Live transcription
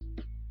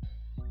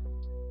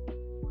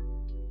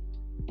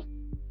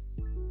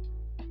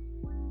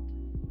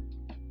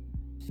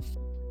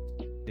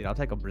Dude, I'll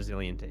take a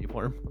Brazilian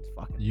tapeworm. Let's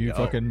fucking You go.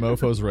 fucking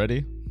mofos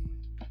ready?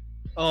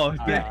 Oh,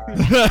 yeah.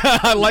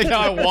 I like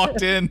how I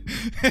walked in.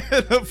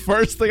 The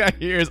first thing I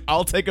hear is,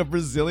 "I'll take a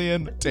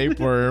Brazilian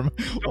tapeworm."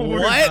 Don't worry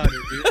What? about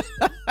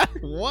it,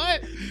 dude.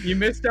 What? You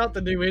missed out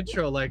the new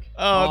intro. Like,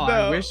 Oh, no.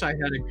 I wish I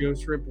had a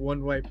Ghost Rip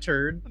one wipe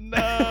turd.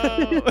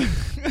 No.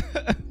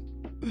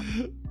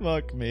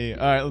 Fuck me.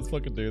 All right, let's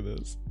fucking do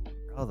this.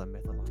 Oh, the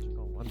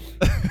mythological one.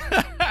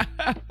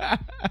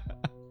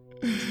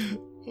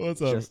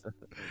 What's up? Just All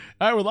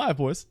right, we're live,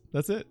 boys.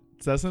 That's it.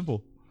 It's that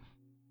simple.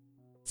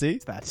 See?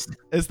 that's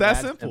It's that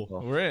That's simple.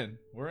 simple. We're in.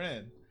 We're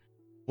in.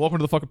 Welcome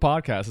to the fucking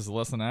podcast. This is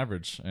Less Than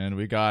Average. And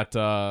we got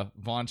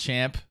Von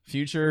Champ,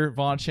 Future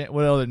Von Champ.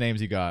 What other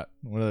names you got?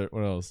 What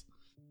else?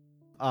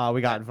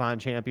 we got Von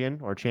Champion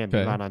or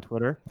Champion Okay. Von on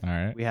Twitter. All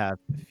right. We have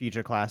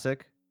Future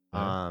Classic.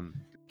 Yeah.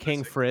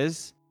 King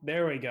Frizz.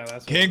 There we go. That's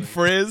what King it is.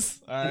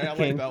 Frizz. All right, I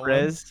King like that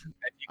Frizz. If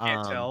you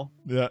can't tell.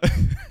 one.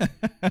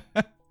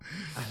 Yeah.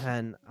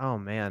 And oh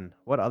man,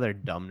 what other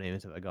dumb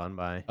names have I gone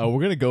by? Oh,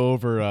 we're gonna go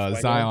over Fuego.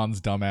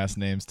 Zion's dumbass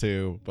names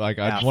too. But like,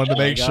 I Yeah, wanted to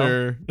make Fuego.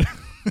 sure.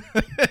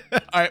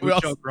 All right, we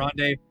Mucho also.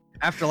 Grande.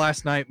 After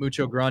last night,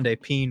 Mucho Grande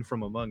peen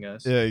from Among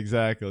Us. Yeah,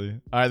 exactly.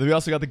 All right, then we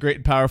also got the great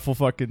and powerful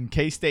fucking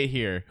K-State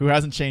here, who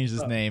hasn't changed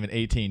his Oh. name in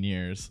 18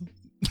 years.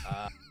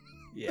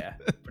 Yeah,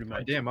 pretty God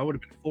much. damn, I would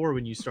have been 4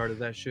 when you started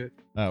that shit.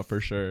 Oh, for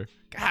sure.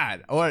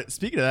 God. All right,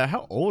 speaking of that,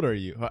 how old are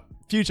you?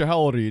 Future, how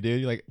old are you, dude?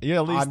 You're like, you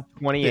at least. I'm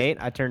 28.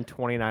 I turned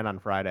 29 on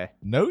Friday.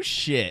 No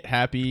shit.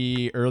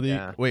 Happy early.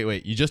 Yeah.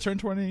 Wait. You just turned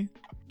 20?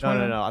 No.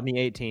 On the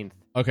 18th.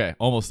 Okay,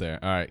 almost there.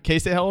 All right.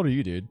 K-State, how old are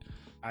you, dude?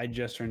 I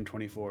just turned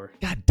 24.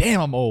 God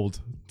damn, I'm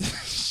old.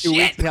 2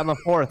 weeks on the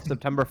 4th,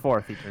 September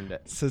 4th, he turned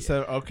it. So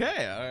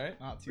okay, all right.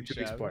 Not too We're 2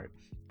 weeks shabby. apart.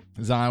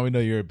 Zion, we know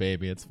you're a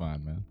baby. It's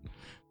fine, man.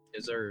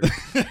 Is there?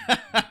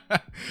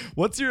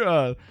 What's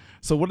your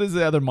so what is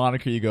the other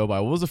moniker you go by?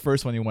 What was the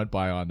first one you went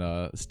by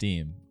on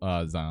Steam,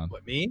 Zion?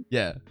 What, me?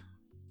 Yeah.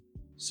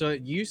 So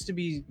it used to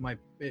be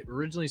it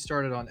originally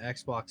started on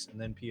Xbox and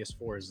then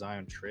PS4 as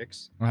Zion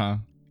Tricks. Uh-huh.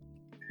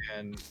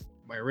 And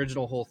my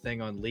original whole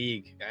thing on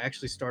League, I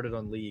actually started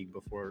on League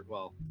before,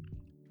 well,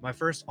 my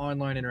first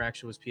online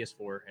interaction was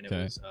PS4 and it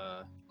Okay. was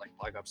like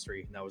Black Ops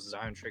 3 and that was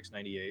Zion Tricks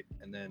 98,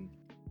 and then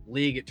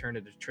League it turned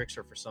into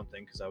Trickster for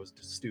something because I was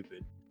just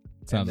stupid.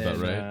 Sounds And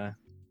about then, right.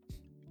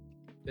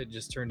 It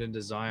just turned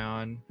into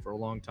Zion for a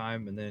long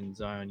time, and then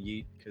Zion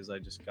Yeet because I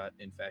just got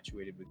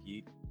infatuated with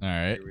Yeet. All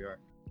right. Here we are.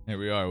 Here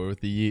we are. We're with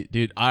the Yeet.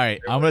 Dude, all right.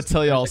 There I'm going was- to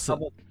tell y'all there's a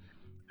couple-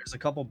 There's a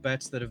couple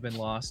bets that have been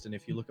lost, and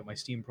if you look at my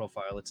Steam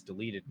profile, it's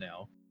deleted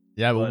now.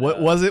 Yeah, but but,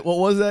 what was it? What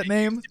was that It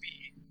name?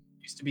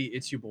 used to be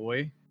It's Your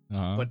Boy,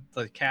 Uh-huh. but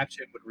the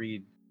caption would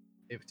read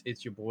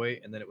It's Your Boy,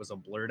 and then it was a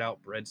blurred out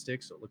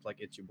breadstick, so it looked like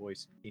It's Your Boy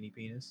Skinny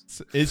Penis.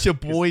 It's your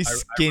boy I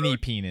Skinny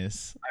wrote-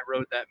 Penis. I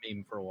wrote that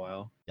meme for a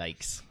while.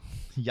 Yikes.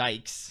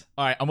 Yikes.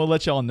 All right, I'm going to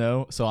let y'all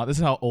know. So this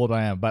is how old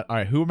I am. But all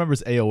right, who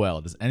remembers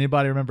AOL? Does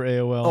anybody remember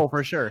AOL? Oh,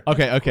 for sure.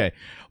 Okay.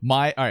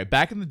 All right,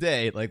 back in the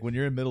day, like when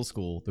you're in middle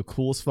school, the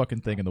coolest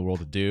fucking thing in the world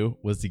to do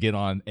was to get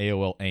on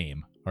AOL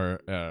AIM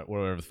or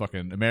whatever the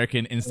fucking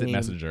American Instant AIM.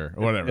 Messenger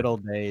or whatever. Good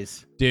old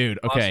days. Dude,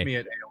 Lost okay. me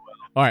at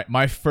AOL. All right,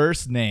 my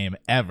first name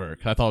ever,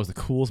 because I thought I was the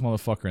coolest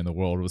motherfucker in the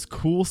world, was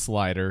Cool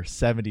Slider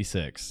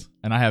 76,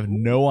 and I have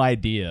no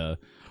idea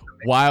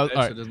why. So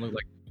All right, it doesn't look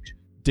like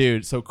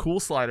dude, so Cool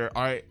Slider.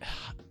 All right,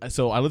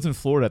 so I lived in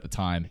Florida at the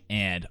time,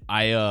 and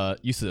I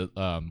used to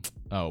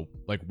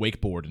like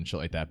wakeboard and shit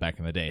like that back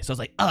in the day. So I was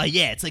like, oh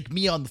yeah, it's like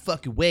me on the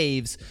fucking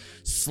waves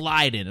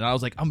sliding, and I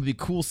was like, I'm gonna be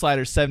Cool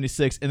Slider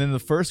 76. And then the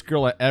first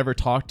girl I ever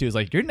talked to was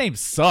like, your name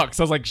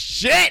sucks. I was like,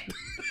 shit.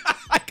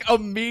 Like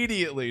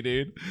immediately,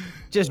 dude.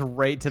 Just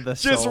right to the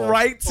Just soul.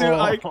 right to,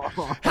 like,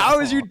 Oh. How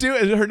did you do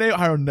it? Her name,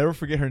 I will never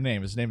forget her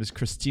name. His name is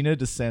Christina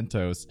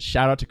DeSantos.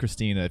 Shout out to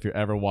Christina if you're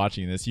ever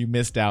watching this. You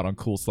missed out on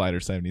Cool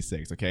Slider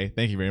 76, okay?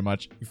 Thank you very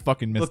much. You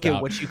fucking missed Look out.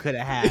 at what you could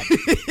have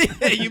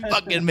had. You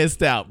fucking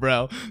missed out,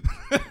 bro.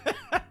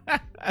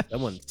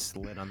 Someone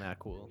slid on that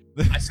cool.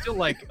 I still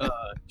like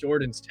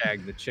Jordan's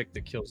tag, the chick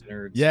that kills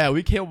nerds. Yeah,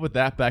 we came up with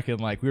that back in,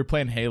 like, we were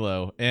playing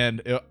Halo,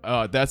 and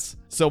that's,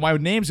 so my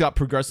names got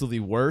progressively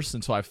worse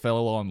until I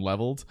fell on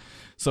leveled.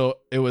 So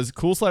it was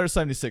Cool Slider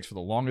 76 for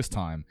the longest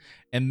time.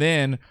 And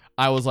then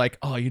I was like,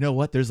 oh, you know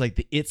what? There's like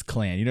the It's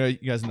Clan. You know, you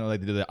guys know, like,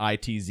 they do the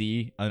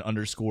ITZ, an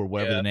underscore,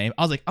 whatever Yeah. the name.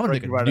 I was like, I'm going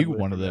to make a new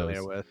one of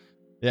those.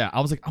 Yeah,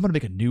 I was like, I'm going to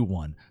make a new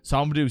one. So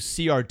I'm going to do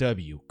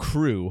CRW,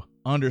 crew,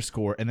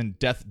 underscore, and then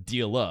Death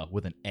Dealer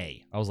with an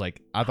A. I was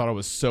like, I thought I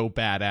was so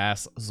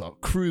badass. So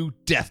crew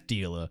Death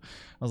Dealer.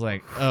 I was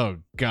like, oh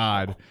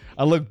God.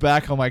 I look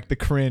back on like the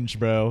cringe,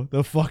 bro.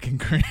 The fucking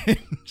cringe.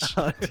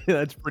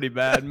 That's pretty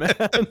bad, man.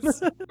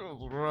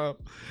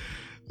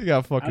 You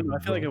got I, fucking. don't know, I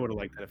feel like I would have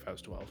liked that if I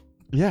was 12.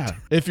 Yeah,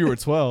 if you were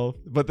 12.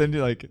 But then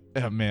you're like,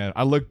 oh man,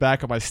 I look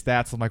back at my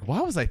stats. I'm like,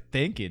 what was I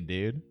thinking,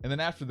 dude? And then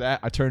after that,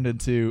 I turned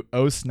into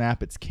Oh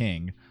Snap, It's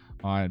King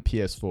on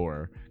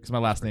PS4 because my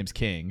last name's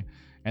King.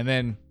 And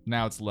then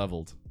now it's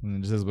leveled. And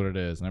it just is what it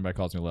is. And everybody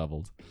calls me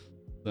leveled.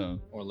 So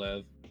Or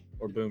Lev.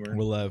 Or Boomer.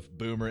 we'll have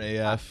Boomer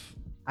AF.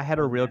 I had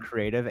a real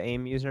creative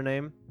AIM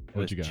username. It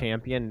What was you got?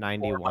 Champion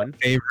 91.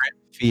 Favorite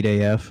Feed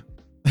AF.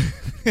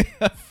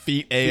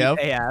 Feet AF.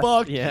 AF,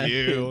 Fuck yeah.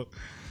 you.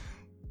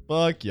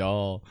 Fuck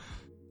y'all.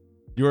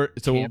 You're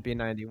so Champion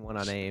 91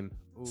 on AIM.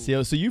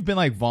 Ooh. so you've been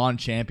like Vaughn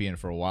Champion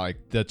for a while.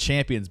 Like the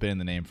champion's been in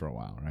the name for a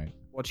while, right?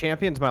 Well,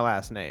 Champion's my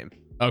last name.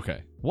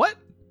 Okay. What?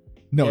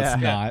 No, Yeah.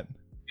 it's not.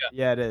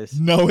 Yeah, it is.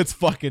 No, it's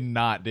fucking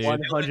not, dude.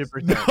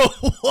 100%.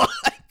 No, what?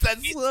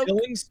 That's so,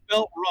 Spelling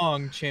spelt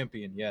wrong,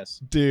 champion. Yes.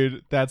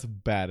 dude. That's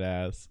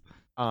badass.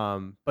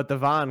 But the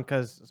Von,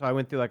 because so I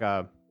went through like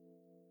a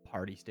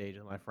party stage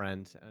with my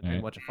friends and Right.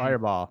 a bunch of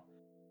Fireball.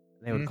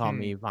 And they would call Mhm.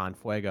 me Von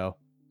Fuego.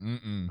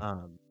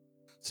 Mm-mm.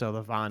 So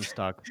the Von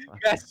stuck. You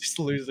guys just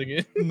losing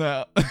it.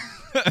 No.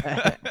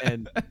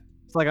 And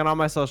it's like on all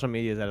my social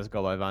medias, I just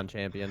go by Von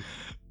Champion.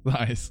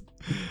 Nice.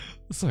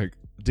 It's like,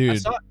 I dude.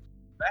 saw Matt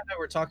and I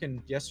were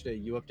talking yesterday.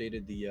 You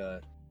updated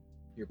the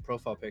your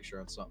profile picture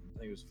on something. I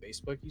think it was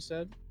Facebook. You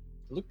said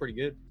it looked pretty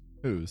good.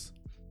 Who's?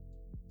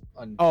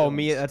 On Oh, films.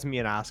 me. That's me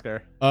and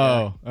Oscar.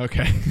 Oh,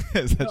 okay.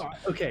 Is that- No,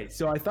 okay,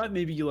 so I thought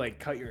maybe you like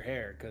cut your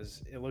hair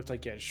because it looked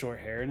like you had short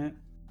hair in it.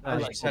 I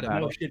was Oh, like, said it oh,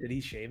 metal. shit, did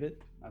he shave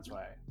it? That's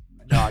why.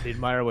 No, dude,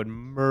 Myra would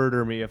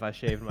murder me if I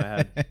shaved my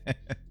head.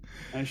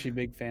 I'm actually a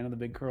big fan of the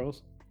big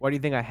curls. Why do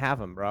you think I have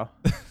them, bro?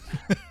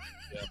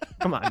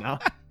 Come on now.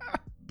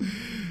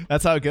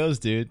 That's how it goes,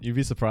 dude. You'd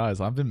be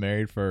surprised. I've been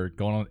married for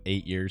going on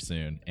 8 years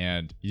soon,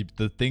 and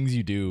the things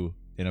you do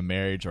in a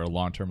marriage or a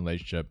long-term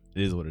relationship,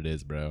 it is what it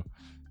is, bro.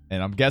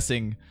 And I'm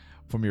guessing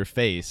from your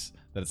face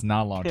that it's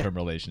not a long-term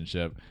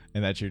relationship,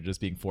 and that you're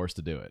just being forced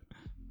to do it.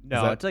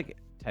 No, that- it's like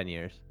 10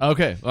 years.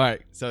 Okay, all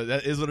right. So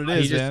that is what it He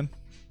is, just- man.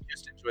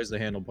 Just enjoys the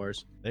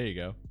handlebars. There you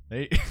go.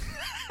 There you-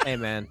 Hey,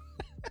 man.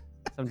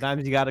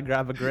 Sometimes you gotta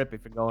grab a grip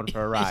if you're going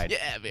for a ride.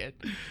 Yeah, man.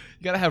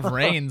 You gotta have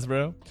reins,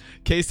 bro.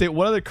 K-State,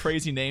 what other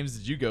crazy names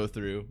did you go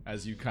through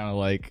as you kind of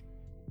like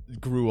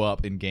grew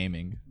up in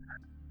gaming?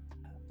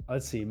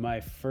 Let's see. My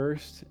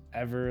first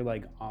ever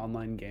like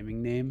online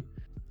gaming name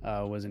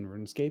was in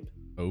RuneScape.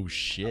 Oh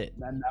shit.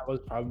 And that was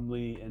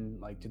probably in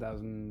like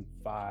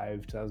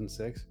 2005,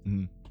 2006.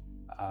 Mhm.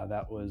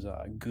 That was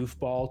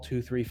Goofball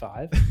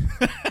 235.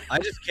 I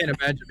just can't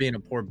imagine being a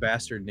poor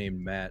bastard named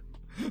Matt.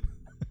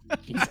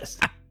 Jesus.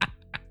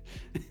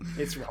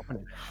 It's rough.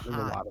 There's a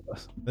lot of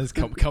us. This is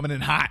coming in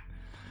hot.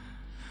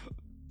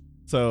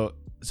 So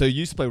you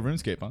used to play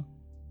RuneScape, huh?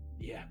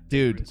 Yeah,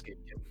 Dude. RuneScape,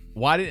 yeah.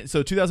 Why didn't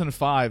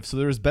 2005? So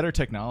there was better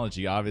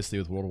technology, obviously,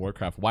 with World of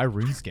Warcraft. Why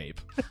RuneScape?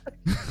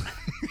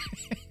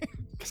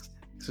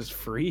 This is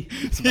free.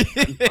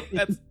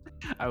 that's,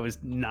 I was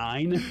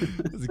 9.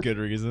 that's a good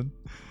reason.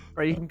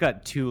 Or you can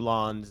cut 2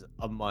 lawns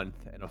a month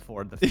and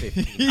afford the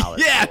 $15.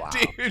 Yeah, wow.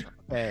 dude.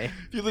 Hey.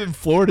 If you live in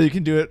Florida, you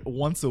can do it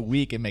once a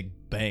week and make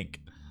bank.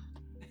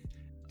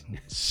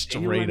 Daniel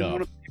Straight and I don't up.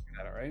 wanna pay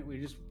for that, all right? We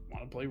just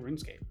want to play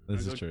RuneScape. This Wanna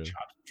is go true. Chop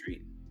some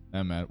treat.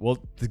 Yeah, man. Well,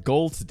 the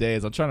goal today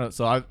is I'm trying to.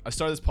 So I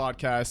started this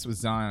podcast with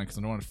Zion because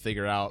I want to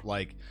figure out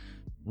like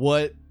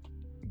what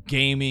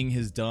gaming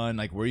has done,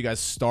 like where you guys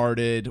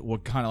started,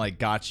 what kind of like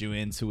got you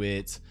into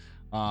it.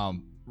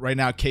 Right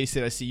now,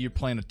 K-State, I see you're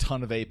playing a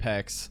ton of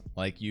Apex,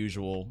 like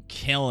usual,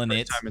 killing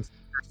it. First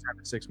time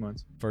in 6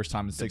 months. First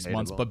time in 6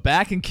 months, Debatable. but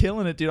back and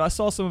killing it, dude. I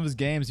saw some of his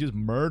games. He was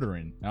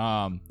murdering.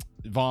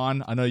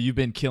 Vaughn, I know you've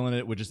been killing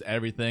it with just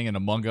everything and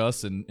Among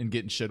Us and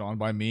getting shit on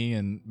by me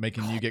and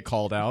making you get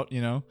called out,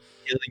 you know?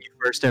 Killing you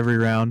first every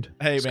round.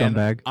 Hey, man.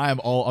 Scumbag. I'm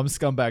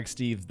Scumbag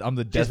Steve. I'm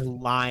the Just death.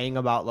 lying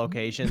about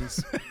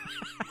locations.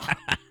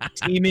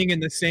 Teaming in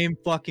the same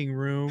fucking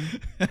room.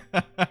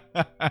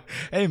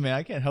 Hey, man,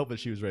 I can't help it.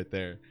 She was right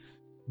there.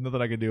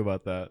 Nothing I can do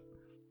about that.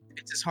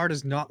 It's as hard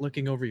as not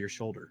looking over your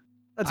shoulder.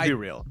 Let's be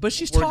real. But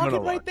she's We're talking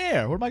gonna right look.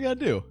 there. What am I gonna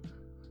do?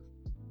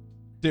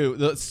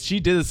 Dude, she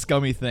did a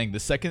scummy thing. The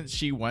second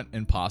she went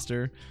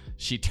imposter,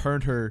 she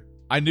turned her.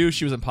 I knew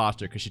she was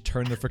imposter because she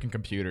turned the freaking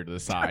computer to the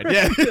side.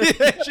 Yeah,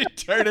 she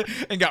turned it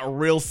and got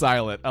real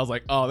silent. I was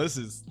like, oh, this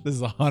is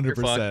 100%.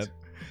 fucked.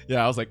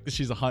 Yeah, I was like,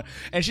 she's 100.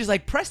 And she's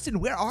like, Preston,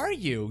 where are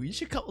you? You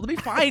should come. Let me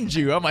find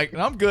you. I'm like,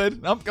 I'm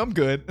good. I'm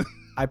good.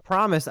 I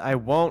promise I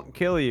won't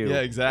kill you. Yeah,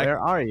 exactly. Where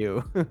are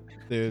you?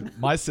 Dude,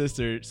 my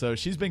sister, so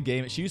she's been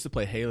gaming. She used to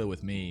play Halo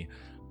with me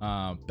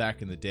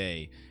back in the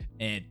day.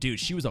 And dude,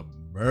 she was a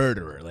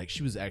murderer. Like,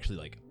 she was actually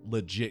like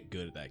legit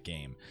good at that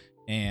game.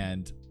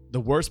 And the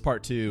worst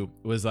part too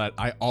was that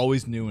I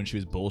always knew when she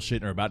was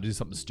bullshitting or about to do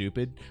something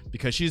stupid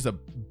because she's the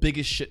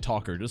biggest shit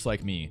talker, just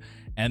like me.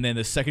 And then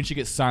the second she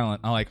gets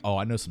silent, I'm like, oh,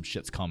 I know some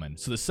shit's coming.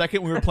 So the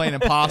second we were playing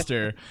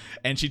Imposter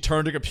and she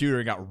turned her computer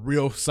and got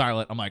real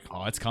silent, I'm like,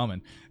 oh, it's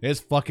coming. It's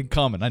fucking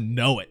coming. I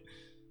know it.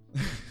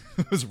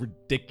 It was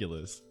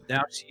ridiculous.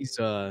 Now she's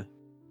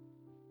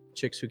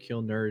Chicks Who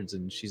Kill Nerds,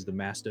 and she's the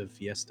master of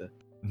Fiesta.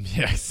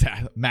 Yeah,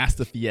 exactly.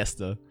 Master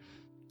Fiesta.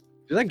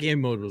 Dude, that game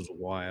mode was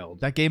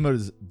wild. That game mode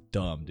is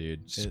dumb,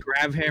 dude. Just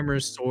grab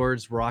hammers,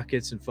 swords,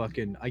 rockets, and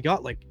fucking. I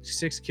got like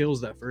 6 kills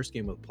that first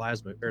game with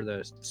plasma or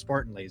the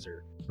Spartan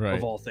laser right.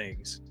 of all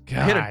things. I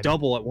hit a God.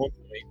 double at one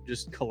point,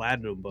 just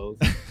collided them both.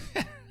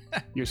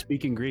 You're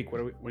speaking Greek.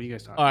 What are you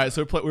guys talking All right,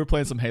 so we were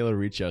playing some Halo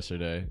Reach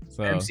yesterday.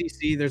 So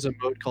MCC, there's a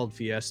mode called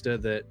Fiesta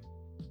that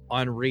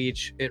on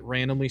Reach, it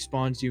randomly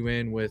spawns you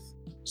in with.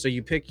 So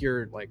you pick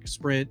your like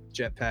sprint,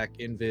 jetpack,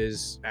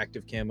 invis,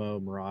 active camo,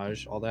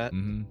 mirage, all that,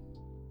 Mm-hmm.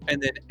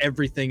 and then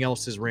everything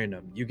else is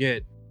random. You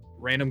get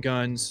random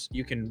guns.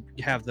 You can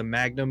have the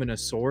Magnum and a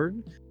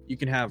sword. You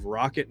can have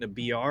rocket and a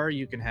BR.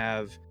 You can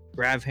have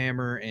grav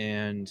hammer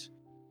and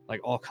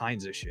like all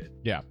kinds of shit.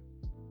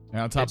 And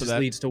on It top of just that,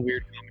 leads to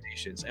weird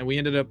combinations. And we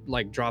ended up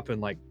like dropping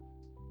like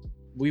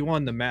we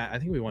won the match. I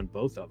think we won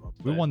both of them.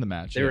 we but won the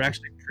match. They were yeah.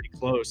 actually pretty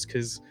close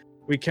because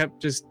we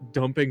kept just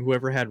dumping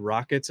whoever had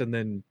rockets and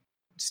then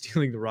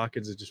stealing the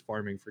rockets and just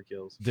farming for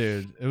kills.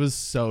 Dude, it was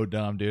so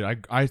dumb, dude.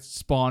 I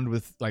spawned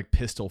with like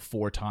pistol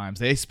 4 times.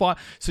 They spawn,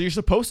 so you're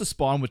supposed to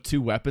spawn with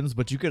 2 weapons,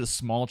 but you get a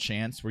small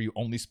chance where you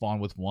only spawn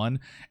with 1,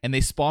 and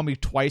they spawned me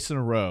twice in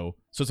a row.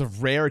 So it's a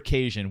rare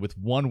occasion with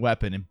 1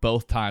 weapon, and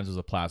both times was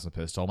a plasma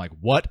pistol. I'm like,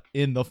 what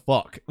in the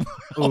fuck?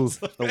 Ooh,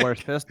 the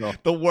worst pistol.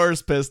 The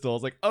worst pistol. I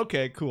was like,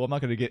 okay, cool. I'm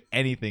not gonna get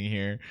anything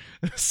here.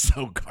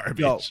 So garbage.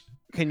 Yo,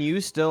 can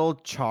you still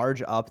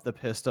charge up the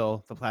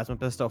pistol, the plasma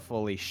pistol,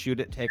 fully,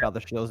 shoot it, take out the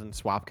shields, and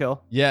swap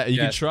kill? Yeah, you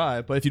can Yes.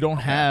 try, but if you don't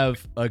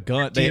have a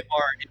gun, they DMR,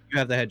 you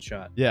have the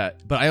headshot. yeah,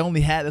 but I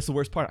only had, that's the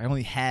worst part. I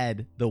only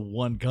had the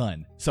 1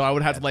 gun. So I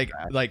would have to That's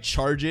like bad.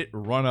 charge it,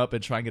 run up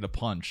and try and get a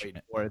punch. Wait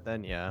for it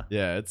then, yeah.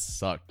 Yeah, it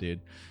sucked,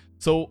 dude.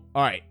 So,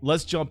 all right,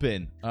 let's jump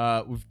in.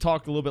 We've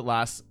talked a little bit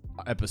last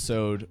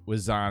episode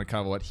with Zion,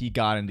 kind of what he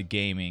got into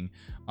gaming.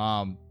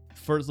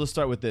 First, let's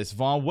start with this.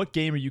 Vaughn, what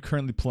game are you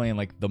currently playing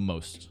like the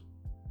most?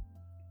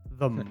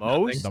 The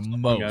most? The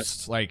Among Us.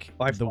 most, like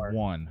By the far.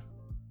 one.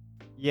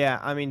 Yeah,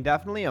 I mean,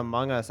 definitely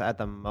Among Us at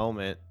the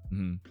moment.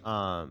 hmm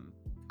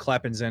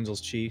Clapping Zenzel's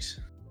cheeks.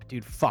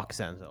 Dude, fuck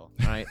Senzo,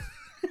 right?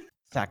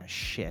 Sack of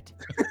shit.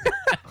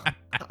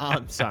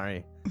 I'm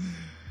sorry.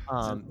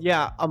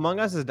 Yeah, Among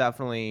Us is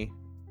definitely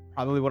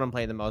probably what I'm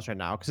playing the most right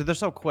now because they're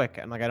so quick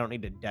and like I don't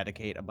need to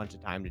dedicate a bunch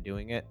of time to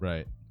doing it.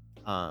 Right.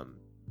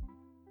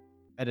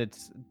 And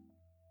it's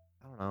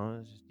I don't know,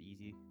 it's just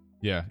easy.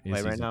 Yeah, Play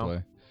it's right easy to now?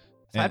 play.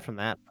 Aside And- from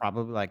that,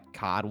 probably like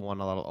COD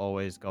one I'll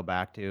always go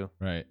back to.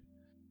 Right.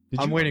 Did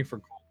I'm you- waiting for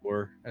Cold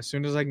War. As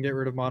soon as I can get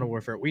rid of Modern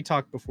Warfare, we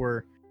talked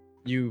before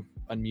you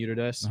unmuted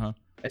us. Uh-huh.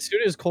 As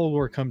soon as Cold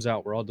War comes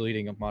out, we're all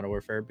deleting Modern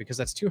Warfare because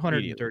that's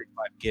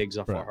 235 gigs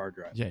off Right. our hard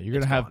drive. Yeah, you're gonna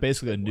It's have gone.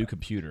 basically a new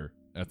computer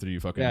after you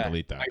fucking Yeah,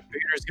 delete that. My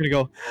computer's gonna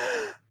go.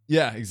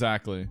 Yeah,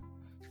 exactly.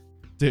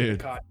 The Dude.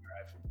 COD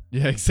drive.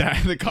 Yeah,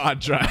 exactly. The COD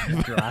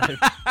drive. Drive.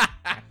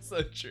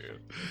 So true.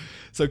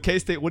 So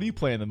K-State, what are you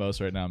playing the most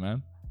right now,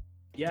 man?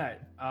 Yeah.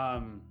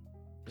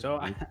 So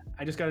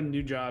I just got a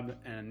new job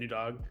and a new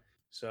dog.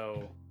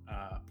 So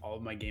all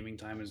of my gaming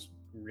time is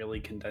really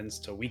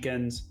condensed to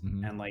weekends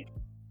Mhm. and like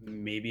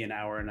maybe an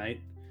hour a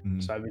night.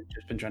 Mhm. So I've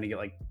just been trying to get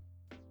like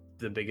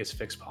the biggest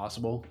fix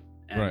possible.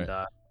 And Right.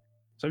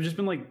 so I've just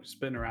been like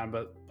spinning around,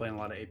 but playing a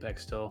lot of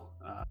Apex still.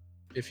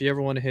 If you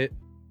ever want to hit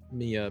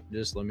me up,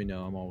 just let me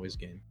know. I'm always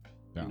game.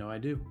 Yeah. You know I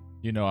do.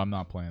 You know I'm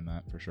not playing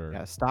that for sure.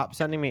 Yeah, stop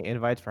sending me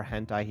invites for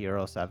Hentai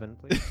Hero 7,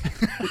 please.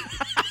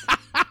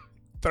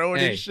 Throwing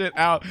Hey, his shit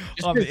out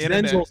Just on the because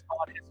internet. Zenzel's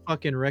on his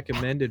fucking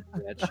recommended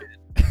for that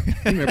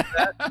shit. Remember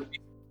that?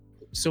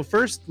 So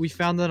first we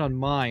found that on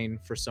mine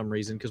for some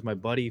reason because my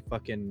buddy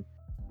fucking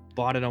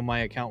bought it on my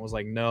account. Was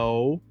like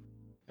no,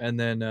 and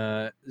then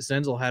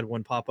Zenzel had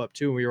one pop up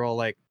too, and we were all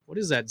like, "What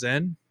is that,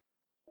 Zen?"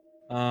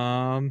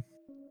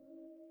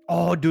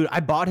 Oh, dude, I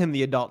bought him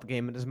the adult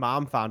game and his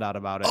mom found out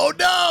about it. Oh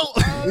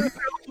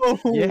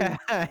no! Yeah,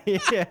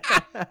 yeah.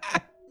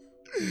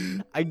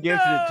 I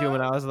gifted it to him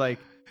and I was like,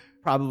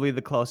 probably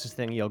the closest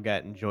thing you'll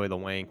get. Enjoy the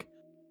wank.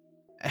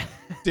 His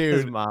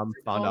Dude, mom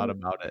found out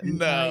about it.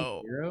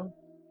 no. Hero?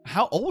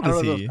 How old I is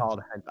don't know if he? it's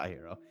called Hentai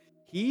Hero.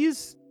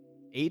 He's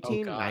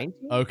 18, God. 19?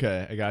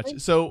 Okay, I got you.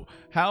 So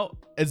how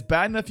it's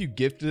bad enough you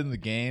gifted him the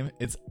game.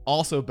 It's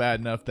also bad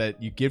enough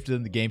that you gifted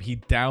him the game. He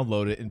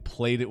downloaded it and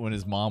played it when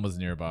his mom was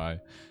nearby.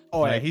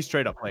 Oh, yeah, Like- he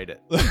straight up played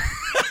it.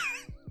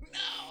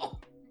 No,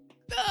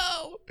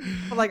 no.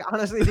 But like,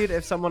 honestly, dude,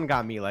 if someone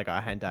got me like a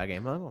hentai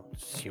game, I don't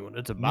see what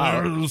it's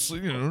about.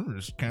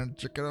 Just kind of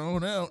check it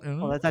on out. You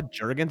know? Well, that's at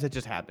Jurgens. It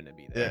just happened to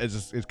be Yeah, there.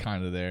 it's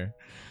kind of there.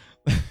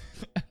 I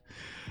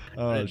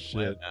Oh didn't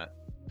plan shit. that.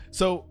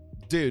 So,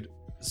 dude,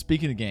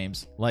 speaking of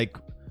games, like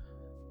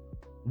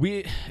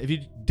if you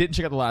didn't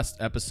check out the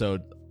last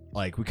episode,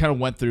 like we kind of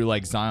went through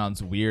like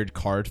Zion's weird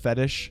card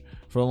fetish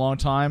for a long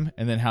time,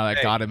 and then how that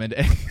Hey. got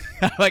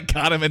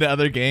him into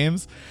other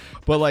games.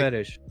 But like,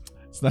 Fetish.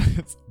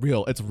 it's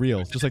real. It's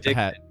real. Just like the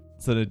hat.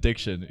 It's an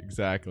addiction.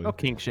 Exactly. No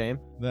kink shame.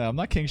 No, I'm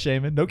not king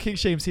shaming. No king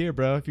shames here,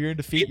 bro. If you're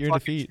into feet, you're into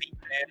Fucking feet.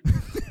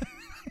 man.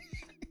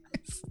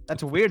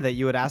 That's weird that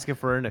you would ask it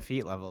for an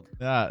feet leveled.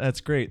 Yeah, that's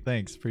great.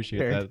 Thanks. Appreciate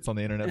Sure. that. It's on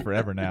the internet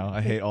forever now.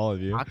 I hate all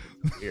of you.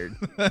 Weird.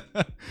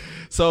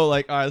 So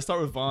like, all right, let's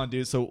start with Vaughn,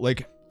 dude. So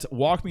like,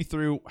 walk me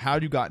through how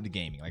you got into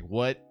gaming. Like,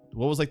 what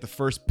was like the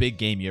first big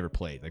game you ever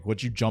played? Like,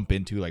 what'd you jump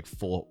into like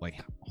full, like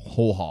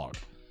whole hog?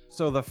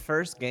 So the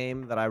first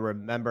game that I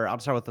remember, I'll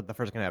start with the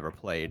first game I ever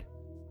played.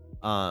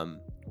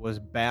 Was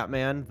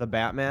Batman, the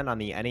Batman on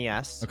the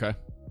NES. Okay.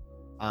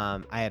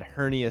 I had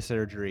hernia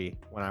surgery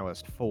when I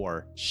was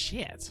 4,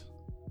 Shit.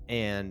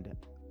 and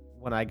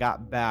when I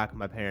got back,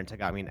 my parents had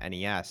got me an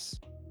NES,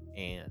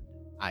 and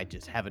I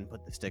just haven't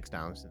put the sticks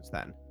down since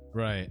then.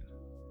 Right.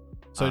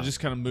 So it Um, just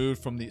kind of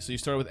moved from the. So you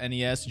started with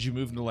NES. Did you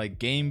move into like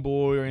Game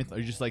Boy or anything?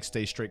 Or you just like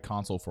stay straight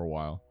console for a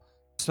while?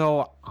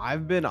 So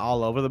I've been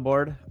all over the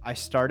board. I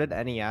started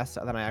NES,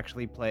 and then I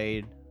actually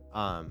played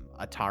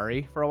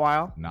Atari for a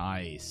while.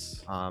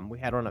 Nice. We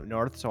had one up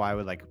north, so I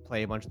would like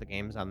play a bunch of the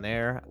games on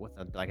there with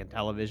like a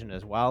television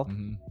as well.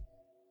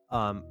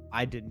 Hmm.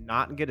 I did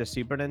not get a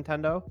Super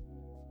Nintendo.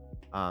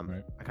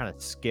 Right. I kind of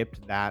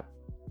skipped that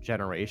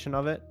generation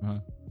of it.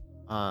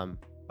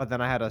 But then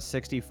I had a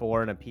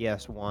 64 and a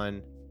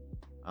PS1.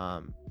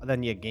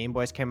 Then Game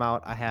Boys came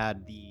out. I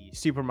had the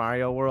Super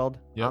Mario World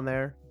Yep. on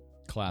there.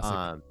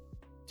 Classic.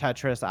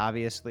 Tetris,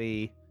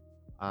 obviously.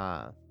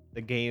 The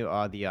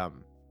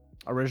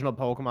original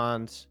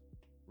Pokemon's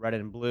Red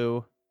and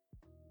Blue.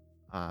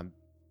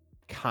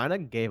 Kind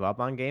of gave up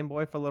on Game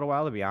Boy for a little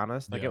while, to be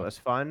honest. Like Yeah. it was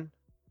fun,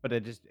 but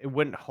it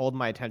wouldn't hold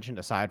my attention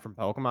aside from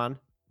Pokemon.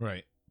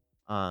 Right.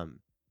 And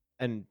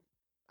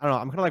I don't know.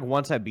 I'm kind of like,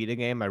 once I beat a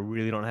game, I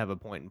really don't have a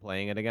point in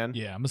playing it again.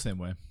 Yeah, I'm the same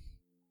way.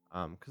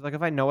 Because like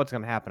if I know what's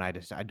gonna happen, I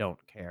don't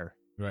care.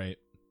 Right.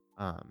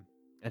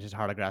 It's just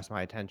hard to grasp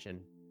my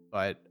attention.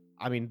 But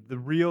I mean,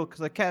 because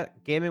like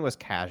gaming was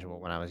casual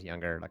when I was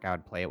younger. Like I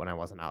would play it when I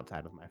wasn't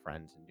outside with my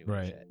friends and doing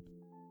Right. shit.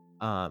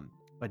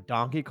 But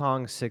Donkey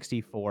Kong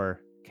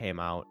 64 came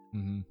out,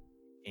 Hmm.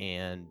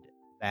 and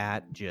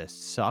that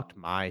just sucked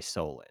my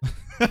soul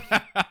in.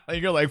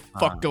 You're like,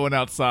 fuck going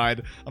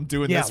outside. I'm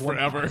doing yeah, this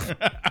forever.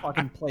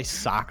 Fucking play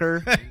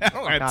soccer. I don't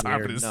Fuck have outta time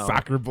here, for this no.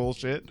 soccer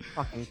bullshit.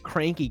 Fucking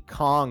cranky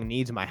Kong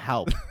needs my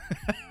help.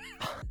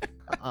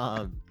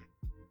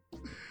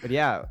 But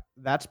yeah,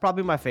 that's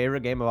probably my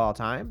favorite game of all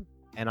time,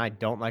 and I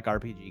don't like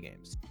RPG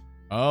games.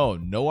 Oh,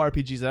 no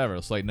RPGs ever.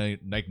 It's like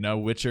no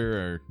Witcher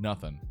or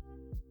nothing.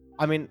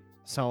 I mean,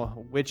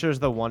 so Witcher's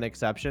the one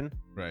exception.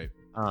 Right.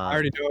 I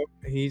already know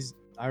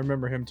I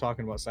remember him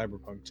talking about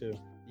Cyberpunk too.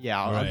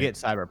 Yeah, I'll Right. get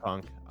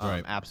Cyberpunk.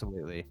 Right.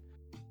 Absolutely.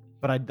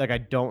 But I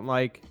don't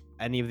like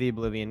any of the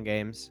Oblivion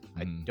games.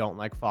 I Mhm. don't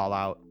like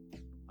Fallout,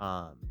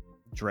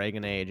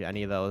 Dragon Age,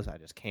 any of those. I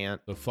just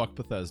can't. So fuck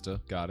Bethesda.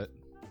 Got it.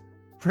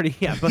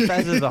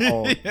 Bethesda as a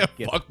whole. Yeah,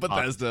 get fuck fucked.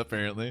 Bethesda,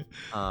 apparently.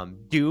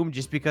 Doom,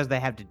 just because they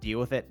have to deal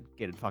with it,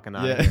 get it fucking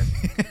out Yeah. of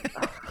here.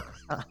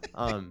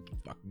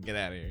 Fucking get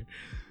out of here.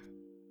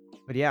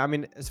 But yeah, I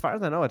mean, as far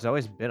as I know, it's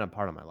always been a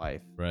part of my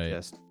life. Right.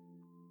 Just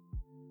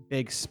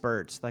big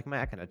spurts. Like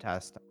Matt can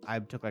attest. I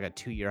took like a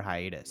 2-year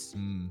hiatus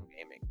Mm. from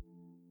gaming.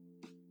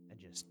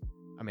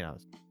 I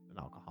was an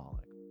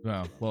alcoholic.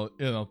 Well,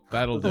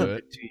 that'll do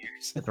it. 2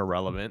 years. It's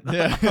irrelevant.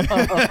 Yeah.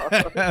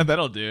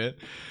 That'll do it.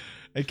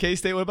 Hey,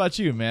 K-State, what about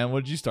you, man?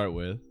 What did you start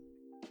with?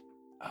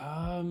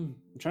 I'm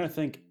trying to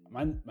think.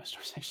 My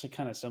story's actually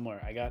kind of similar.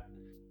 I got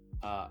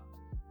A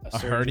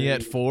hernia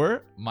at surgery-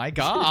 4? My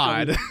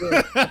God.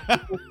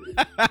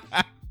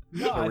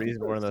 No, The I think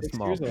reason I we're was in the 6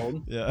 small. years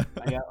old. Yeah.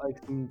 I got like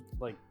some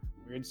like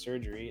weird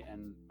surgery,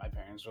 and my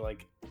parents were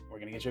like, "We're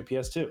gonna get you a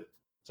PS2."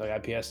 So I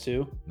got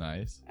PS2,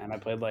 Nice. and I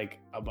played like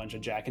a bunch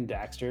of Jack and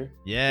Daxter.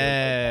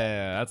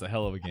 Yeah, that's a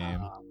hell of a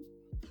game.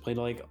 Played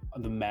like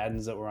the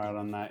Maddens that were out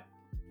on that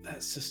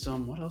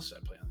system. What else did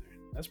I play on there?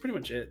 That's pretty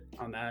much it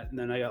on that. And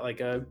then I got like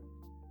a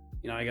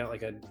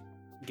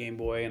Game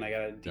Boy, and I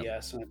got a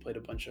DS, and I played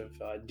a bunch of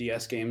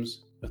DS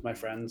games with my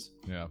friends.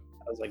 Yeah.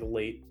 I was like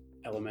late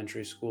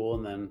elementary school,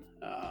 and then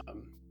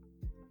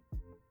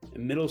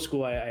in middle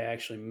school I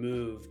actually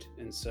moved,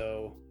 and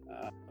so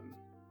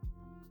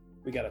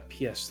we got a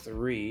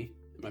PS3.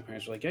 And my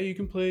parents were like, "Yeah, you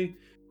can play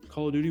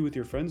Call of Duty with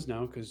your friends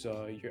now, because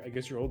I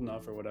guess you're old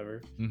enough or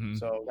whatever." Mm-hmm.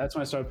 So that's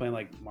when I started playing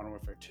like Modern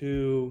Warfare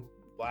 2,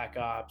 Black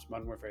Ops,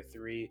 Modern Warfare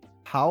 3.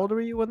 How old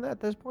were you when at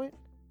this point?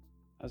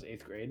 I was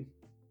 8th grade.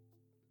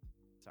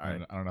 I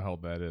don't know how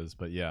old that is,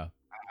 but yeah.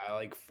 I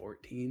like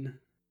 14.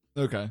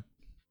 Okay.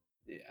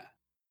 Yeah.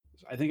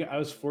 So I think I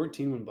was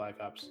 14 when Black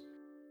Ops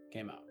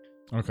came out.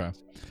 Okay.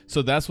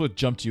 So that's what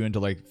jumped you into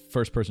like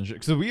first person shit.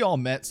 Because we all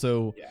met.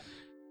 So Yeah.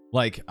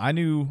 like I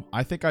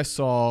think I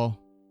saw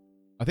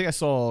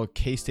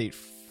K-State.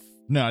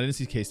 No, I didn't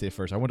see K-State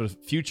first. I went to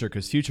Future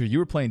because Future, you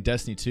were playing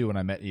Destiny 2 when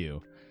I met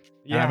you.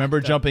 And I remember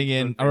jumping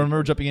in. I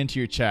remember jumping into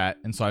your chat,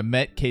 and so I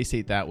met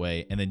K-State that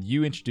way. And then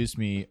you introduced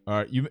me,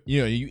 or you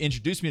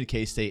introduced me to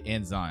K-State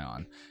and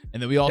Zion,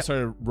 and then we all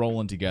started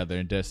rolling together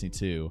in Destiny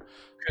 2.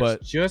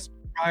 But Just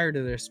prior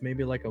to this,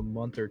 maybe like a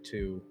month or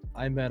two,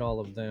 I met all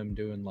of them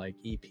doing like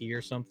EP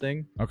or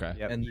something. okay,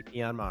 Yep, And-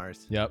 EP on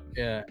Mars. yep,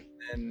 Yeah,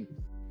 and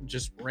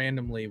just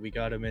randomly we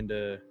got him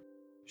into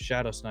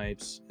Shadow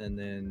Snipes, and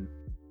then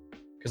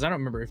because I don't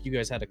remember if you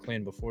guys had a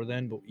clan before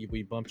then, but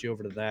we bumped you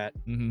over to that.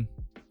 mm-hmm.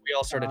 We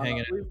all started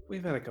hanging,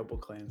 We've had a couple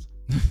clans.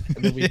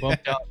 and then we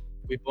bumped out.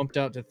 We bumped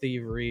out to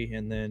Thievery,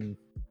 and then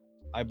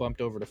I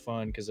bumped over to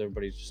Fun because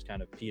everybody's just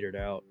kind of petered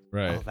out.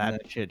 right, Oh, that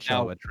And shit show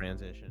now- with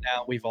transition.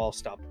 Now we've all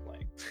stopped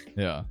playing.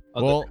 yeah.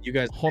 Other Well, than you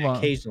guys hold on.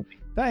 occasionally.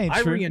 That ain't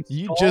I true. You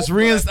reinstalled, just but-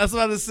 reinstalled. That's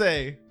what I was about to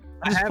say.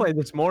 I just have- played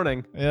this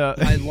morning. Yeah.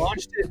 I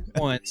launched it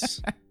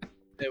once.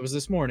 It was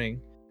this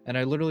morning, and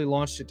I literally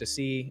launched it to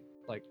see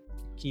like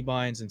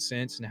keybinds and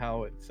cents and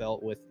how it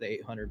felt with the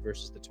 800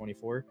 versus the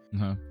 24.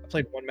 Uh-huh. I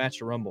played one match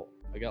to Rumble.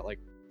 I got like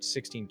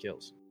 16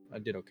 kills. I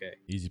did okay.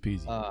 Easy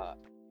peasy.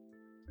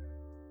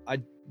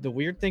 The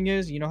weird thing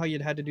is, you know how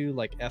you'd had to do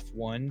like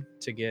F1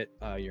 to get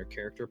your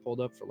character pulled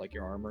up for like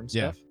your armor and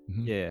Yeah. stuff?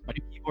 Mhm. Yeah. My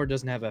new keyboard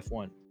doesn't have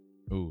F1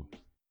 Ooh.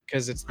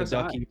 because it's the Press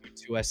ducky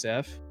to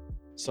SF.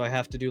 So I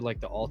have to do like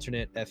the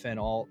alternate FN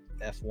alt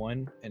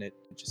F1 and it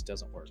just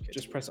doesn't work.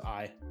 Just press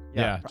I.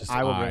 Yeah, just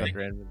I will bring I. up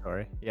your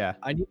inventory. Yeah.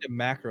 I need to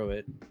macro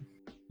it.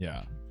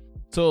 Yeah.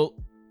 So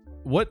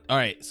what all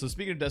right, so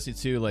speaking of Destiny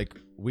 2, like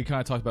we kind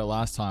of talked about it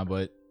last time,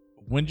 but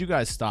when did you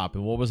guys stop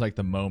and what was like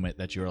the moment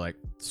that you were like,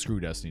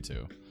 screw Destiny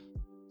 2?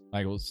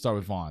 Like we'll start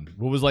with Vaughn.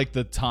 What was like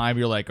the time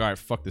you're like, all right,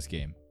 fuck this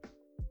game?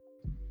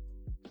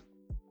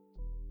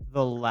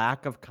 The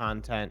lack of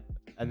content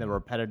and the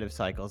repetitive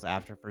cycles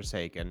after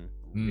Forsaken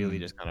really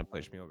Mm. just kind of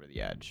pushed me over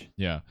the edge.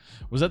 Yeah.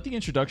 Was that the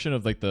introduction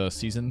of like the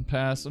season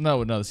pass?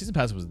 No, the season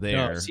pass was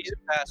there. No, Season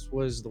Pass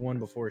was the one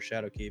before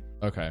Shadowkeep.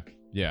 Okay.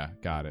 Yeah,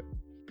 got it.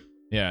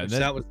 Yeah, Which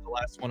that was the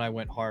last one I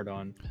went hard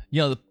on.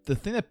 you know, the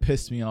thing that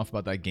pissed me off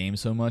about that game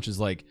so much is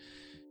like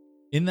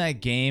in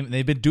that game, and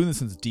they've been doing this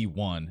since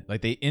D1.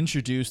 Like they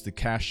introduced the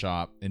cash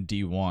shop in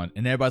D1,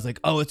 and everybody's like,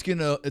 "Oh,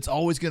 it's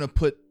always gonna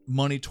put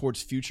money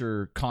towards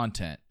future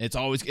content. It's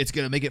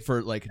gonna make it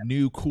for like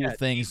new cool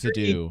things to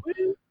do."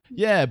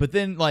 Yeah, but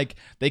then like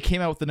they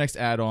came out with the next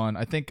add-on.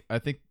 I think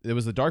it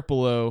was the Dark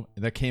Below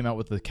that came out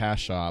with the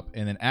cash shop,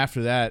 and then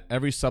after that,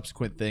 every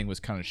subsequent thing was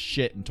kind of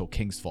shit until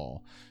King's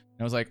Fall.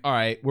 And I was like, all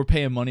right, we're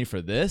paying money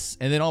for this,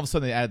 and then all of a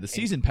sudden they added the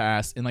season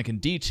pass, and like in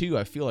D2,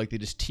 I feel like they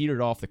just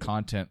teetered off the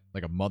content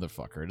like a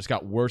motherfucker. It just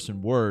got worse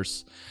and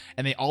worse,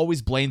 and they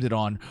always blamed it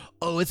on,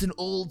 oh, it's an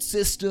old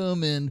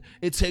system and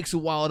it takes a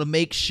while to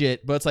make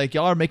shit. But it's like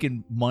y'all are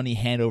making money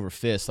hand over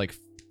fist, like.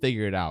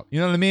 Figure it out.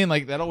 You know what I mean?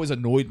 Like that always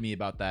annoyed me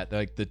about that.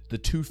 Like the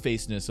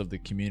two-facedness of the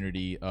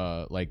community,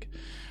 like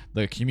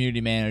the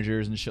community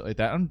managers and shit like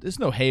that. There's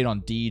no hate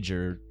on Deej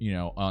or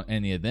on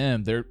any of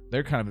them.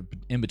 They're kind of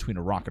in between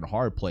a rock and a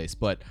hard place.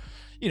 But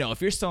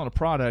if you're selling a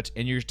product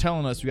and you're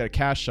telling us we got a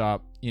cash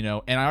shop, and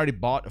I already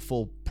bought a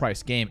full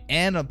price game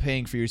and I'm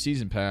paying for your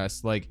season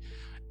pass, like.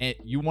 And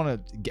you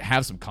want to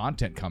have some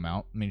content come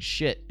out. I mean,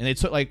 shit. And they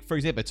took, like, for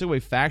example, they took away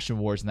Faction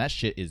Wars, and that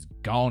shit is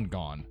gone.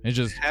 It's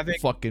just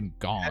fucking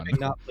gone. Having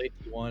not played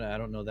D1, I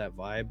don't know that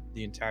vibe.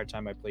 The entire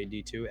time I played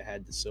D2, it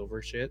had the silver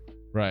shit.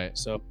 Right.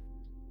 So,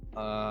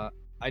 I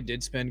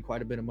did spend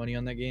quite a bit of money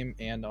on that game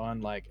and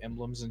on like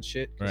emblems and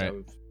shit. Right.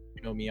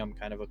 You know me, I'm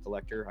kind of a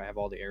collector. I have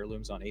all the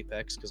heirlooms on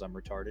Apex because I'm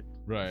retarded.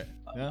 Right.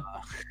 Yeah.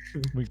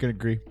 We can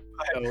agree.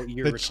 Oh,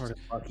 you're The retarded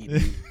lucky,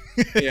 dude.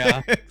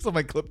 Yeah.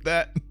 Somebody clip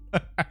that.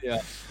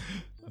 Yeah.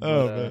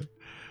 Oh, But, man.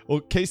 Well,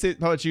 K-State,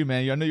 how about you,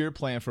 man? I know you were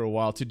playing for a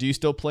while too. Do you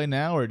still play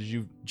now, or did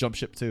you jump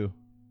ship too?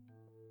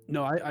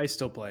 No, I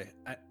still play.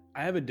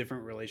 I have a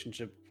different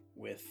relationship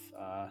with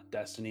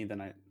Destiny than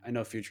I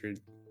know Future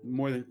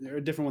more than, or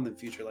a different one than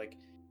Future. Like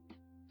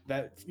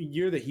that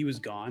year that he was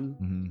gone,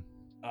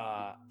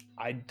 Mm-hmm.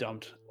 I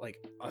dumped like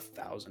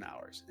 1,000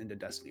 hours into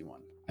Destiny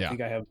 1. Yeah. I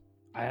think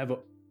I have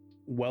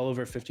well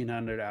over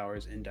 1,500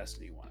 hours in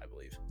Destiny 1, I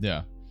believe.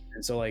 Yeah.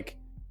 And so like,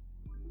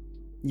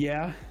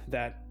 yeah,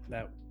 that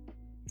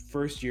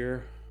first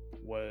year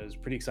was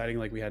pretty exciting.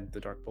 Like we had the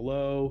Dark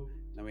Below,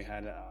 then we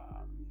had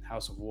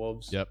House of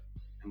Wolves. Yep.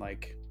 And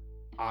like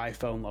I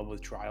fell in love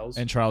with Trials.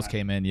 And Trials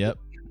came in. Yep.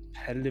 The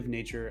competitive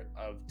nature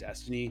of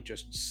Destiny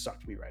just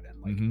sucked me right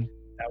in. Like Mm-hmm.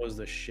 that was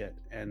the shit.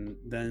 And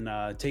then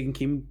Taken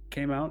King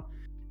came out,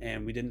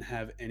 and we didn't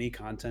have any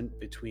content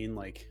between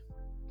like,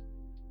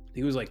 I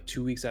think it was like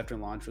 2 weeks after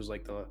launch was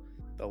like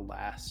the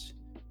last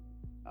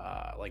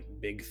like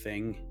big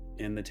thing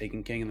in the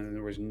Taken King, and then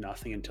there was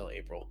nothing until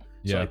April.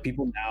 So Yeah. like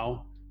people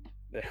now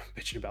they're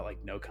bitching about like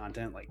no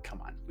content. Like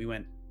come on, we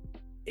went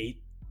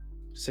 8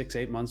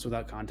 months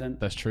without content.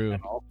 That's true.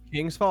 at all.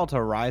 King's Fall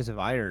to Rise of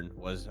Iron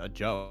was a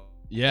joke.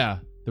 Yeah.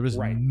 There was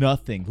Right.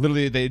 nothing.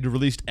 Literally, they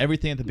released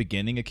everything at the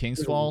beginning of King's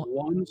There was Fall.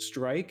 one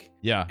strike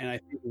Yeah. and I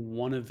think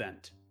one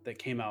event that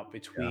came out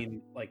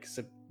between like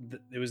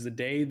it was the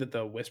day that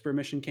the Whisper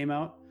mission came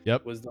out.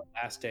 Yep. Was the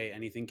last day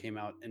anything came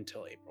out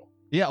until April.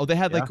 Yeah, well, they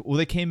had Yeah.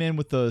 they came in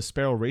with the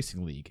Sparrow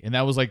Racing League, and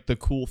that was like the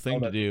cool thing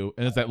to that- do,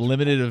 and it's that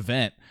limited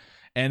event,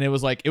 and it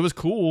was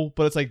cool,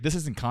 but it's like this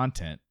isn't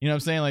content, you know what I'm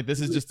saying? Like this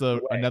is just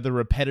another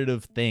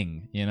repetitive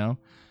thing, you know?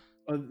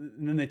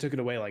 And then they took it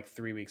away like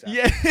 3 weeks after.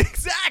 Yeah,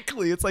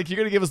 exactly. It's like you're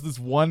gonna give us this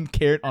one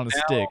carrot on a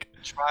Now- stick.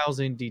 Trials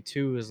in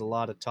D2 is a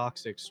lot of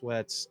toxic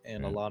sweats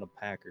and Yeah. a lot of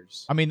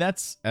Packers. I mean,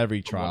 that's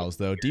every Trials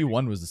though.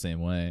 D1 was the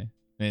same way,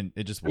 and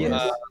it just was.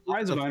 Yeah, Yeah.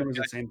 Rise of Iron was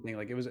the same thing.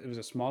 Like it was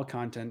a small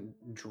content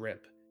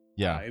drip.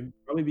 Yeah. It'd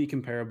probably be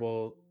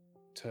comparable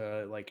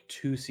to like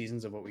 2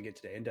 seasons of what we get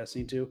today in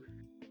Destiny 2.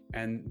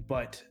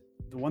 But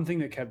the one thing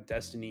that kept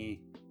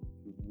Destiny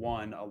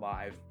 1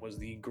 alive was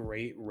the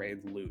great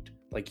raid loot.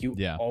 Like you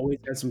Yeah. always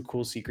had some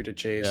cool secret to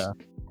chase Yeah.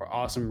 or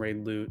awesome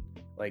raid loot.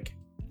 Like,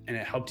 and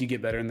it helped you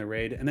get better in the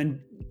raid. And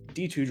then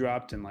D2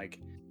 dropped, and like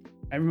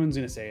everyone's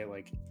gonna say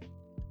like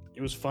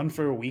it was fun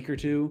for a week or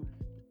two.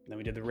 Then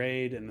we did the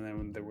raid, and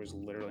then there was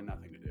literally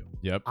nothing to do.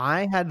 Yep.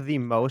 I had the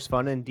most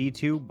fun in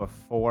D2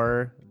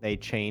 before they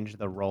changed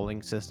the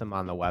rolling system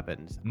on the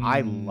weapons.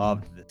 I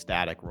loved the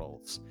static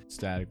rolls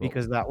Static roll.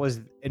 because that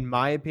was, in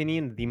my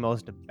opinion, the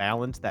most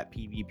balanced that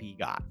PvP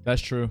got.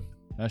 That's true.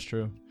 That's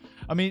true.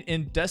 I mean,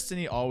 in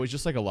Destiny, always,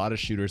 just like a lot of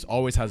shooters,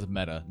 always has a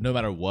meta, no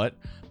matter what.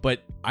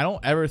 But I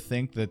don't ever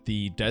think that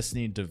the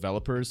Destiny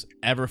developers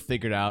ever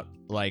figured out,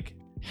 like,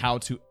 how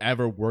to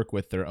ever work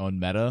with their own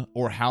meta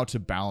or how to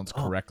balance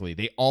correctly.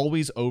 They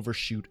always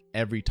overshoot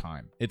every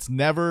time. It's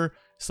never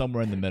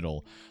somewhere in the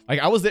middle.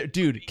 Like, I was there,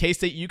 dude,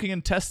 K-State, you can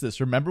contest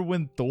this. Remember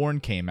when Thorn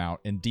came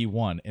out in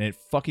D1 and it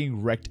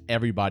fucking wrecked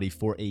everybody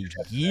for a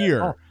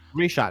year? Oh,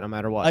 reshot no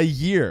matter what. A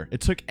year. It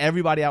took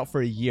everybody out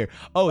for a year.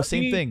 Oh,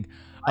 same thing.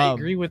 I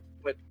agree with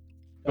what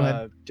Go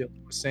ahead.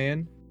 Dylan was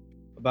saying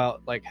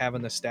about like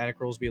having the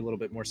static rolls be a little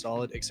bit more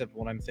solid, except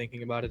when I'm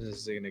thinking about it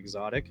as an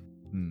exotic.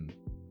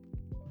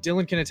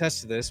 Dylan can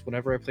attest to this.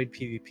 Whenever I played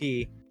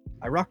PvP,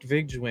 I rocked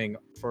Vigwing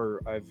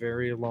for a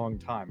very long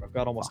time. I've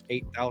got almost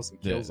 8,000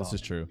 Yeah, kills this on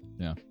is true.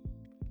 Yeah.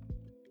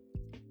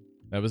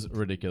 That was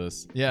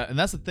ridiculous. Yeah, and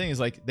that's the thing is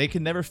like they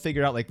can never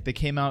figure out, like they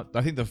came out,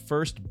 I think the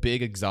first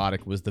big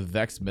exotic was the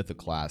Vex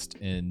Mythoclast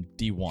in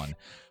D1.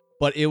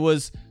 But it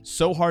was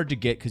so hard to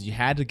get because you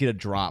had to get a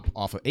drop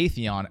off of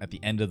Atheon at the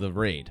end of the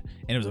raid.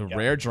 And it was a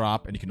rare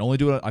drop, and you can only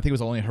do it, I think it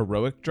was only a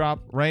heroic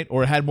drop, right?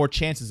 Or it had more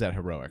chances at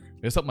heroic.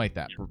 It was something like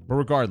that. But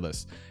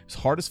regardless, it was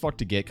hard as fuck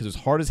to get because it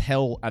was hard as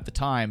hell at the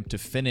time to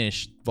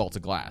finish Vault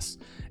of Glass.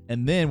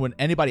 And then when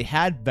anybody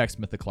had Vex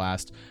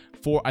Mythoclast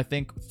for, I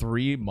think,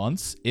 3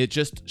 months, it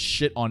just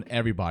shit on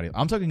everybody.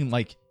 I'm talking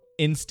like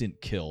instant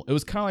kill. It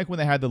was kind of like when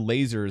they had the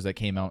lasers that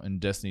came out in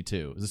Destiny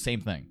 2. It was the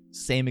same thing.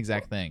 Same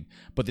exact thing.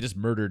 But they just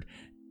murdered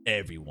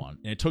everyone.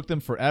 And it took them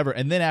forever.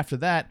 And then after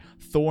that,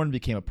 Thorn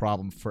became a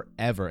problem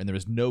forever. And there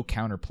was no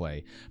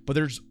counterplay. But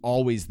there's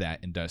always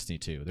that in Destiny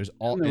 2. There's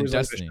all And there in was,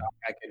 like, Destiny.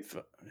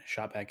 the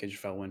shop package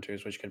Fell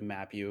Winters, which could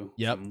map you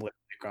Yep. from literally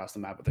across the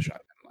map with a shotgun.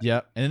 Like,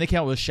 Yeah, and then they came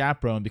out with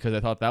Chaperone because I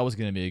thought that was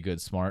going to be a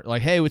good smart.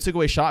 Like, hey, we took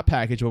away shot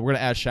package, but we're going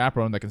to add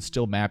Chaperone that can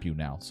still map you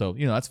now. So,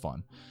 that's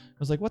fun.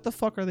 I was like, what the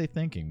fuck are they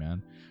thinking,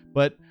 man?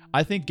 But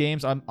I think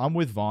games, I'm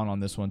with Vaughn on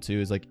this one too,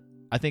 is like,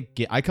 I think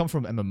I come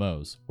from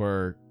MMOs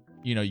where,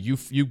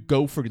 you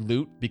go for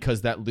loot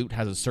because that loot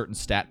has a certain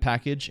stat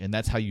package and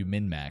that's how you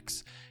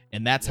min-max.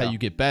 And that's how you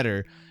get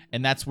better.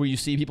 And that's where you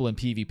see people in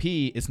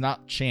PvP. It's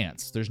not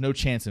chance. There's no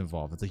chance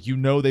involved. It's like,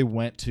 they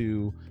went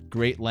to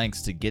great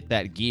lengths to get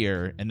that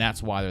gear, and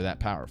that's why they're that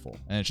powerful.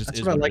 And it just That's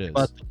is what I what like it is.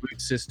 about the loot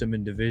system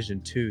in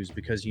Division 2 is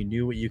because you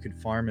knew what you could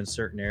farm in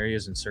certain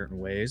areas in certain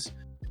ways,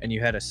 and you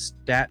had a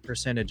stat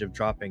percentage of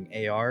dropping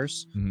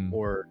ARs Mhm.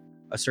 or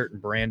a certain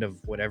brand of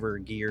whatever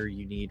gear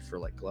you need for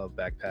like glove,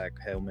 backpack,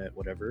 helmet,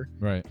 whatever.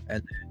 Right.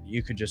 And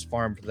you could just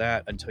farm for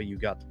that until you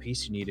got the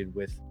piece you needed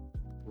with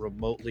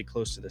remotely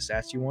close to the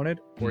stats you wanted,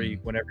 or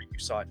whenever you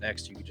saw it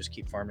next, you could just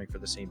keep farming for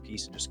the same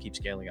piece and just keep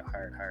scaling it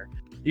higher and higher.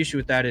 The issue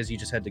with that is you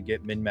just had to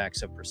get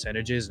min-max of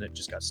percentages and it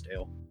just got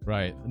stale.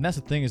 Right. And that's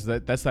the thing is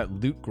that's that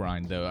loot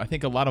grind though. I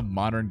think a lot of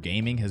modern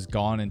gaming has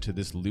gone into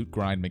this loot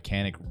grind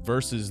mechanic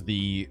versus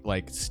the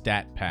like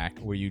stat pack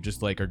where you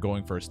just like are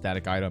going for a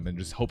static item and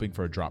just hoping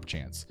for a drop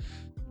chance.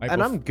 Like,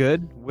 And I'm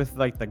good with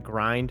like the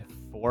grind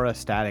for a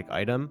static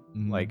item.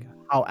 Mhm. Like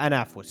how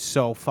NF was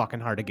so fucking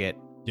hard to get.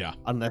 Yeah.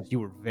 Unless you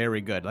were very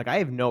good. Like I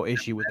have no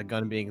issue with a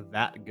gun being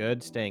that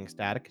good staying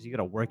static because you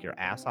gotta work your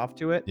ass off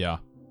to it. Yeah.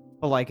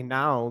 But like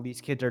now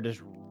these kids are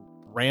just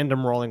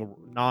random rolling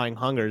gnawing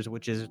hungers,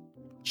 which is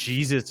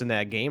Jesus in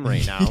that game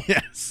right now.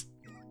 Yes.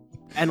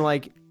 And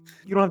like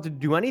you don't have to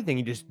do anything,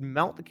 you just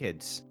melt the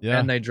kids. Yeah.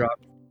 And they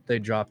dropped the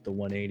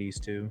 180s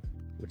too,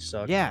 which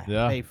sucked. Yeah.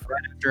 Yeah. They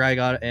After I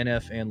got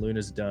NF and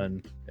Luna's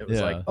done, it was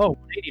Yeah. like, oh,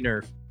 180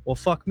 nerf. Well,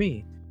 fuck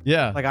me.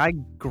 Yeah. like I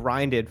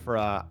grinded for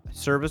a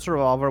service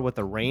revolver with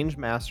a range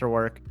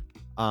masterwork,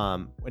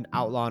 an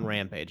outlaw and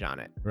rampage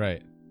on it.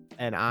 Right.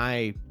 And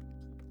I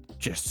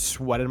just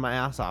sweated my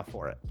ass off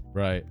for it.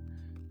 Right.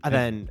 And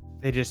then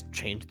they just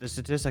changed the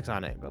statistics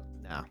on it. But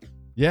no,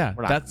 Yeah.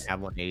 we're not That's gonna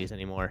have 180s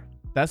anymore.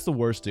 That's the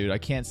worst, dude. I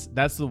can't.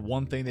 That's the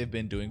one thing they've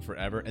been doing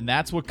forever, and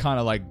that's what kind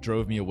of like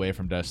drove me away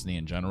from Destiny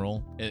in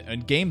general.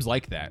 And games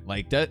like that,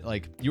 like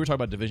you were talking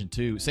about Division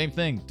 2, same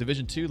thing.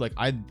 Division 2, like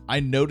I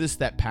noticed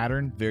that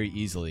pattern very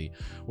easily,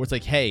 where it's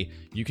like, hey,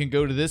 you can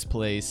go to this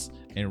place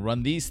and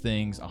run these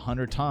things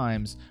 100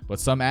 times, but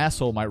some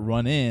asshole might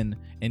run in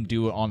and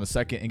do it on the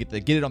second and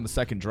get it on the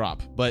second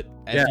drop. But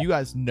if you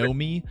guys know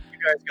me,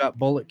 You guys got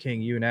Bullet King.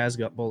 You and Az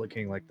got Bullet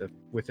King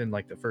within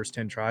like the first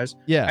 10 tries.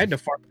 yeah, I had to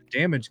farm the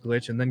damage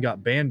glitch and then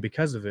got banned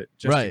because of it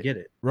just to Right. get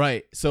it.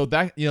 Right. So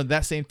that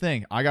that same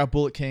thing. I got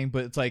Bullet King,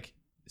 but it's like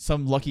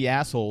some lucky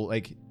asshole,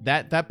 like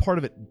that part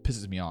of it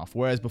pisses me off.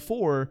 Whereas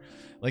before,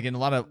 like in a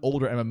lot of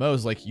older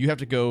MMOs, like you have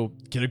to go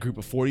get a group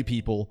of 40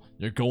 people,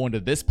 you're going to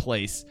this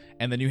place,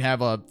 and then you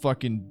have a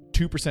fucking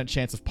 2%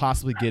 chance of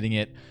possibly getting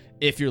it.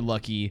 if you're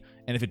lucky.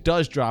 And if it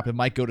does drop, it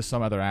might go to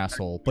some other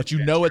asshole, but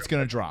you know it's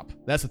going to drop.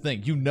 That's the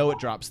thing. You know it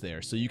drops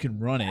there, so you can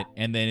run it,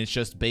 and then it's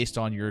just based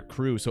on your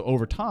crew. So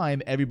over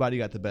time, everybody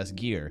got the best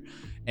gear,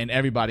 and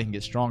everybody can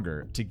get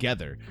stronger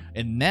together.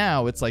 And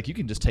now it's like you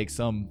can just take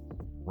some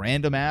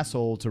random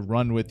asshole to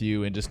run with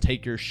you and just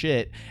take your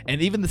shit,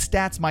 and even the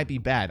stats might be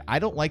bad. I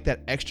don't like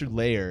that extra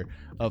layer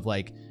of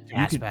like,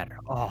 That's better.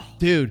 Oh,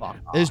 dude, fuck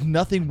there's off.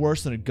 nothing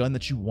worse than a gun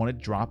that you wanted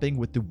dropping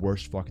with the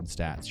worst fucking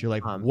stats. You're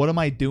like, what am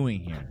I doing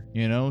here?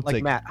 You know? It's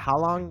Like, Matt, how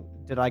long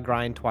did I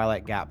grind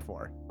Twilight Gap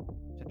for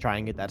to try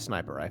and get that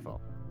sniper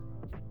rifle?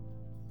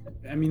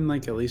 I mean,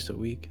 like at least a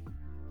week.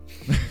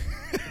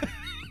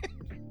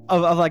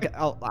 Of like,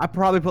 I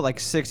probably put like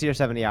 60 or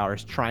 70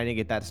 hours trying to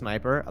get that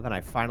sniper, and then I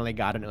finally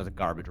got it, and it was a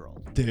garbage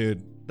roll.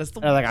 dude, that's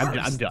the And I'm like, I'm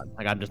worst. done.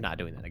 Like, I'm just not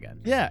doing that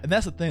again. Yeah, and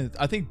that's the thing.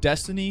 I think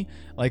Destiny,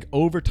 like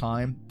over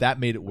time, that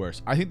made it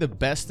worse. I think the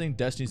best thing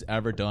Destiny's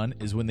ever done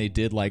is when they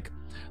did like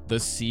the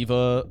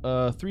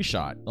Siva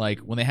 3-shot. Like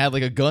when they had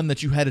like a gun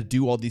that you had to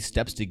do all these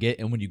steps to get,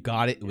 and when you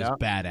got it, it was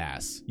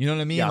badass. You know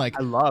what I mean? Yeah, Like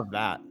I love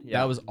that. Yeah.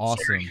 that was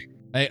awesome.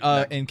 Hey,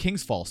 in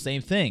King's Fall,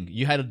 same thing.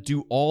 You had to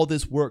do all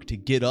this work to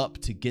get up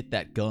to get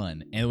that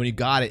gun, and when you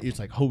got it, it's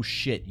like, oh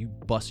shit, you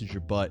busted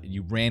your butt and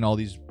you ran all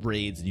these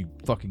raids and you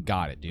fucking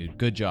got it, dude.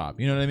 Good job.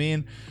 You know what I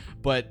mean?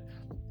 But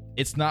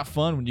it's not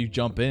fun when you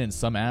jump in and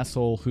some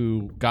asshole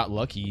who got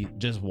lucky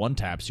just one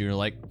taps you. You're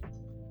like,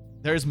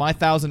 there's my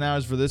 1,000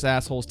 hours for this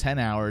asshole's 10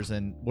 hours,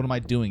 and what am I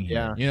doing here?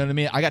 Yeah. You know what I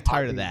mean? I got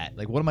tired of that.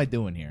 Like, what am I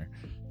doing here?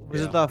 This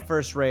is the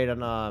first raid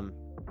on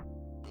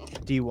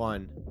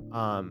D1.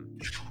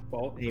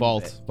 Well,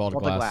 Vault of Vault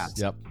of Glass.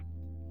 Glass.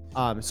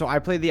 Yep. So I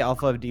played the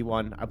alpha of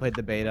D1, I played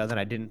the beta, then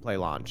I didn't play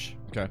launch.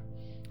 Okay.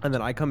 And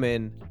then I come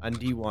in on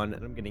D1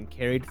 and I'm getting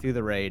carried through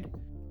the raid.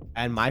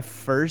 And my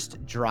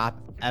first drop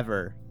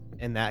ever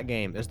in that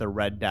game is the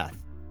Red Death.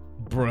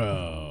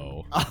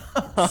 Bro.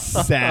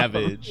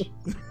 Savage.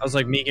 I was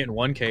like me getting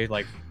 1K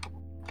like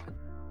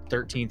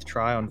 13th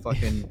try on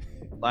fucking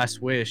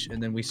Last Wish,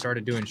 and then we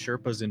started doing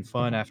Sherpas in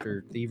fun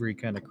after Thievery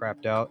kind of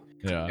crapped out,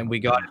 Yeah. and we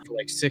got it for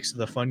like 6 of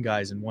the fun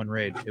guys in one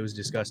raid. It was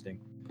disgusting.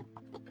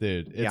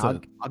 Dude, it's Yeah,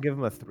 I'll give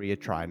him a 3 a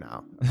try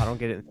now. If I don't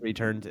get it in 3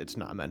 turns, it's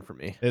not meant for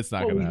me. it's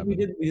not Well, gonna we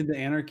happen. did the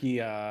Anarchy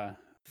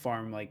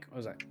farm like what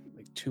was that,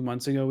 like 2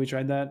 months ago? We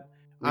tried that.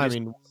 We I just-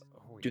 mean,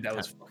 dude, that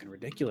was fucking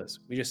ridiculous.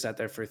 We just sat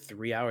there for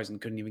 3 hours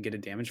and couldn't even get a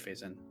damage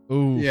phase in.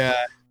 Ooh. Yeah,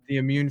 the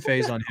immune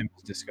phase on him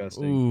was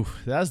disgusting. Ooh,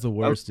 that's the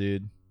worst,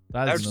 dude.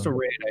 That was just a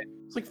raid.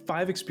 It's like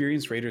 5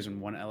 experienced raiders and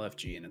 1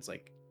 LFG, and it's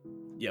like,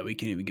 yeah, we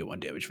can't even get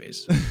 1 damage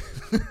phase.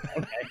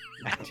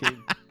 Dude.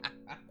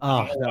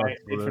 Oh, that was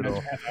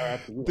brutal.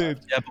 Dude.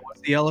 Yeah, but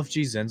what's the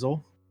LFG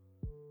Zenzel?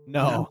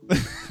 No.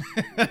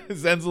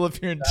 Zenzel,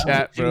 if you're in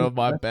chat, bro,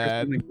 my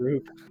bad. In the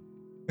group.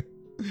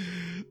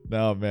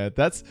 No, man,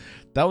 that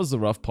was the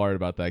rough part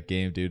about that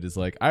game, dude. Is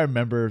like I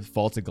remember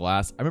Vault of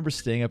Glass. I remember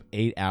staying up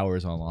 8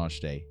 hours on launch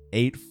day.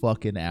 8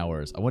 fucking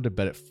hours. I went to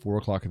bed at 4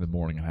 o'clock in the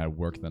morning and had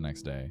work the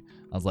next day.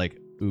 I was like,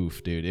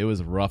 oof, dude, it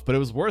was rough, but it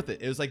was worth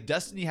it. It was like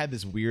Destiny had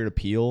this weird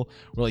appeal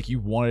where like you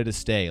wanted to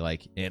stay,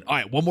 like, and all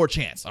right, one more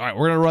chance. All right,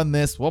 we're gonna run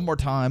this one more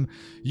time.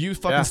 You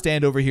fucking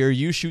stand over here.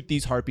 You shoot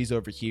these harpies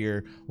over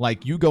here.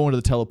 Like you go into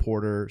the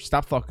teleporter.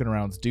 Stop fucking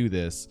around. Let's do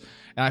this.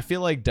 And I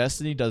feel like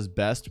Destiny does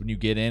best when you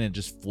get in and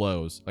just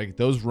flows. Like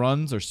those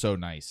runs are so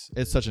nice.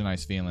 It's such a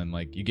nice feeling.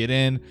 Like you get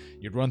in,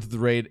 you run through the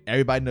raid.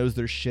 Everybody knows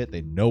their shit.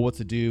 They know what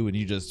to do, and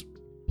you just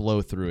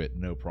blow through it,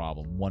 no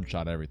problem. One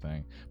shot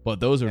everything.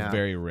 But those are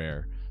very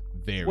rare.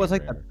 Very. Well, it's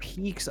like rare. the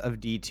peaks of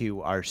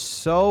D2 are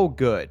so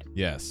good.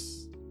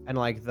 Yes. And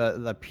like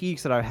the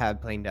peaks that I've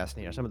had playing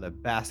Destiny are some of the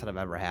best that I've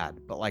ever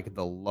had. But like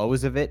the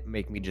lows of it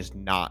make me just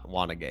not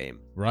want a game.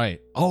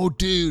 Right. Oh,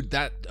 dude,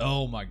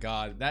 oh my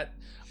God.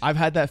 I've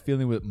had that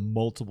feeling with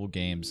multiple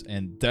games,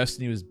 and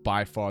Destiny was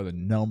by far the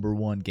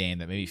 #1 game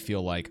that made me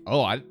feel like,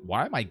 why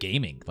am I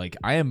gaming? Like,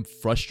 I am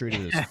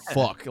frustrated as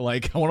fuck.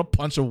 Like, I want to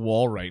punch a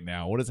wall right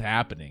now. What is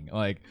happening?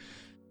 Like,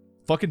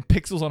 fucking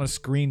pixels on a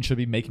screen should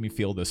be making me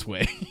feel this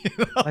way. You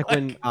know? Like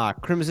when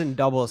Crimson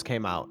Doubles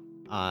came out,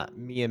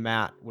 me and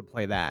Matt would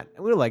play that,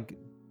 and we were like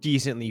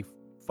decently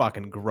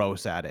fucking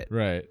gross at it.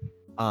 Right.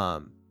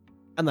 And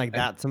like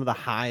that's some of the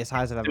highest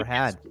highs I've ever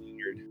had.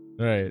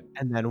 Right.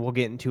 And then we'll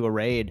get into a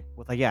raid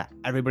with like, yeah,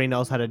 everybody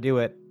knows how to do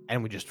it,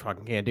 and we just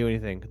fucking can't do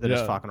anything because they're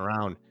just fucking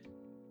around.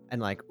 And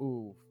like,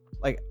 ooh,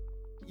 like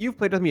you've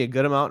played with me a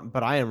good amount,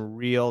 but I am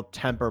real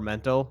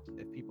temperamental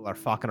if people are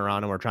fucking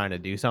around and we're trying to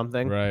do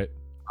something. Right.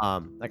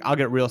 Like I'll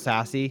get real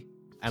sassy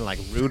and like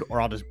rude,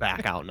 or I'll just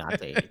back out and not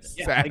say anything.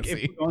 Yeah, like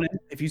Sassy.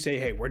 if you say,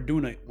 hey, we're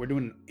doing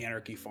an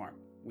anarchy farm,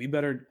 we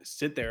better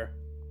sit there,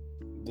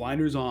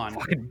 blinders on,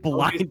 Fucking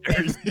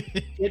blinders.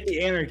 get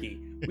the anarchy.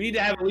 We need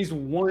to have at least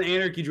 1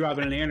 anarchy drop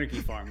in an anarchy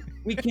farm.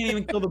 We can't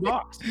even kill the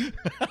box.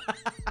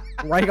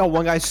 Right, you got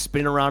one guy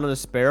spinning around in a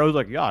sparrow. He's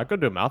like, yeah, I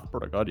could do math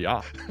pretty good,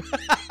 yeah.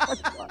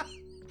 What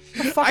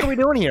the fuck are we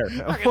doing here?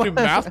 I can do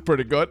math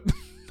pretty good.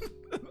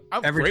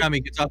 I'm Every great. time he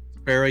gets off the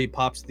sparrow, he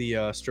pops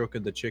the stroke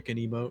of the chicken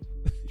emote.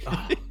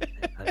 Oh,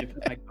 I didn't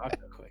put my cock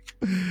real quick.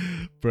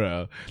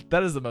 Bro,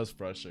 that is the most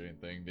frustrating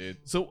thing, dude.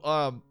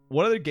 So,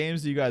 what other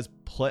games do you guys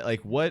play?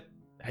 Like, what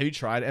have you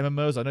tried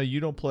MMOs? I know you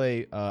don't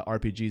play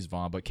RPGs,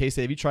 Vaughn, but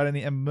Casey, have you tried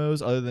any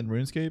MMOs other than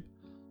RuneScape?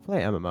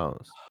 Play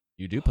MMOs.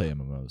 You do play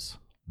MMOs.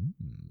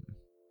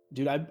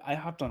 Dude, I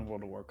hopped on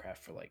World of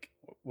Warcraft for like,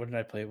 what did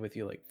I play with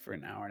you like for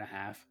an hour and a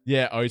half?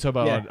 Yeah. Are you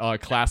talking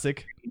about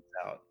Classic?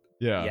 Out.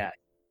 Yeah. Yeah.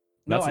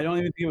 No, That's- I don't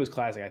even think it was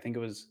Classic. I think it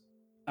was.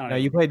 I don't No,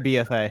 know. you played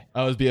BFA.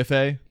 Oh, it was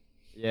BFA?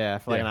 Yeah,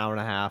 for like Yeah. an hour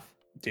and a half.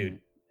 Dude,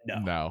 no.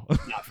 No.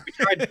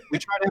 We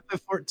tried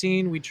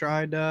FF14. We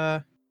tried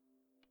I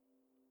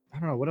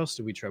don't know what else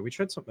did we try. We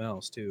tried something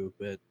else too,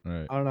 but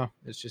Right. I don't know.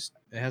 It's just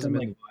it hasn't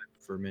been the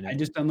vibe for a minute. I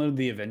just downloaded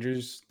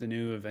the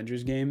new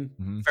Avengers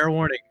game. Fair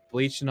warning,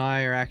 Bleach and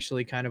I are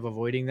actually kind of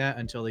avoiding that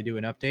until they do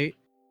an update.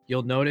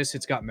 You'll notice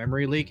it's got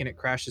memory leak and it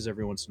crashes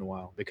every once in a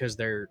while because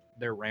their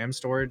RAM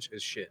storage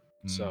is shit.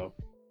 So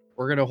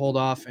we're gonna hold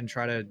off and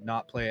try to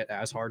not play it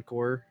as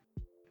hardcore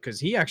because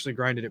he actually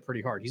grinded it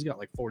pretty hard. He's got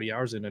like 40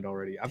 hours in it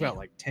already. I've got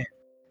like 10,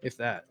 if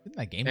that. Didn't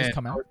that game just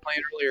come I out? was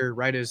playing earlier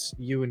right as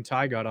you and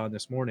Ty got on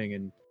this morning,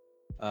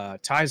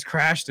 and Ty's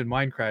crashed and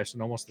mine crashed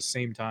in almost the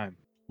same time.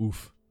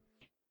 Oof.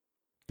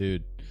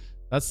 Dude.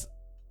 That's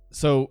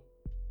so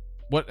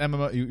what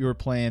MMO you were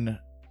playing?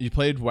 You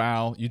played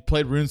WoW. You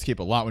played RuneScape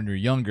a lot when you were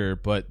younger,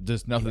 but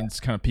just nothing's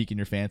kind of piquing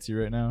your fancy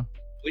right now.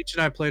 Bleach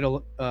and I played a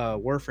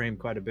Warframe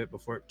quite a bit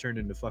before it turned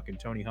into fucking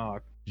Tony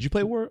Hawk. Did you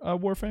play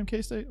Warframe,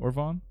 K-State or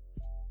Vaughn?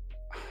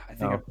 I think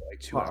No, I played like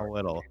 2 hours. A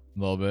little. A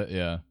little bit,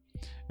 yeah.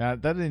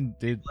 That didn't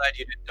dude, Glad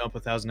you didn't dump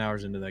 1,000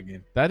 hours into that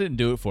game. that didn't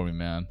do it for me,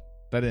 man.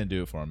 That didn't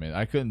do it for me.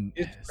 I couldn't.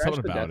 It Something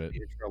crashed the about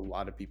Destiny it. for a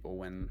lot of people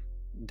when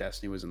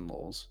Destiny was in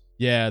lulls.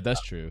 Yeah,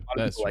 that's true. lot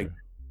of That's people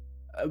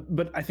true.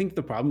 But I think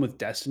the problem with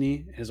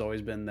Destiny has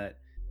always been that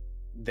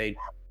they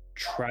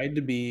tried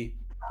to be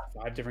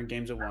 5 different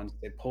games at once.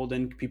 They pulled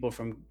in people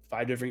from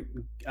 5 different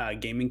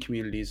gaming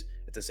communities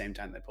at the same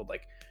time. They pulled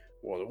like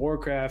World of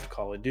Warcraft,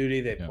 Call of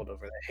Duty. They Yeah. pulled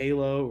over the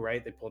Halo,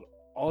 right? They pulled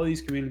all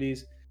these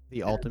communities.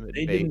 The and ultimate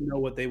They debate. didn't know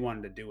what they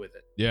wanted to do with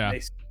it. Yeah.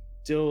 They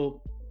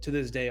still, to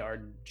this day,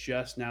 are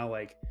just now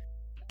like,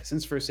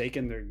 since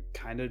Forsaken, they're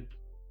kind of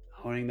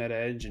honing that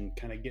edge and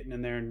kind of getting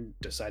in there and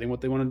deciding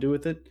what they want to do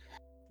with it.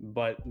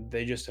 But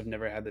they just have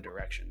never had the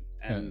direction.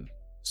 And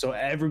so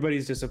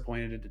everybody's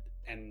disappointed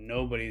and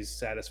nobody's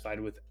satisfied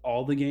with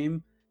all the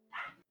game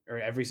or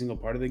every single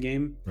part of the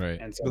game. Right.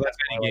 And so But that's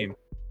why, any game.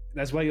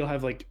 that's why you'll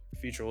have like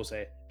Future will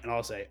say, and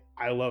I'll say,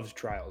 I loved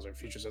Trials, or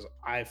Future says,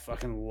 I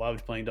fucking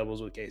loved playing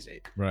doubles with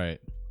K8. Right.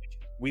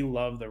 We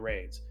love the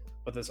raids,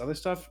 but this other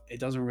stuff, it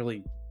doesn't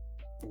really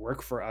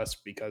work for us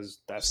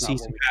because that's not what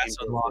Season we pass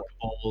came for.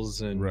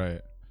 unlockables and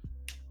Right.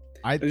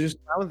 There's just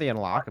Not with the going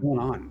unlockable.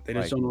 on. They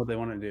just Like- don't know what they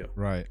want to do.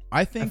 Right.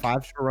 I think If I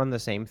have to run the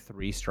same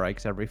 3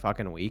 strikes every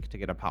fucking week to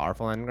get a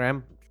powerful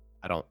engram,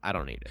 I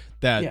don't need it.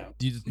 that Yeah.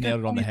 you just We got nailed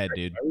it on the 20 head, strikes,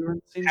 dude. right? We were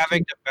in the same having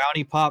team. the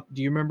bounty pop.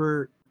 Do you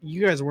remember?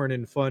 You guys weren't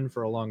in fun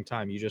for a long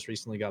time. You just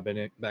recently got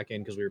back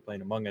in because we were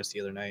playing Among Us the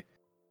other night.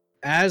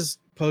 As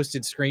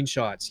posted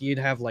screenshots, you'd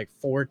have like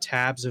 4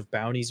 tabs of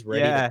bounties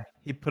ready. Yeah,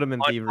 he put them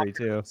in On thievery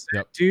too.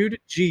 Yep. Dude,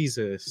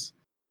 Jesus.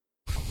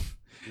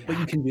 But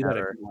you can do that if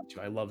Better. you want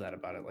to. I love that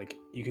about it. Like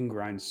you can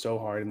grind so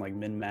hard and like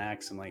min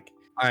max and like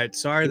All right,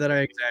 sorry that I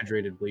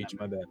exaggerated, Bleach.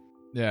 My bad.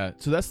 Yeah,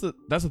 so that's the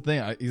thing.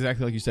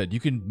 Exactly like you said, you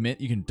can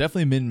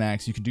definitely min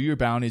max. You can do your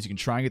bounties. You can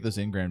try and get those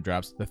engram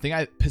drops. The thing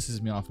that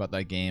pisses me off about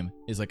that game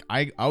is like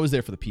I was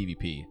there for the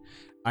PvP.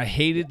 I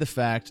hated the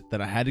fact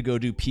that I had to go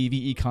do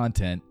PvE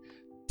content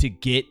to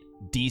get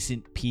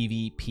decent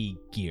PvP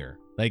gear.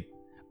 Like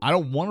I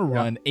don't want to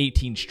run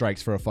 18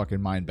 strikes for a fucking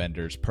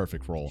Mindbender's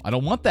perfect roll. I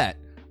don't want that.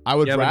 I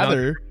would Yeah, but not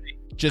rather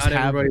just Not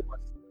have. everybody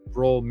wants to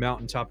roll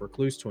mountaintop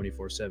recluse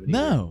 24/7. either.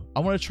 No, I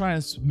want to try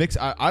and mix.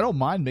 I don't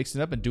mind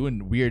mixing up and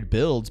doing weird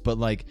builds, but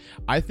like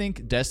I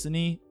think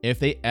Destiny, if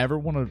they ever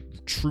want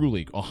to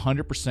truly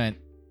 100%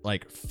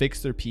 like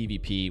fix their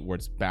PvP where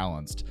it's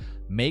balanced,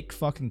 make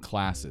fucking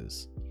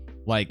classes.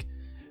 Like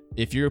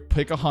if you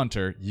pick a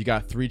hunter, you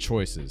got 3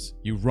 choices.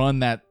 You run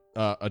that.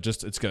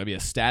 It's gonna be a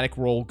static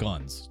roll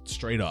guns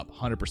straight up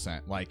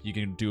 100%. Like you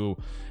can do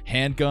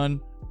handgun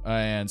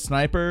and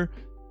sniper.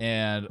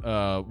 And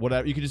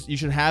whatever you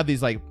should have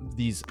these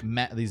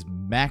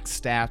max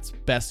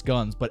stats best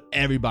guns, but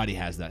everybody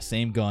has that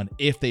same gun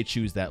if they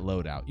choose that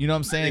loadout. You know what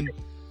I'm saying?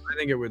 I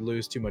think it would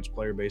lose too much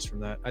player base from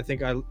that. I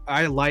think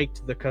I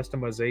liked the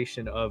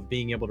customization of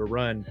being able to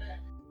run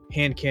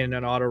hand cannon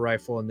and auto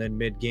rifle and then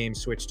mid game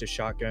switch to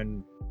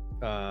shotgun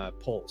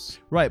pulse.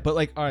 Right, but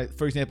like, all right,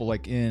 for example,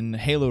 like in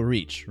Halo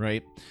Reach,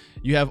 right?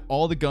 You have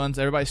all the guns.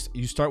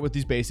 You start with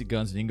these basic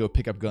guns, and you can go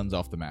pick up guns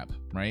off the map,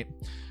 right?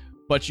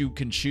 But you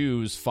can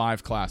choose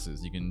 5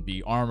 classes. You can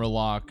be armor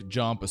lock,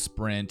 jump, a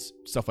sprint,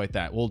 stuff like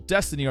that. Well,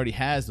 Destiny already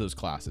has those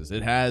classes.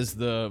 It has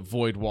the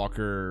Void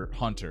Walker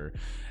Hunter,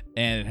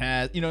 and it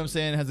has, you know what I'm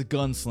saying? It has a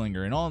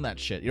gunslinger and all that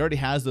shit. It already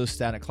has those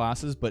static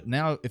classes, but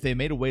now if they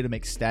made a way to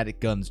make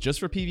static guns just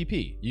for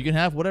PvP, you can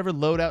have whatever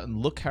loadout and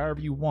look however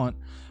you want,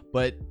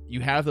 but you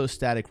have those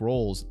static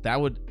rolls.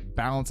 That would like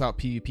balance out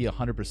PvP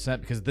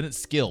 100% because then it's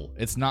skill.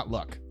 It's not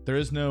luck.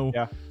 There's no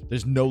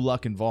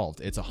luck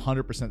involved. It's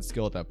 100%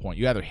 skill at that point.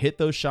 You either hit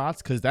those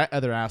shots because that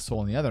other asshole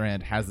on the other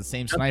end has the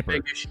same sniper. The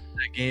big issue in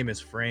that game is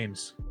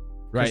frames.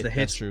 Right, The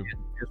hits that's true.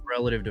 is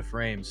relative to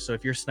frames. So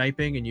if you're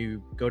sniping and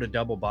you go to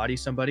double body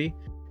somebody,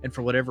 and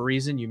for whatever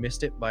reason you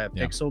missed it by a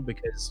Yeah. pixel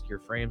because your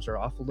frames are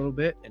off a little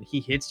bit, and he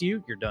hits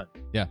you, you're done.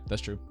 Yeah,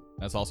 that's true.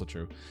 That's also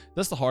true.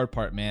 That's the hard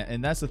part, man.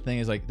 And that's the thing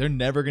is like they're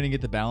never going to get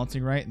the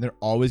balancing right, and they're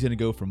always going to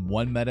go from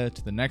one meta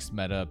to the next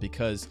meta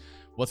because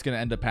what's going to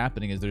end up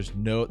happening is there's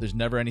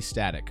never any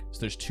static. So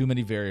there's too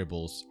many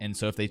variables. And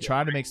so if they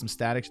try to make some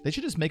static, they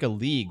should just make a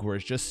league where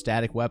it's just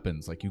static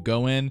weapons. Like you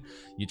go in,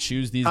 you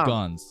choose these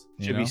guns.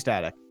 Should be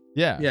static.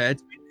 Yeah. Yeah,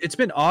 it's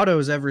been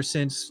autos ever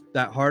since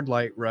that hard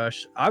light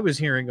rush. I was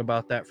hearing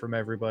about that from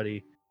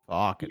everybody.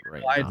 Fuck it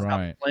right I now. stopped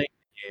Right. playing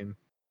the game.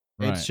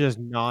 It's just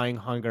gnawing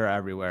hunger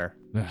everywhere.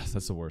 Ugh,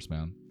 that's the worst,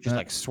 man. Just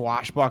like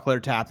swashbuckler,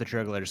 tap the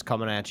trigger, just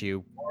coming at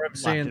you Or I'm left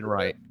saying and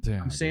right.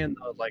 Damn, I'm saying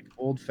the like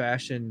old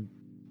fashioned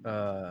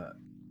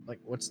like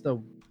what's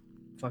the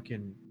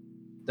fucking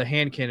the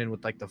hand cannon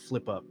with like the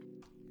flip up.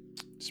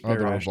 oh,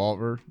 the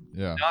revolver.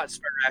 Yeah. Not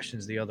Spare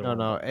Rations, the other No, one.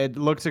 no, it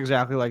looks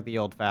exactly like the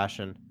old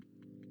fashioned.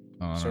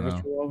 Oh, I don't Service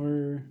know.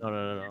 revolver.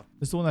 No.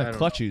 It's the one I that don't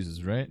Clutch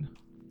uses, right?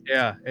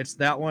 Yeah, it's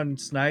that one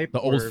snipe. The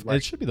old. or, like,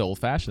 It should be the old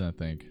fashioned, I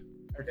think.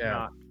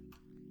 yeah.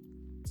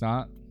 It's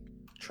not.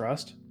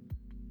 Trust.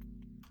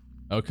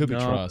 Oh, it could be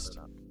No. Trust.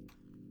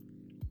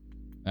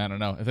 I don't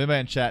know. If anybody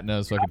in chat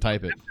knows, so I can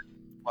type it.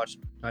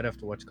 I'd have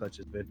to watch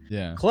Clutch's vid.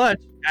 Yeah.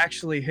 Clutch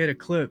actually hit a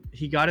clip.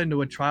 He got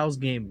into a trials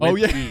game with Oh,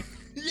 yeah. Pete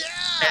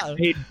and made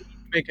Pete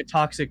make a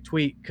toxic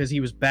tweet because he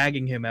was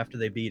bagging him after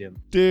they beat him.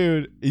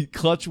 Dude,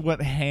 Clutch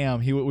went ham.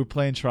 We were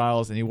playing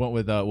trials, and he went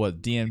with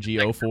what DMG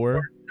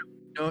 04.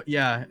 No,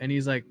 yeah, and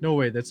he's like, "No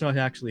way, that's not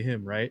actually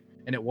him, right?"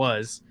 And it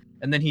was.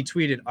 And then he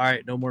tweeted, "All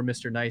right, no more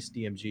Mr. Nice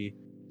DMG."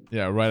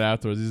 Yeah, right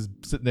afterwards, he's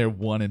sitting there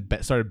and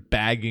started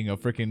bagging a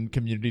freaking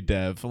community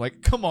dev. I'm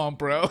like, come on,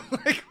 bro.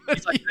 Like,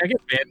 He's like, "Can I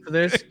get banned for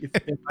this?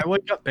 If I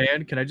would get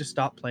banned, can I just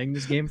stop playing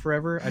this game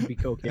forever?" I'd be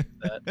okay with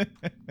that.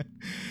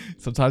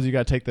 sometimes you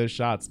gotta take those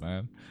shots,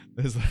 man.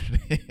 That's what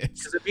it is.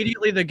 Because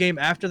immediately the game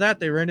after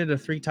that, they ran into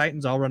 3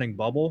 Titans all running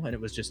bubble, and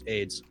it was just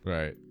AIDS.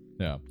 Right.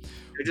 Yeah.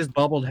 They just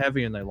bubbled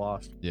heavy and they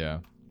lost. Yeah.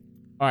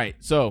 All right.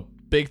 So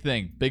big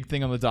thing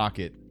on the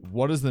docket.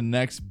 What is the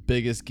next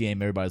biggest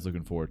game everybody's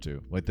looking forward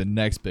to? Like the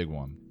next big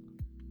one.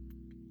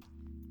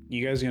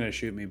 You guys are gonna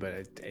shoot me, but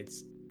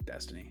it's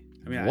Destiny.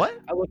 I mean, What?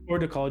 I look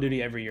forward to Call of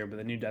Duty every year, but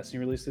the new Destiny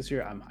release this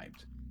year, I'm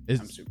hyped.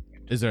 I'm super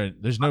hyped.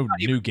 There's no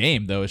new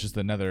game though. It's just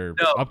another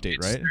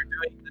update, right? They're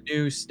doing the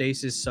new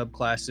stasis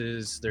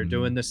subclasses. They're Mhm.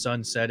 doing the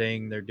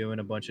sunsetting. They're doing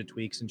a bunch of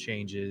tweaks and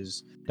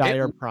changes.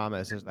 Dire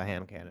Promise is the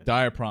hand cannon.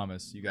 Dire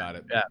Promise. You got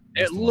it. Yeah,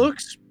 That's it the one.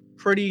 looks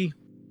pretty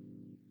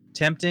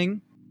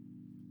tempting,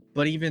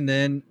 but even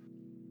then,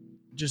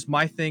 just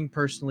my thing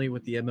personally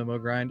with the MMO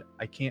grind,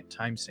 I can't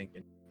time sync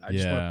it. I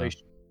just want Yeah. to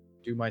play,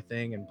 do my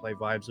thing, and play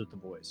vibes with the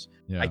boys.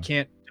 Yeah. I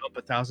can't dump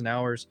 1,000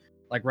 hours.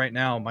 Like right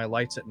now, my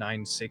light's at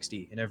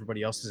 960 and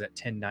everybody else is at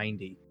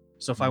 1090.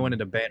 So if I went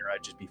into banner,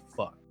 I'd just be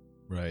fucked.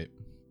 Right.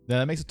 Yeah,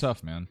 that makes it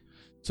tough, man.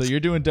 So you're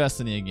doing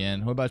Destiny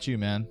again. What about you,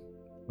 man?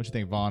 What you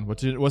think, Vaughn?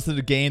 What's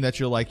the game that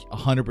you're like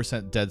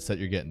 100% dead set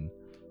you're getting?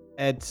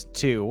 It's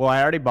 2. Well,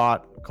 I already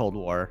bought Cold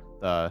War,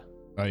 the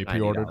Oh, you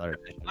pre-ordered? $90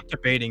 edition. I'm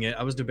debating it.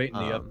 I was debating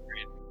the Um,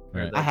 upgrade.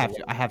 Right.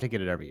 I have to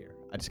get it every year.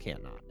 I just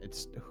can't not.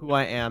 It's who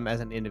I am as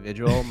an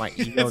individual. My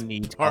ego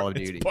needs Call of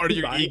Duty. It's part of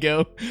your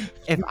ego.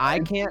 If I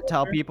can't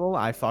tell people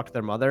I fucked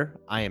their mother,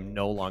 I am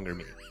no longer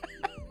me.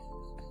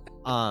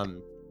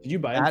 Did you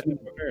buy That-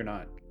 Infinite Warfare or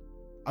not?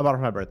 I bought it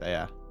for my birthday.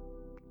 Yeah.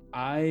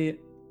 I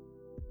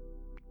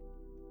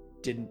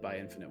didn't buy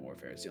Infinite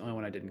Warfare. It's the only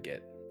one I didn't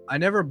get. I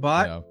never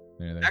bought. No,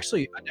 me neither.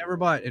 Actually, I never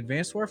bought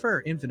Advanced Warfare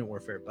or Infinite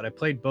Warfare, but I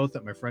played both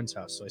at my friend's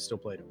house, so I still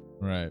played them.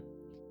 Right.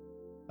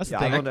 That's the Yeah,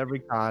 thing. I owned every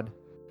COD.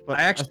 But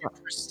I actually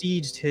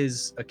prestiged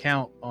his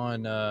account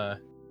on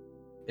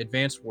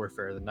Advanced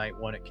Warfare the night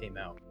one it came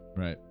out.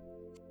 Right.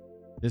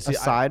 You see,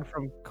 aside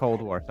from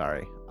Cold War,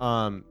 sorry,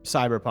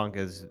 Cyberpunk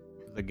is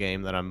the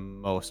game that I'm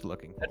most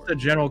looking That's for. the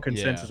general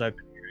consensus I've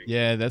been hearing.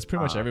 yeah, that's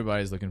pretty much Uh,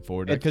 everybody's looking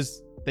forward to it's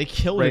because they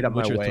killed right it in up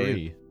my Witcher wave.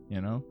 3,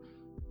 you know?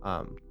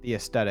 The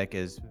aesthetic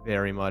is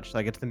very much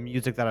like it's the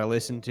music that I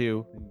listen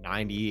to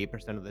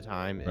 98% of the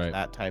time is Right.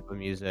 that type of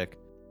music.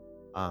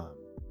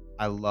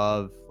 I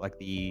love like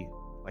the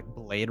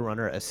Blade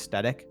Runner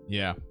aesthetic.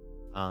 Yeah.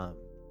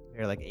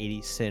 Very like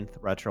 80s synth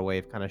retro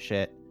wave kind of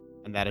shit,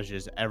 and that is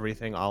just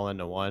everything all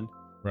into one.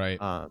 Right.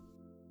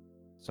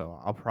 So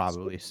I'll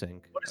probably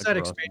sync. What is a that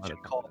gross expansion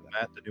amount of called, time.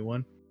 Matt? The new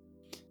one?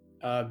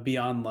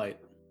 Beyond Light.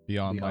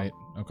 Beyond Beyond. Light.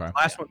 Okay.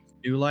 Last one,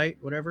 New Light,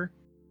 whatever.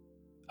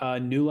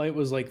 New Light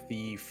was like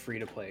the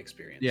free-to-play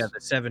experience. Yeah, the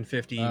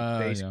 750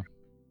 base. Yeah.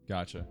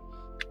 Gotcha.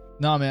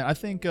 No, man, I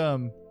think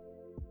I'm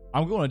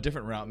going a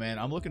different route, man.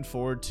 I'm looking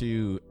forward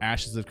to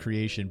Ashes of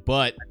Creation,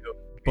 but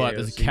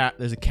there's AOC.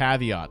 there's a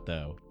caveat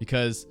though,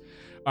 because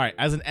All right,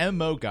 as an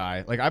MMO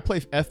guy, like I play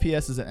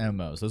FPSs and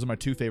MMOs. Those are my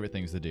two favorite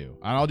things to do.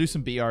 And I'll do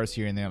some BRs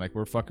here and there. Like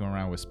we're fucking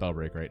around with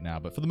Spellbreak right now,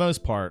 but for the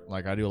most part,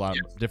 like I do a lot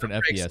of different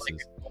FPSs.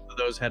 Both of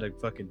those had a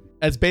fucking.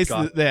 It's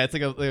basically it's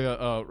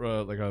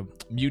like a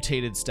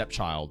mutated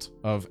stepchild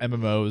of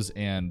MMOs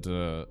and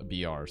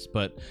BRs.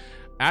 But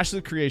Ashes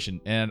of Creation,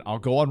 and I'll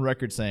go on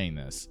record saying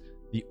this: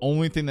 the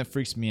only thing that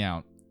freaks me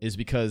out is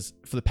because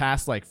for the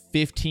past like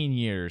 15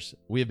 years,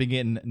 we have been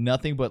getting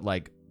nothing but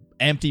like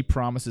empty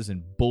promises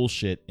and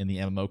bullshit in the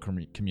MMO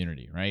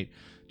community, right?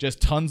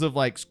 Just tons of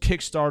like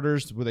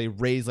Kickstarters where they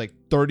raise like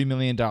 $30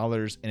 million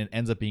and it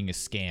ends up being a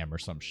scam or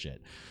some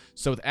shit.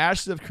 So with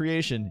Ashes of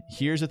Creation,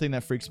 here's the thing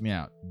that freaks me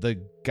out. The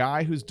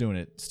guy who's doing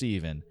it,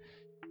 Steven,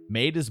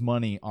 made his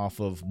money off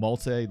of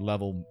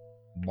multi-level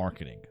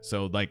marketing.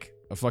 So like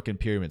a fucking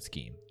pyramid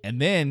scheme. And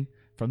then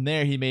from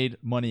there, he made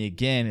money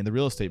again in the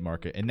real estate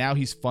market. And now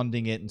he's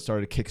funding it and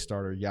started a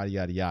Kickstarter, yada,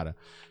 yada, yada.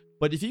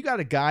 But if you got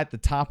a guy at the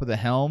top of the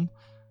helm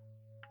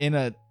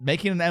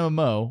making an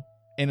MMO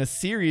in a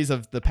series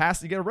of the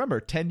past, you gotta remember,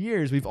 10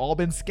 years, we've all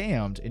been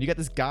scammed. And you got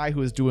this guy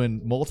who is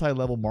doing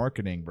multi-level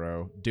marketing,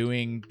 bro.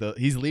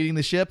 He's leading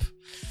the ship.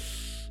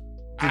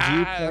 Did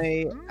you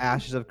play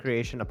Ashes of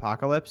Creation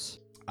Apocalypse?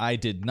 I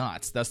did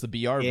not. That's the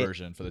BR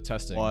version for the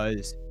testing.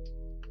 Was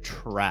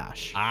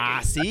trash.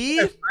 See?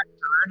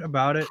 Heard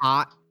about it.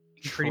 Hot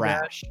Pretty bad.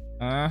 trash.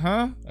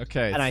 Uh-huh.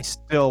 Okay. And I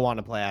still want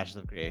to play Ashes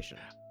of Creation.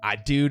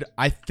 Dude,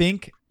 I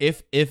think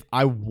if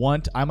I'm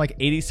like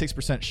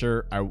 86%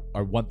 sure I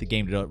want the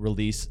game to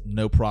release,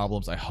 no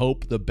problems. I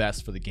hope the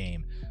best for the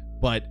game.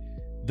 But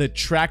the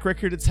track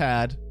record it's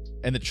had,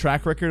 and the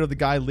track record of the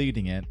guy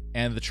leading it,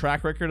 and the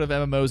track record of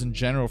MMOs in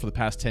general for the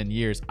past 10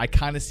 years, I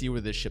kind of see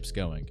where this ship's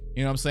going.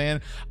 You know what I'm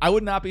saying? I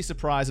would not be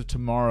surprised if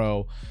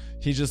tomorrow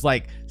he's just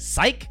like,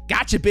 psych,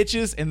 gotcha,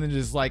 bitches, and then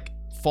just like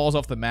falls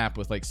off the map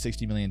with like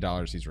 $60 million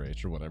he's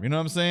raised or whatever. You know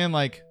what I'm saying?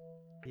 Like,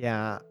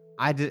 yeah.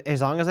 As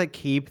long as I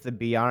keep the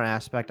BR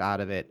aspect out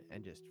of it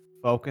and just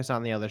focus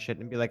on the other shit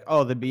and be like,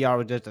 oh, the BR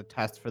was just a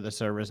test for the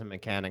servers and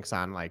mechanics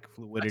on like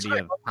fluidity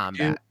of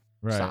combat.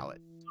 right.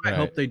 Solid. I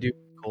hope they do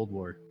Cold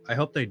War. I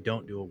hope they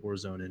don't do a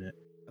Warzone in it.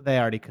 They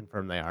already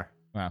confirmed they are.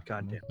 Wow.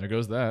 Goddamn. There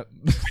goes that.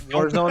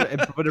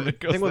 Warzone, but the There thing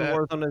goes with that.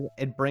 Warzone is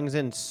it brings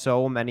in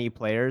so many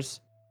players,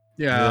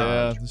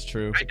 Yeah, that's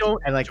true. I don't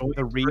and like enjoy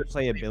the it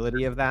personally.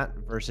 replayability of that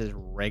versus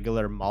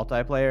regular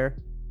multiplayer,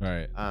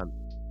 Right.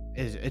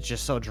 it's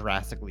just so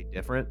drastically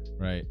different.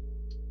 Right.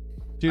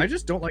 I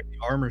just don't like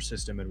the armor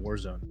system in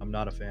Warzone. I'm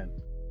not a fan.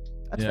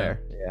 That's Yeah.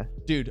 fair. Yeah.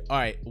 Dude, all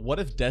right. What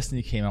if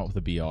Destiny came out with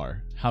a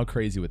BR? How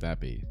crazy would that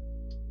be?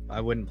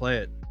 I wouldn't play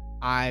it.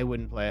 I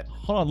wouldn't play it.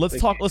 Hold on, let's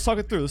talk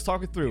it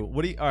through.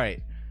 What do you all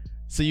right.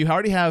 So you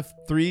already have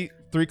three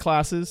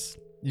classes.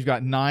 You've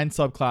got 9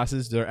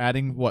 subclasses. They're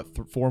adding what,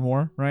 4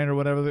 more, right? Or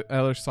whatever the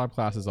other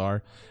subclasses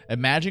are.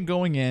 Imagine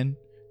going in,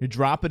 you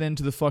drop it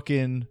into the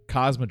fucking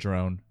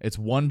Cosmodrome. It's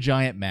one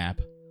giant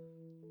map.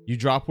 You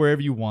drop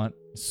wherever you want,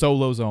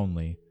 solos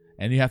only,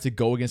 and you have to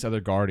go against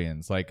other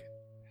Guardians. Like,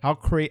 how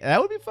crazy?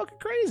 That would be fucking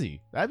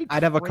crazy. That'd be.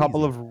 I'd have a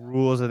couple crazy. of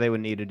rules that they would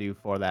need to do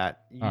for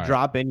that. You All right.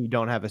 drop in, you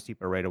don't have a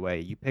super right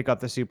away. You pick up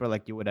the super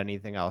like you would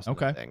anything else. in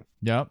the Okay. thing.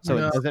 Yep. So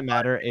Yeah. it doesn't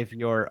matter if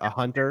you're a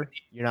hunter.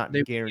 You're not They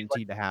would need,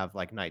 guaranteed to have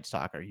like Night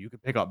Stalker. You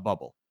could pick up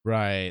Bubble.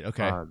 Right.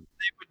 Okay. Would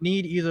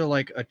need either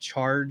like a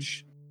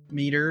charge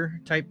meter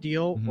type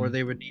deal, or Mhm.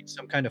 they would need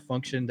some kind of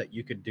function that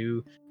you could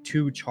do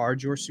to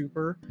charge your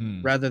super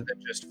Hmm. rather than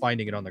just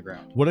finding it on the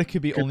ground. What if it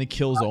could be Could only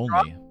kills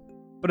only?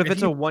 But if If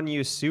it's you- a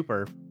one-use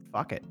super,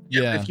 fuck it.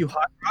 Yeah. If you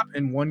hot drop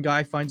and one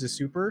guy finds a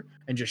super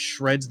and just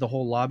shreds the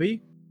whole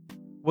lobby,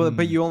 Well,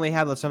 but Hmm. you only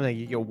have something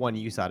you get one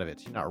use out of it.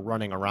 So you're not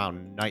running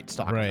around Night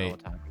Stalking all Right.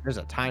 the time. There's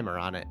a timer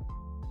on it.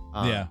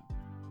 Yeah.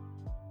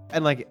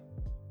 And like,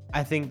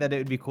 I think that it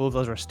would be cool if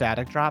those were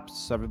static drops,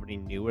 so everybody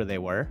knew where they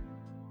were.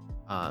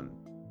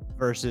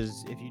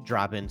 Versus if you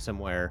drop in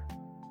somewhere,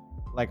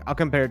 like I'll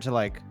compare it to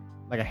like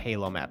a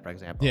Halo map, for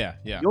example. Yeah.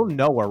 Yeah. You'll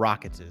know where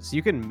Rockets is.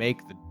 You can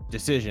make the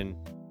decision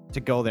to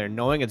go there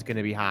knowing it's going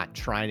to be hot,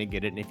 trying to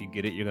get it, and if you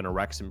get it, you're going to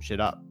wreck some shit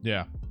up.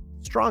 Yeah.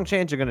 Strong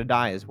chance you're going to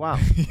die as well.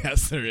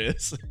 Yes, there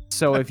is.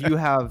 So if you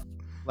have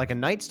like a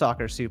Night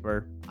Stalker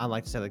super on,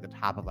 like, say, like the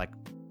top of like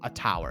a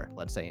tower,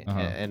 let's say, Uh-huh.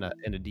 in a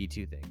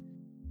D2 thing,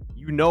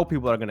 you know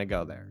people are going to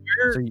go there.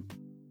 where So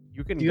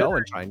you can The go other-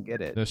 and try and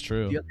get it. That's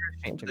true. The other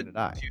Chance you're going to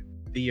die.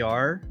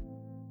 VR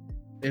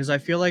is I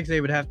feel like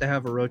they would have to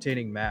have a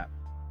rotating map.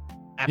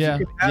 Yeah.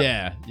 You could have-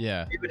 Yeah.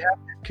 Yeah. They would have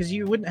because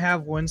you wouldn't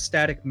have one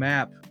static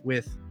map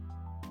with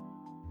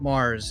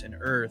Mars and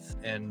Earth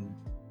and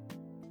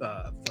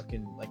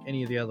fucking like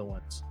any of the other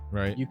ones.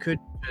 Right. You could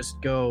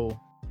just go,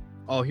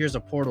 oh, here's a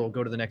portal,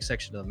 go to the next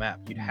section of the map.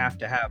 You'd have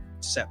to have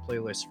set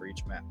playlists for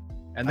each map,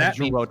 and that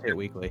you means rotate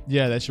weekly.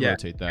 Yeah, that should Yeah.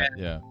 rotate that.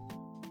 Yeah.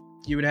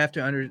 you would have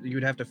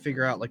to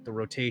figure out like the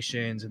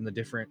rotations and the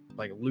different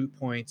like loot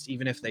points,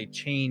 even if they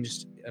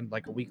changed on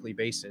like a weekly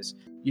basis.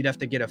 You'd have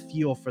to get a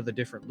feel for the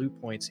different loot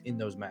points in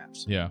those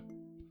maps. Yeah.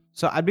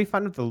 So I'd be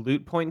fine if the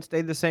loot point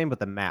stayed the same, but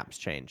the maps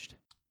changed.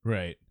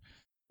 Right.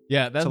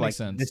 Yeah, that so makes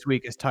like sense. this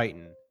week is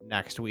Titan,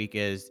 next week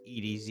is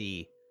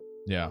EDZ,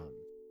 Yeah.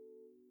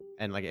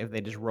 And like if they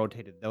just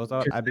rotated those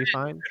out, I'd be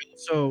fine.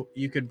 So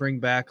you could bring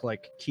back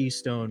like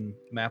Keystone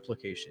map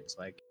locations.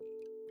 Like,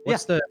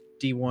 what's the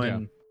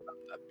D1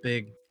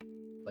 big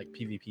like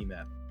PvP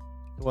map?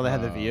 Well, they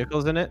had the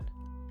vehicles in it.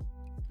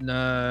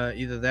 Nah,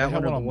 either They that had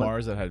one or one the on one.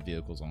 Mars that had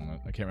vehicles on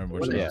it. I can't remember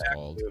which What one is it's it?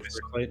 called.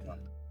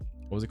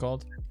 What was it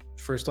called?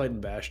 First Light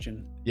and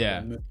Bastion.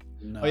 Yeah.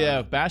 No. Oh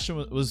yeah, Bastion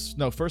was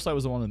no, First Light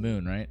was the one on the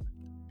moon, right?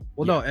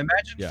 Well, no,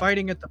 imagine Yeah.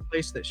 fighting at the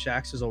place that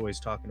Shax is always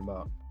talking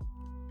about.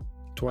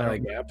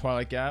 Twilight Gap.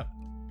 Twilight Gap.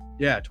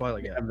 Yeah,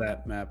 Twilight We Gap. have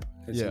that map.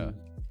 It's Yeah. in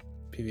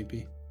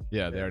PvP.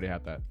 Yeah, they already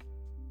have that.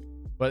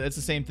 But it's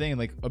the same thing.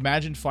 Like,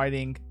 imagine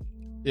fighting.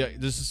 Yeah,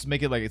 just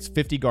make it like it's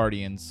 50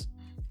 Guardians,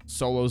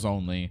 solos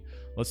only.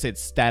 Let's say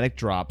it's static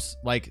drops.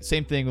 Like,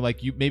 same thing.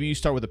 Like, maybe you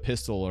start with a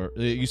pistol or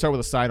you start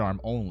with a sidearm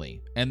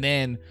only, and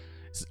then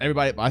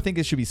everybody. I think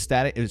it should be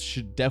static. It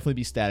should definitely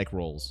be static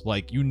rolls.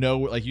 Like,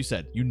 like you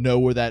said,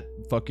 where that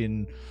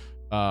fucking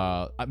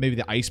maybe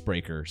the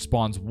icebreaker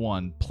spawns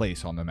one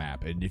place on the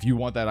map, and if you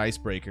want that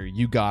icebreaker,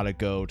 you gotta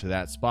go to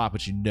that spot,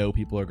 but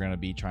people are gonna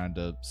be trying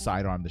to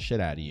sidearm the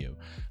shit out of you.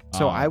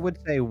 So I would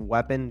say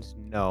weapons,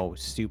 no.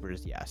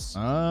 Supers, yes.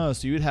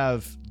 So you'd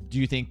have. Do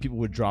you think people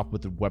would drop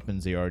with the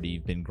weapons they already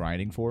been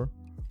grinding for?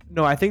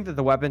 No, I think that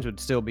the weapons would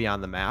still be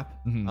on the map.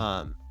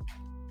 Mhm.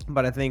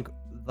 But I think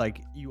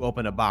like you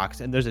open a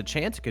box and there's a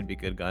chance it could be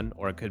good gun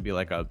or it could be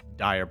like a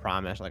dire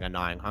promise, like a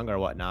gnawing hunger or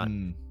whatnot.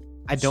 Mm.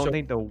 I don't So-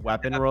 think the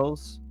weapon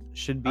rolls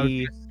should I was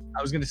be.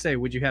 I was gonna say,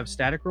 would you have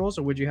static rolls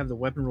or would you have the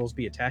weapon rolls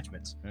be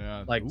attachments?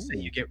 Yeah. Like, say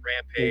you get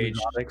Rampage.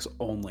 Exotics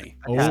only.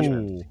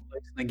 attachments. Oh.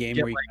 It's in the game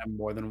Yeah, where you can have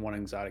more than one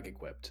exotic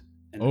equipped.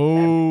 And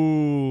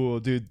Oh,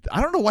 dude.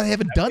 I don't know why they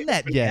haven't done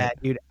that Yeah,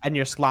 yet. dude. And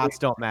your slots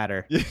don't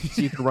matter.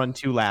 So you could run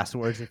 2 last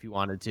words if you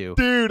wanted to.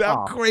 Dude,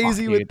 how Oh,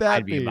 crazy fuck, would dude, that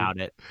I'd be about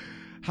it.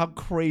 How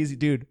crazy,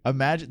 dude.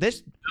 Imagine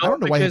this. I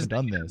don't know why they haven't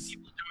done this.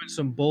 Doing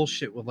some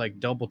bullshit with like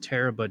double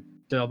Terra, but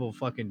double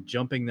fucking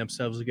jumping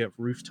themselves to get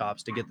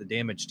rooftops to get the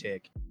damage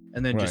tick,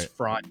 and then just Right.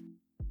 fraud.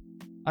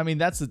 I mean,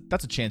 that's a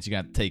chance you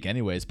got to take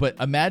anyways. But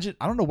imagine,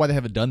 I don't know why they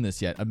haven't done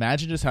this yet.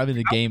 Imagine just having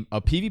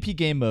a PvP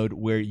game mode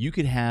where you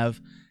could have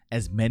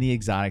as many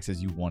exotics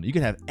as you want. You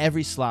could have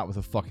every slot with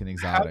a fucking How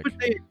exotic. would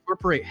they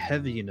incorporate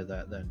heavy into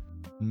that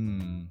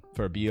then?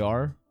 For a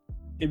BR?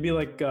 it'd be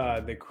like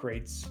the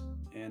crates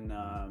in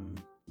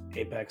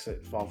Apex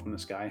that fall from the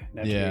sky.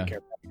 That'd be Yeah. a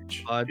care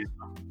package.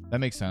 That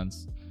makes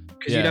sense.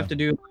 Because you'd have to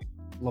do like,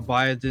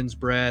 Leviathan's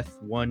Breath,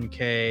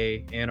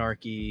 1K,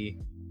 Anarchy.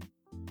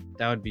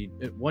 That would be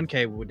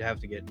 1K would have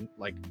to get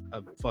like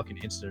a fucking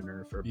instant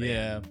nerf for a ban.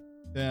 Yeah.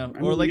 Yeah. I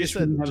mean, Or like we I just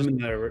said, wouldn't have just-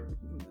 them in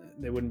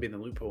they wouldn't be in the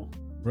loot pool.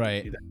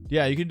 right. do that.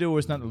 Yeah, you can do it where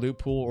it's not in the loot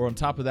pool, or on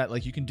top of that,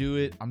 like you can do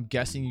it. I'm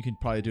guessing you can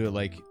probably do it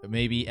like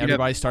maybe have-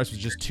 everybody starts with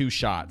just 2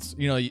 shots.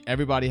 You know,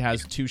 everybody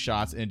has 2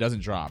 shots and it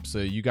doesn't drop. So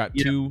you got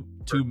You'd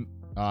two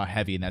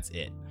heavy and that's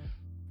it.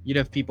 You'd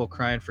have people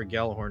crying for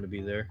Gallahorn to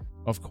be there.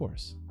 Of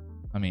course.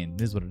 I mean,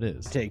 it is what it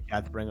is. Take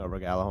Deathbring over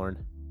Gallahorn.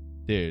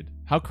 Dude,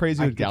 how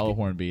crazy I would think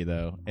Gallahorn be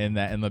though? In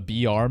the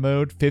BR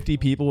mode, 50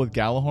 people with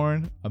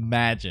Gallahorn?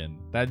 Imagine.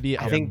 That'd be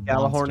I a think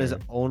Gallahorn is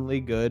monster. only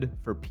good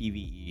for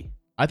PvE.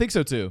 I think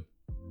so too.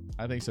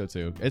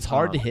 It's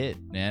hard to hit,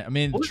 man. I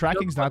mean, What was the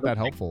tracking's other not that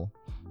one? helpful.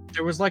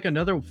 There was like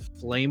another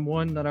flame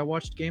one that I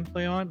watched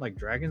gameplay on, like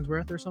Dragon's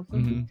Breath or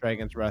something. Mhm.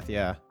 Dragon's Breath,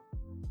 yeah.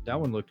 That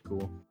one looked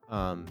cool.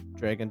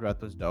 Dragon's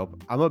Breath was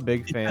dope. I'm a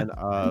big fan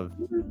of.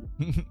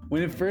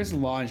 When it first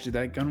launched, dude,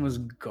 that gun was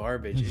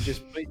garbage.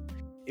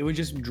 It would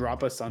just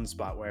drop a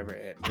sunspot wherever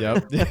it hit.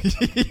 Yep.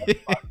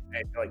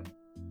 And you're like,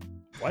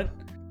 what?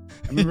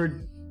 I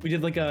remember we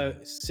did like a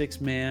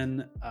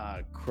 6-man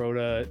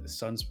Crota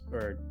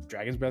or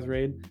Dragon's Breath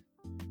raid.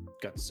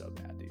 Got so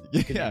bad, dude.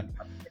 You couldn't Yeah. even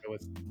touch Crota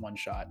with one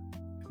shot.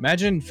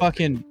 Imagine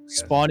fucking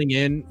spawning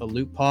in a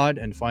loot pod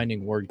and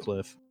finding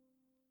Wordcliff.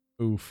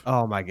 Oof.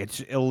 Oh my god,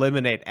 just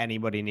eliminate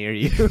anybody near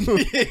you.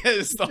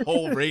 It's the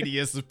whole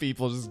radius of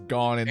people just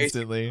gone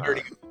instantly.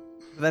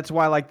 That's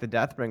why I like the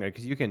Deathbringer,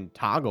 because you can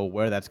toggle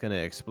where that's going to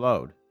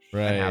explode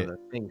and have Right. the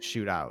thing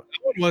shoot out. That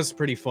one was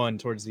pretty fun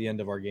towards the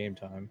end of our game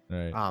time.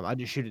 Right. I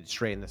just shoot it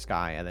straight in the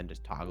sky and then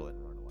just toggle it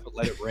and run away. But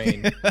let it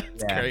rain.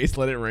 It's Yeah. crazy.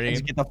 Let it And rain.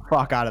 just get the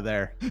fuck out of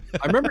there.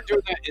 I remember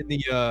doing that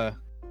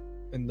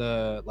in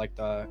the like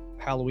the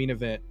Halloween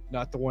event,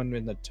 not the one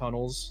in the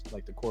tunnels,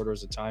 like the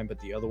corridors of time, but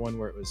the other one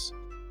where it was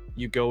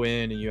you go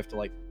in and you have to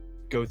like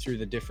go through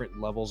the different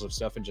levels of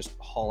stuff and just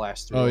haul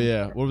ass through. Oh them.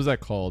 yeah. What was that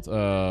called?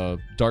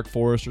 Dark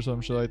Forest or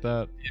some shit like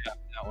that?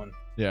 that one.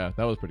 Yeah,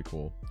 that was pretty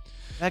cool.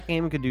 That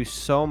game could do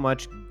so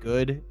much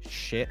good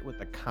shit with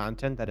the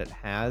content that it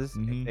has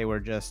Mhm. if they were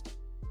just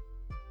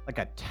like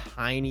a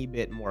tiny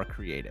bit more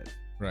creative.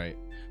 Right.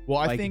 Well,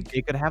 I Like, think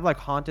they could have like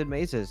haunted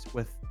mazes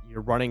with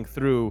you're running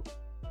through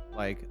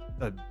like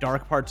the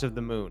dark parts of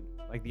the moon,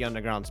 like the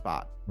underground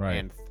spot, Right.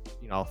 and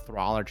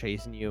Thrall are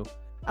chasing you,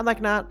 and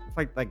like not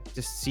like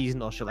just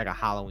seasonal shit like a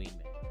Halloween.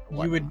 maze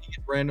or You would whatnot. need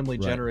randomly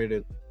Right.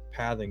 generated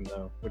pathing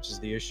though, which is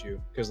the issue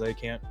because they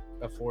can't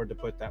afford to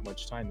put that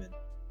much time in.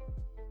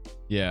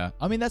 Yeah,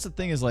 I mean that's the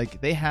thing is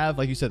like they have,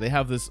 like you said, they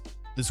have this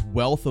this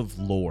wealth of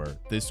lore,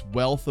 this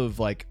wealth of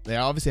like, they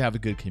obviously have a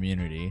good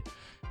community.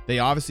 They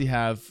obviously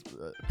have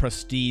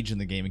prestige in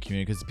the gaming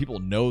community because people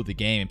know the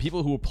game, and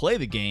people who play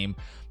the game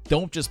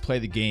don't just play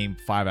the game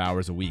 5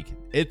 hours a week.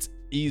 It's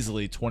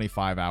easily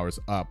 25 hours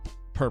up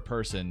per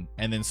person,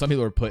 and then some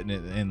people are putting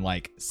it in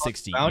like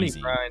 60 bounty easy.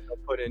 grind,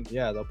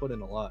 they'll put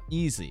in a lot.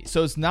 Easy.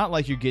 So it's not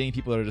like you're getting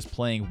people that are just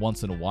playing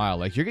once in a while.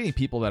 Like, you're getting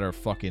people that are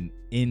fucking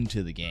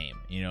into the game,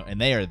 you know, and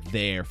they are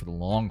there for the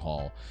long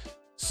haul.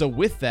 So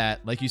with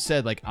that, like you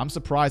said, like, I'm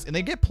surprised, and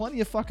they get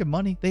plenty of fucking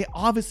money. They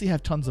obviously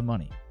have tons of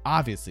money.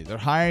 Obviously, they're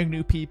hiring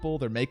new people,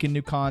 they're making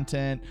new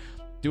content,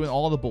 doing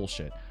all the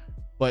bullshit.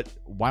 But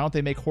why don't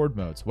they make horde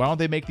modes? Why don't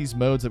they make these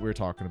modes that we were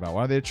talking about?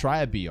 Why don't they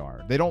try a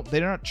BR?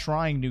 They're not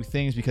trying new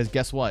things, because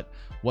guess what?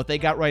 What they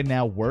got right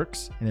now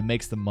works, and it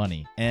makes them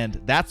money. And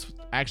that's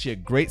actually a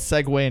great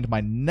segue into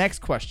my next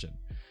question.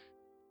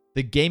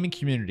 The gaming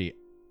community,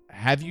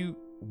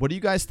 what do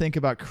you guys think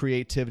about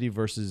creativity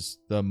versus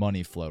the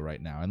money flow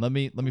right now? And let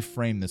me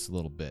frame this a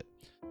little bit.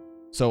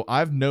 So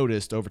I've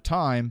noticed over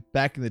time,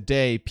 back in the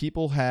day,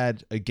 people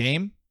had a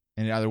game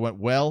and it either went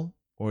well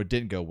or it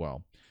didn't go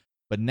well.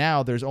 But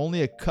now there's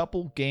only a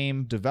couple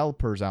game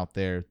developers out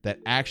there that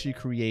actually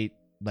create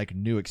like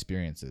new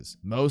experiences.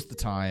 Most of the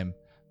time,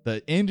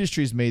 the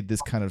industry's made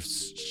this kind of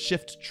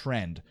shift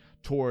trend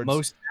towards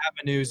Most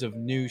avenues of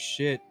new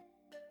shit.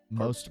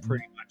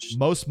 Pretty much.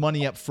 Most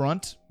money up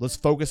front. Let's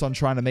focus on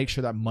trying to make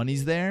sure that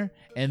money's there,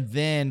 and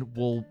then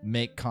we'll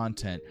make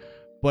content.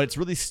 But it's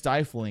really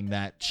stifling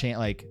that chance.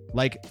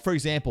 Like for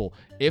example,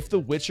 if The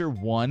Witcher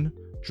 1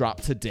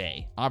 dropped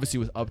today, obviously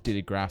with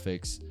updated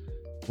graphics,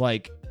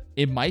 like,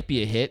 it might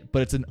be a hit,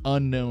 but it's an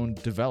unknown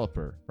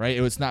developer, right?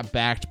 It's not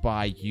backed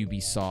by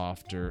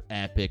Ubisoft or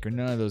Epic or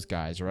none of those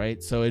guys,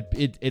 right? So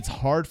it's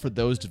hard for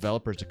those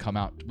developers to come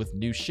out with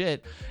new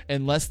shit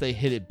unless they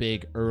hit it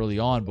big early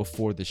on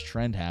before this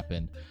trend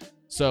happened.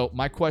 So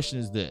my question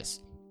is this: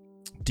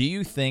 do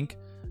you think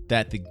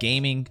that the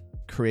gaming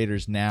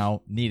creators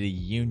now need a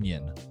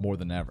union more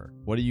than ever?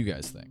 What do you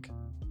guys think?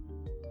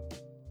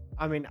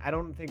 I mean, I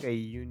don't think a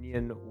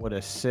union would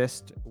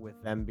assist with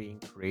them being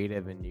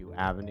creative in new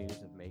avenues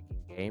of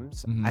making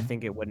games. Mhm. I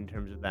think it would in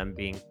terms of them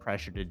being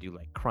pressured to do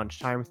like crunch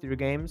time through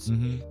games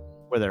Mm-hmm.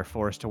 where they're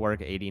forced to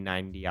work 80,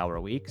 90-hour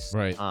weeks.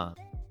 Right.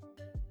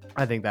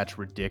 I think that's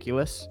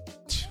ridiculous.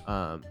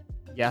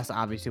 Yes,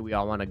 obviously we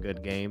all want a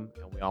good game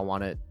and we all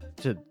want it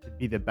to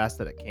be the best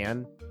that it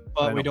can.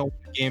 But we don't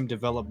want a game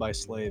developed by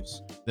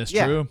slaves. That's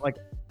Yeah, true. like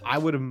I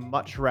would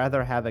much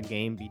rather have a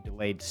game be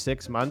delayed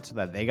 6 months so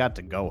that they got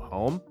to go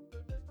home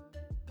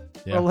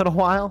for Yeah. a little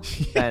while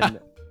than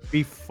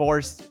be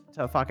forced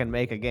to fucking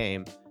make a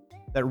game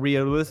that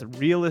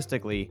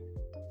realistically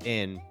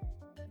in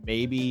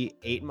maybe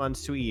 8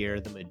 months to a year,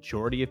 the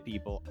majority of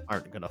people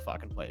aren't gonna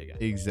fucking play again.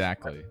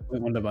 Exactly. We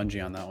went to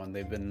Bungie on that one.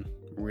 They've been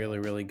really,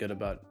 really good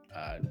about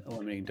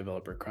eliminating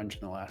developer crunch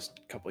in the last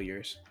couple of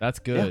years. That's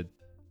good.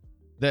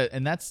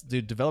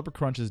 Dude, developer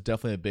crunch is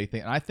definitely a big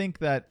thing. And I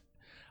think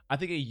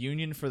a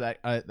union for that,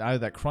 either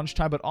that crunch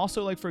time, but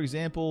also like, for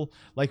example,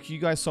 like you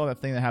guys saw that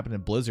thing that happened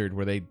in Blizzard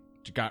where they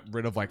got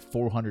rid of like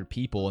 400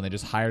 people and they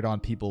just hired on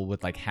people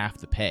with like half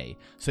the pay.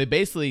 So they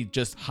basically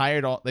just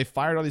fired all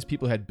these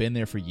people who had been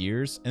there for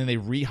years, and then they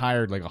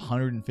rehired like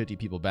 150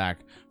 people back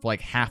for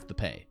like half the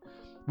pay,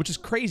 which is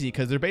crazy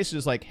because they're basically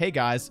just like, hey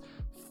guys,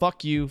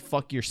 fuck you,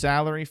 fuck your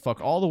salary,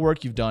 fuck all the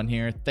work you've done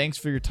here. Thanks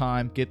for your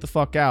time. Get the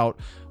fuck out.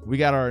 We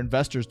got our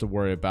investors to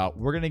worry about.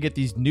 We're going to get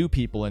these new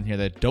people in here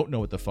that don't know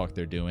what the fuck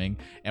they're doing,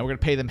 and we're going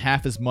to pay them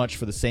half as much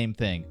for the same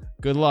thing.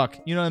 Good luck.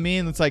 You know what I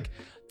mean? It's like,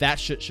 that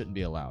shit shouldn't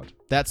be allowed.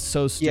 That's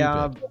so stupid.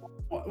 Yeah,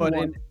 But but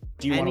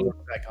do you want any- to work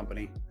for that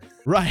company?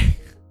 Right.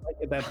 Like,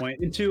 at that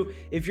point, and two,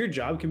 if your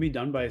job can be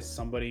done by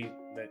somebody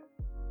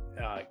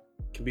that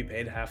can be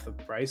paid half the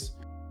price,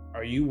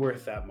 are you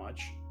worth that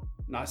much?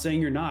 Not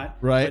saying you're not,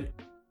 Right.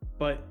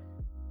 But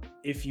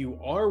if you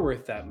are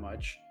worth that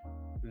much,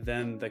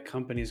 then the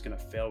company is going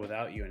to fail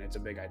without you, and it's a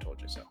big "I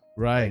told you so."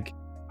 Right. Like,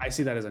 I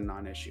see that as a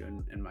non-issue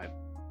in my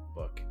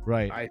book.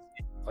 Right. I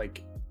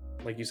like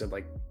you said,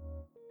 like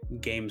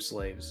game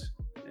slaves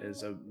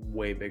is a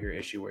way bigger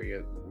issue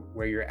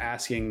where you're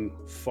asking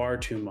far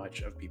too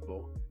much of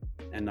people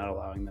and not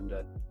allowing them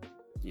to,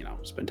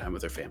 spend time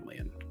with their family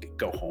and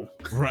go home.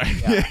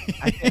 Right. Yeah.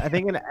 I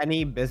think in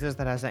any business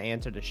that has to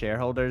answer to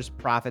shareholders,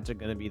 profits are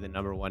going to be the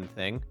number one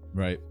thing.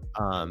 Right.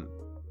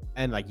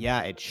 And like,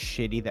 yeah, it's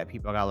shitty that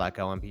people got let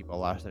go and people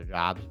lost their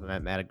jobs,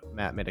 but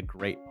Matt made a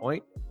great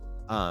point.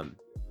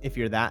 If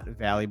you're that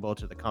valuable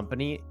to the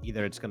company,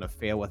 either it's going to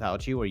fail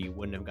without you or you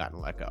wouldn't have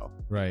gotten let go.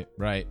 Right.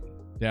 Right.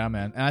 Yeah,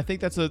 man. And I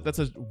think that's a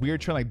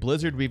weird trend. Like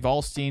Blizzard, we've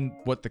all seen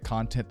what the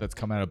content that's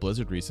come out of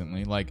Blizzard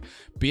recently. Like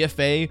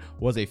BFA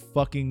was a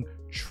fucking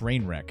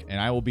train wreck, and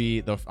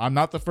I'm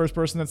not the first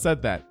person that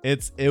said that.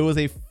 It was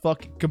a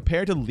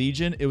compared to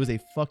Legion, it was a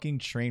fucking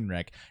train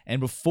wreck. And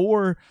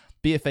before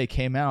BFA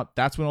came out,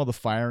 that's when all the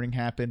firing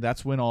happened.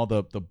 That's when all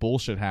the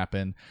bullshit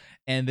happened.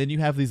 And then you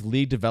have these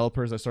lead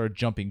developers that started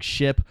jumping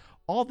ship,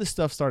 all this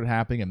stuff started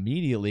happening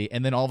immediately,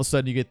 and then all of a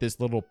sudden you get this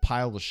little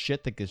pile of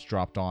shit that gets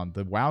dropped on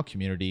the WoW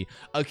community,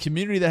 a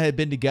community that had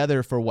been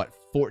together for what,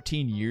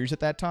 14 years at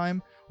that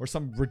time, or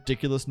some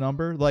ridiculous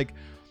number. Like,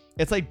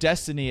 it's like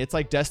Destiny. It's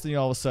like Destiny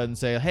all of a sudden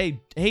say, hey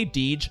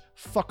Deej,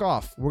 fuck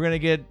off. We're gonna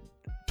get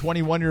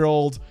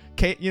 21-year-old,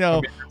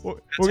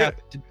 we're gonna.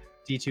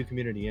 D2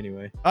 community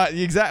anyway.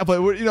 Exactly.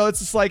 But it's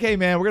just like, hey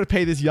man, we're gonna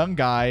pay this young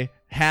guy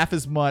half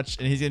as much,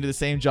 and he's gonna do the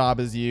same job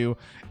as you,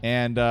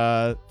 and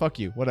fuck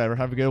you, whatever.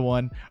 Have a good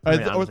one. I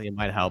mean, honestly, it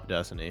might help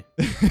Destiny.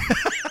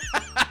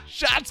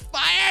 Shots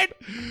fired.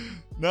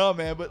 No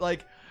man, but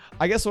like,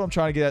 I guess what I'm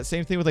trying to get at,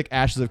 same thing with like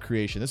Ashes of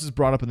Creation. This is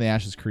brought up in the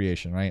Ashes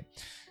Creation, right?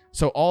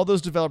 So all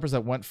those developers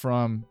that went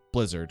from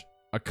Blizzard,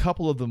 a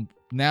couple of them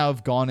now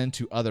have gone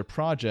into other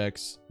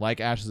projects like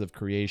Ashes of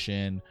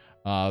Creation.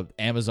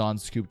 Amazon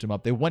scooped them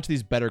up. They went to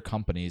these better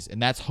companies, and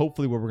that's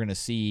hopefully where we're going to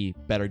see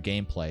better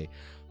gameplay.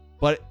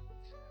 But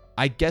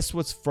I guess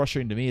what's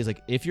frustrating to me is,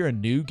 like, if you're a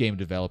new game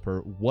developer,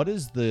 what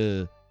is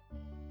other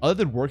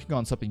than working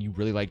on something you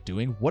really like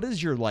doing, what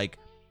is your like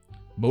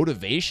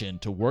motivation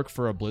to work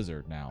for a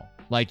Blizzard now?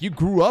 Like, I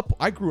grew up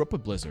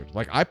with Blizzard.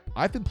 Like,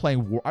 I've been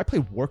playing I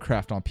played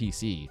Warcraft on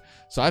PC,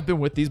 so I've been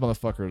with these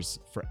motherfuckers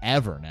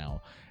forever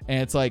now.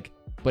 And it's like,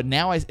 but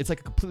now it's like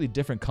a completely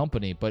different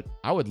company. But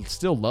I would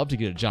still love to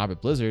get a job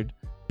at Blizzard.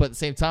 But at the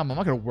same time, I'm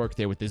not gonna work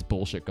there with this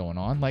bullshit going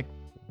on. Like,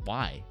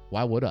 why?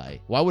 Why would I?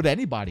 Why would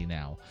anybody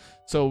now?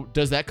 So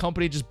does that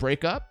company just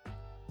break up?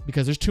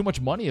 Because there's too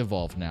much money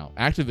involved now.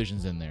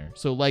 Activision's in there,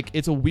 so like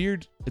it's a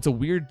weird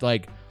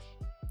like.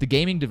 The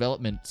gaming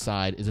development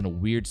side is in a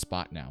weird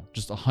spot now,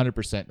 just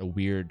 100% a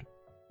weird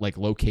like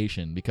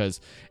location, because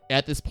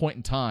at this point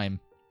in time,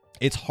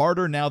 it's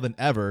harder now than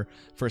ever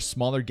for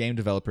smaller game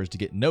developers to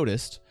get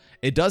noticed.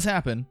 It does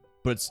happen,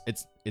 but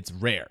it's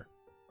rare,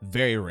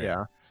 very rare,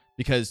 Yeah.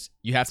 because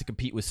you have to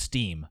compete with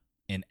Steam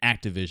and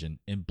Activision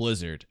and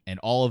Blizzard and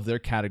all of their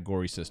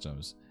category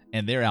systems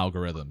and their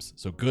algorithms.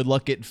 So good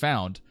luck getting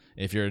found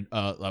if you're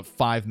a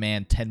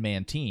 5-man,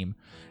 10-man team.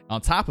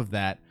 On top of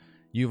that,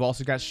 you've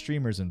also got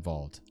streamers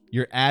involved.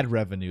 Your ad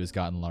revenue has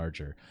gotten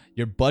larger.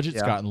 Your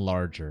budget's gotten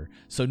larger.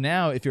 So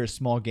now if you're a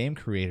small game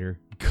creator,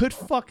 good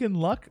fucking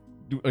luck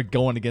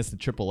going against the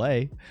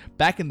AAA.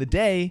 Back in the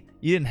day,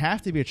 you didn't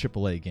have to be a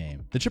AAA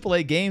game. The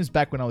AAA games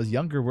back when I was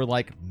younger were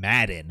like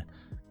Madden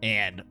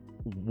and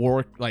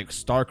like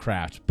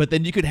StarCraft. But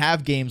then you could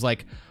have games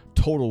like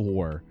Total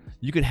War.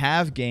 You could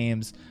have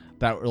games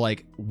that were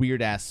like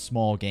weird-ass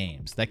small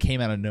games that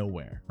came out of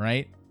nowhere,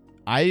 right?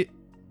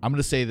 I'm going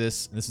to say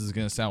this, and this is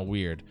going to sound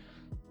weird.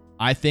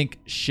 I think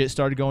shit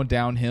started going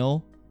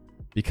downhill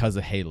because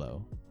of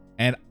Halo.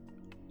 And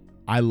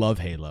I love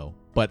Halo,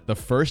 but the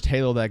first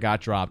Halo that got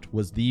dropped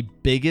was the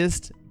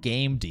biggest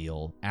game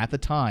deal at the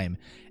time,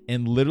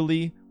 and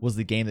literally was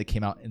the game that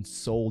came out and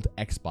sold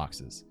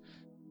Xboxes.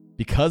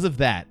 Because of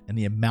that and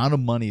the amount of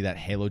money that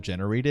Halo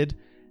generated,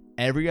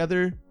 every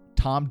other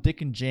Tom,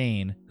 Dick, and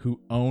Jane who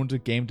owned a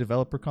game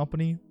developer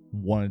company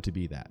wanted to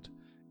be that.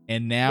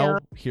 And now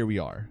here we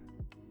are.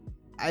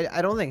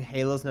 I don't think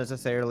Halo's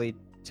necessarily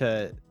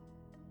to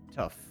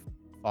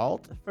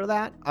fault for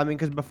that. I mean,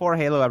 because before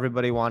Halo,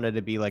 everybody wanted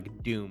to be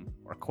like Doom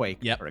or Quake,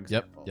 for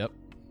example. Yep.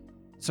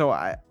 So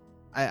I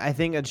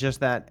think it's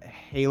just that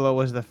Halo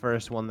was the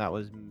first one that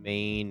was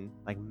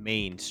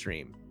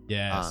mainstream.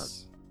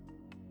 Yes.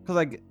 Because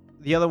like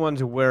the other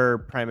ones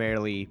were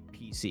primarily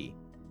PC.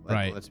 Like,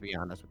 right. Let's be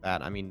honest with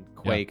that. I mean,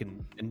 Quake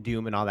and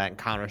Doom and all that, and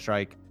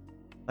Counter-Strike.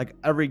 Like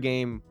every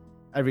game,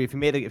 if you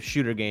made a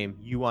shooter game,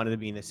 you wanted to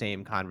be in the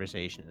same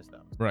conversation as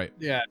those. Right.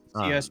 Yeah,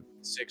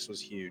 CS6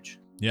 was huge.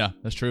 Yeah,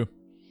 that's true.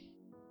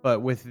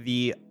 But with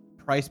the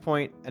price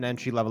point and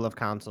entry level of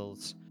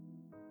consoles,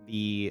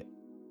 the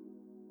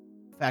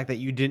fact that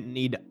you didn't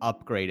need to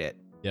upgrade it,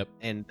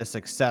 and the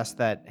success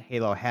that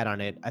Halo had on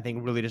it, I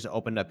think really just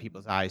opened up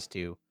people's eyes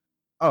to,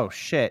 oh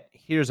shit,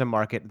 here's a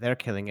market, they're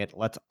killing it,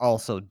 let's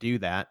also do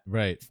that.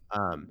 Right.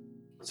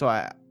 So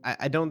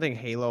I don't think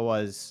Halo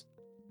was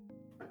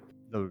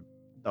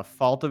the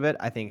fault of it.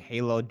 I think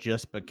Halo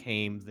just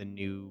became the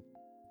new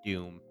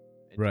Doom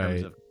in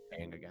terms of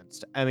playing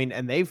against. I mean,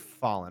 and they've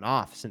fallen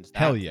off since that.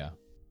 Hell yeah.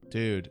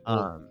 Dude.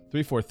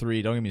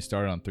 343, don't get me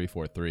started on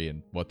 343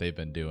 and what they've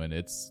been doing.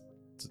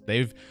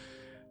 They've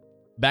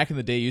back in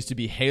the day, it used to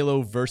be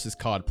Halo versus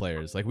COD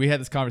players. Like we had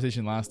this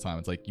conversation last time.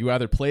 It's like you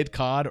either played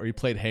COD or you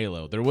played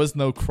Halo. There was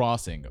no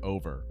crossing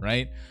over,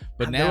 right?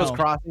 But now there was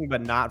crossing,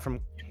 but not from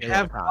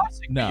Halo.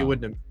 No, you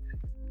wouldn't have.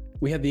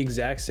 We had the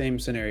exact same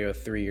scenario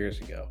 3 years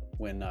ago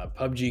when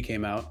PUBG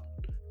came out,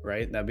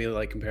 right? That'd be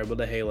like comparable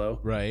to Halo.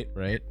 Right.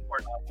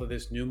 For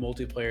this new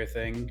multiplayer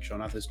thing,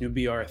 showing off this new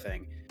BR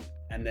thing.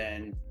 And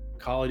then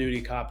Call of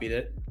Duty copied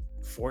it,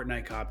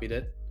 Fortnite copied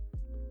it,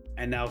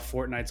 and now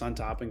Fortnite's on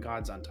top and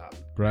COD's on top.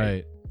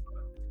 Right.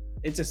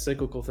 It's a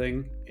cyclical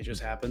thing. It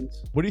just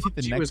happens. What do you think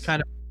the PUBG next was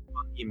kind of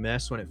a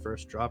mess when it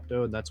first dropped,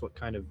 though, and that's what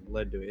kind of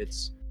led to it.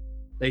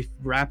 They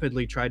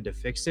rapidly tried to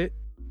fix it,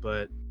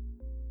 but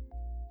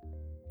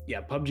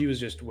yeah, PUBG was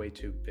just way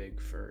too big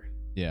for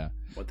Yeah.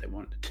 what they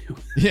wanted to do.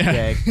 Yeah,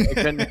 Yeah. they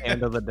couldn't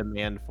handle the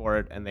demand for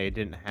it, and they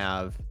didn't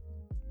have.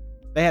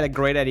 They had a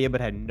great idea, but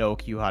had no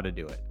clue how to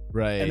do it.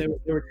 Right. And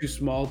they were too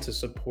small to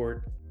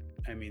support,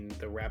 I mean,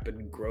 the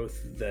rapid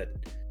growth that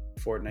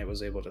Fortnite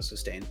was able to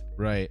sustain.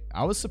 Right.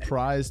 I was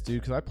surprised,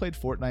 dude, because I played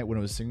Fortnite when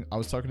it was I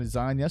was talking to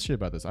Zion yesterday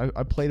about this.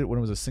 I played it when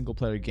it was a single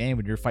player game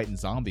when you're fighting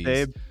zombies.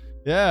 Babe.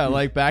 Yeah,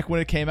 like back when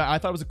it came out, I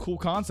thought it was a cool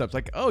concept.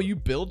 Like, oh, you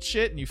build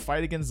shit and you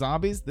fight against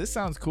zombies? This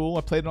sounds cool.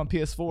 I played it on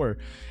PS4.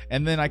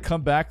 And then I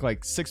come back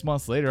like 6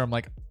 months later, I'm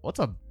like, what's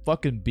a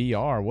fucking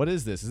BR? What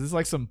is this? Is this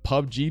like some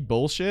PUBG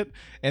bullshit?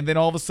 And then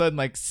all of a sudden,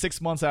 like 6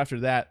 months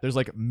after that, there's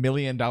like $1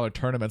 million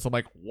tournaments. I'm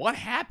like, what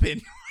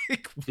happened?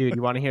 Like, Dude,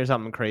 you want to hear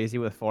something crazy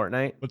with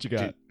Fortnite? what you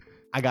got?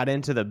 I got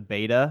into the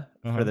beta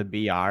Uh-huh. for the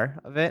BR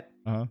of it,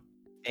 Uh-huh.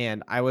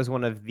 and I was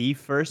one of the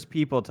first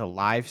people to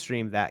live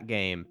stream that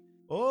game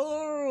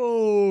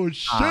Oh,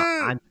 shit.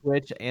 on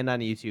Twitch and on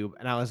YouTube,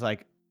 and I was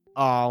like,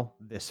 "Oh,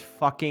 this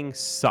fucking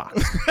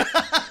sucks."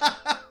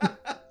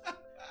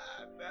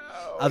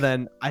 And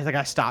then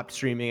I stopped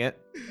streaming it.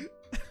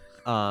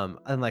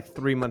 And like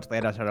 3 months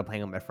later, I started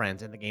playing with my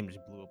friends, and the game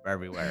just blew up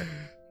everywhere.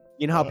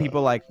 You know how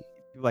people like,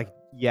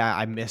 yeah,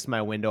 I missed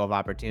my window of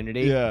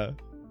opportunity. Yeah.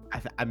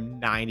 I'm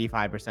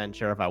 95%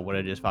 sure if I would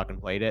have just fucking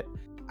played it,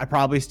 I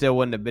probably still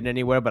wouldn't have been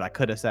anywhere, but I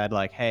could have said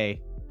like, hey,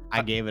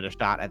 I gave it a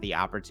shot at the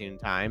opportune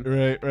time.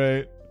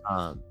 Right.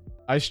 Um,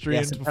 I yeah,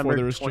 streamed before September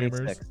there were streamers.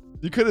 26th.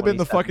 You could have been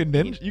the fucking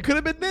 2017. ninja. You could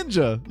have been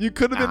ninja. You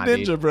could have Nah, been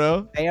dude. ninja,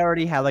 bro. They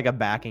already had like a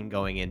backing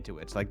going into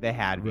it. So like they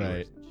had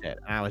viewers Right. and shit.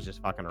 And I was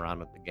just fucking around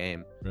with the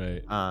game.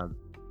 Right.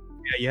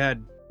 Yeah,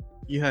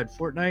 you had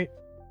Fortnite,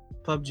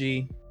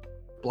 PUBG,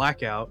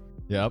 Blackout,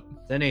 Yep.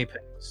 then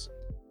Apex.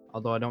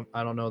 Although I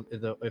don't know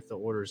if the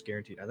order is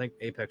guaranteed. I think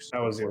Apex.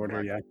 That was the before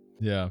order, Blackout.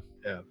 yeah.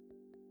 Yeah. Yeah.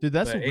 Dude,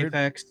 that's But a weird.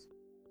 Apex.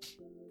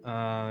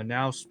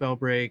 Now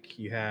Spellbreak.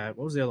 You had,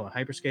 what was the other one?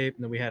 Hyperscape,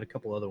 and then we had a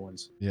couple other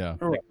ones. Yeah.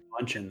 There were like a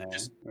bunch in there.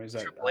 Just Where's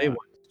that? AAA ones,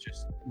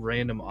 just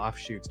random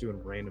offshoots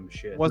doing random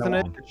shit. Wasn't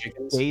it the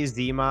chickens?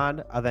 DayZ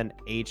mod, then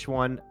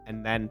H1,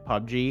 and then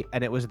PUBG?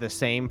 And it was the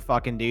same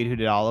fucking dude who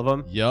did all of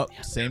them? Yep.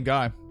 Same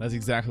guy. That's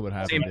exactly what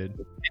happened, Same- dude.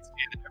 It's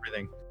and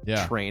everything.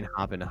 Yeah. Train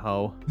hopping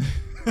hoe.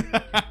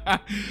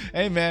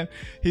 Hey man,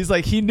 he's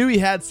like, he knew he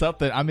had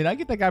something. I mean, I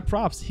get that guy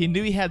props. He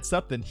knew he had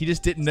something. He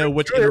just didn't know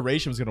which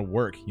iteration was gonna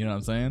work. You know what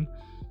I'm saying?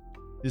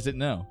 He just didn't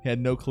know. He had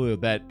no clue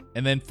that.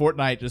 And then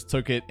Fortnite just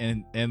took it,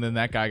 and then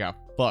that guy got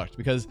fucked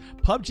because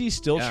PUBG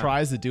still Yeah.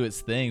 tries to do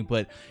its thing.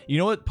 But you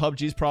know what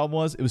PUBG's problem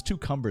was? It was too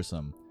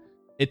cumbersome.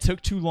 It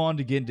took too long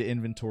to get into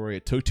inventory.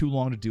 It took too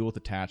long to deal with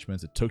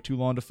attachments. It took too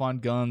long to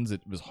find guns.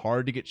 It was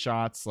hard to get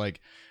shots.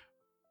 Like,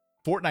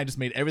 Fortnite just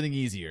made everything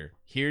easier.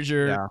 Here's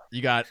your, Yeah.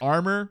 you got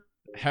armor,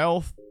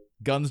 health,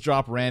 guns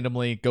drop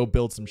randomly, go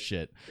build some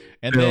shit.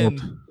 And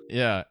then,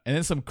 yeah, and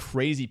then some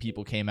crazy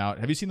people came out.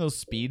 Have you seen those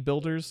speed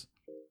builders?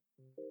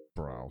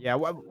 Bro. Yeah,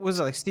 what was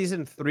it, like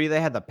season 3? They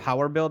had the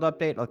power build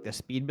update, like the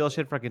speed build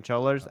shit for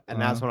controllers,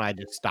 and that's when I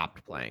just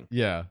stopped playing.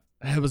 Yeah.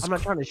 It was I'm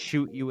not trying to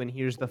shoot you, and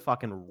here's the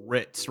fucking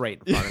Ritz right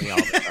in front of me all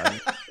of a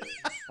sudden.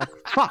 Like,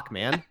 fuck,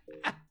 man.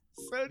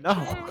 so No.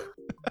 true.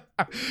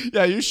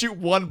 Yeah, you shoot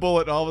one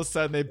bullet, and all of a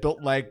sudden they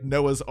built like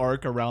Noah's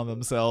Ark around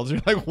themselves. You're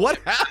like, what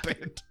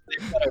happened?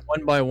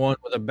 One by one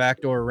with a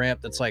backdoor ramp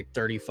that's like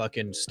 30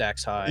 fucking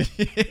stacks high.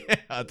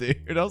 Yeah,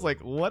 dude. I was like,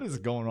 what is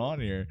going on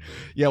here?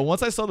 Yeah,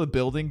 once I saw the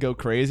building go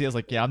crazy, I was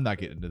like, yeah, I'm not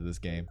getting into this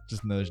game.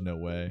 Just no, there's no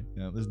way.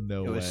 You know, there's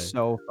no It way. was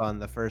so fun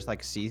the first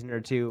like season or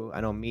two. I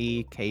know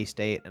me,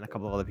 K-State, and a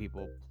couple of other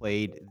people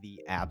played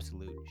the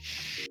absolute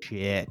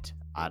shit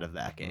out of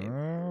that game.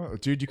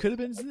 Dude, you could have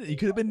been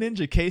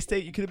Ninja.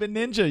 K-State, you could have been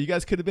Ninja. You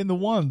guys could have been the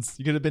ones.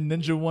 You could have been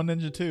Ninja 1,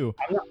 Ninja 2.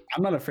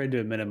 I'm not afraid to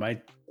admit it. My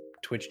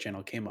Twitch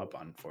channel came up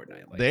on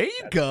Fortnite. Like, There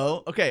you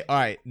go. Okay, all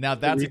right. Now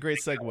that's a great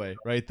segue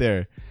right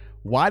there.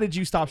 Why did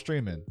you stop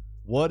streaming?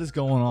 What is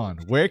going on?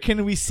 Where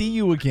can we see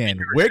you again?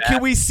 Where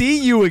can we see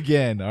you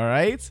again? All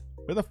right.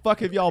 Where the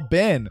fuck have y'all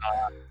been?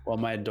 Well,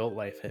 my adult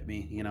life hit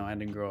me. You know, I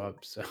didn't grow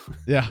up, so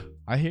Yeah,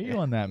 I hear you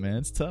on that, man.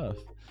 It's tough.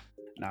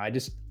 no.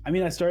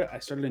 I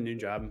started a new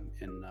job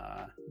in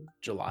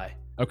July.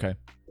 Okay.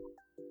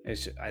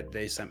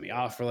 They sent me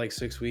off for like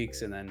 6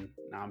 weeks, and then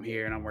now I'm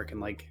here and I'm working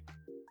like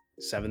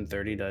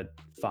 7:30 to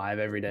 5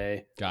 every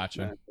day.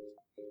 Gotcha.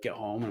 Get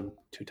home and I'm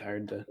too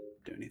tired to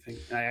do anything.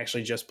 And I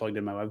actually just plugged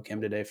in my webcam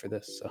today for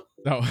this, so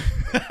No.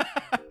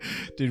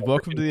 Dude,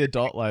 welcome to the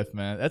adult life,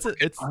 man. It's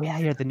Oh yeah,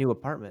 you're at the new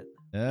apartment.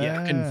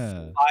 Yeah, I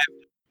can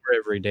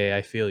every day.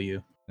 I feel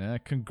you. Yeah,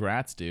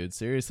 congrats, dude.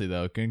 Seriously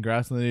though,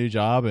 congrats on the new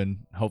job,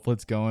 and hopefully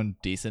it's going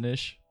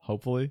decent-ish.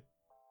 Hopefully.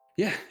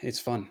 yeah, it's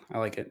fun. I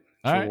like it. It's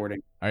All right. rewarding.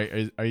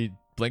 Are you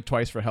blink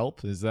twice for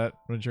help? Is that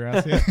what you're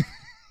asking?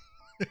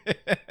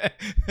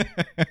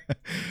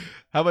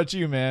 How about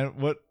you, man?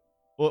 What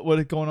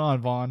is going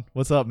on, Vaughn?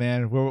 What's up,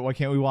 man? Why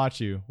can't we watch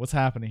you? What's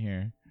happening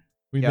here?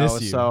 We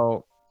miss you.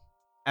 So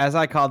as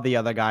I called the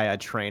other guy a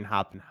train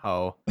hopping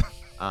hoe,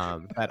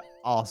 that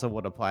also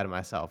would apply to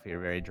myself here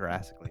very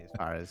drastically as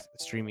far as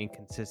streaming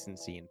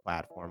consistency and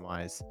platform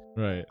wise.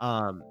 Right.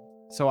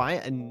 So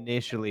I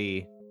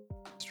initially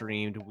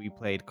streamed, we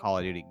played Call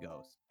of Duty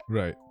Ghosts,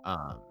 Right.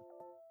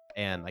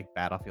 and like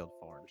Battlefield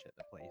 4 and shit,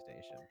 the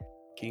PlayStation.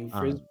 King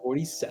Frizz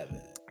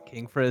 47.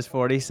 King Frizz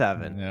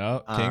 47. Yeah.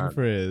 King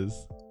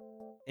Frizz.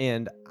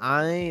 And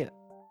I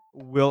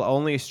will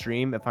only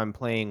stream if I'm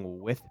playing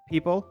with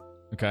people.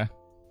 Okay.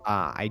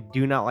 I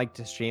do not like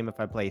to stream if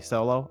I play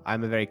solo.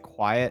 I'm a very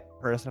quiet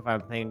person if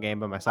I'm playing a game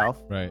by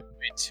myself. Right.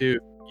 Me too.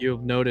 You'll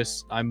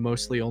notice I'm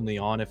mostly only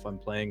on if I'm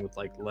playing with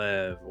like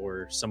Lev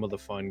or some of the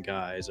fun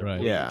guys or Right.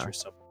 Bleach Yeah. or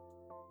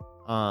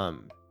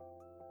something.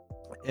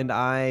 And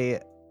I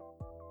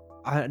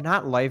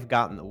not life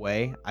got in the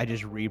way. I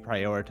just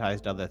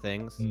reprioritized other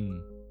things.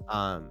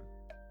 Mm.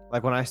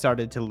 Like when I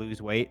started to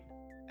lose weight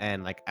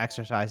and like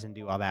exercise and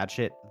do all that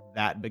shit,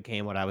 that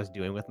became what I was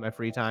doing with my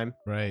free time.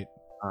 Right.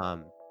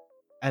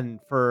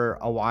 And for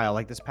a while,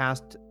 like this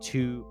past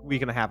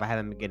week and a half, I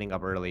haven't been getting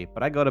up early,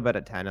 but I go to bed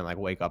at 10 and like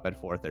wake up at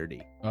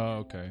 4:30. Oh,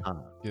 okay.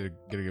 Um, Get a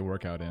good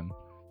workout in.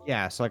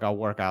 yeah, so like I'll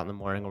work out in the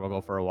morning, or we'll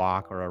go for a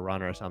walk or a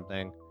run or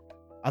something.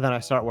 And then I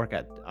start work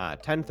at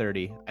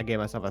 10:30. I gave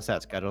myself a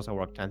set schedule, so I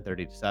work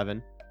 10:30 to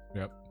 7.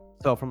 Yep.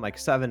 So from like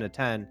 7 to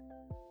 10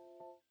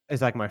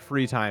 is like my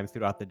free time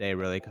throughout the day,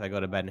 really, because I go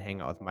to bed and hang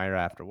out with Myra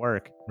after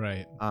work.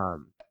 Right.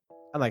 And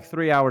like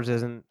 3 hours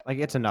isn't like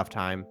it's enough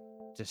time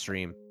to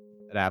stream.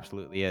 It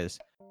absolutely is.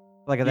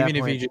 Like at Even that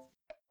if point, you just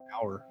an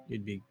hour,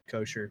 you'd be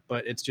kosher.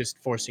 But it's just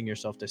forcing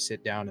yourself to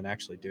sit down and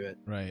actually do it.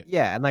 Right.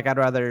 yeah, and like I'd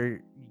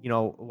rather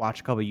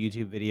watch a couple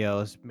YouTube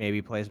videos,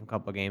 maybe play some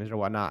couple games or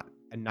whatnot,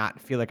 and not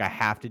feel like I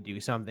have to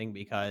do something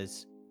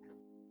because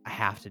I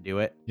have to do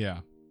it. Yeah.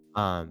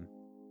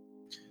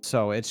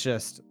 So it's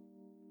just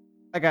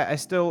like I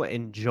still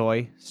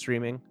enjoy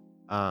streaming.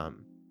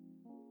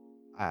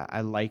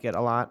 I like it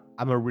a lot.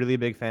 I'm a really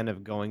big fan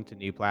of going to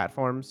new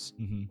platforms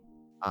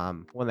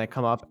Mm-hmm. when they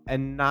come up,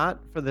 and not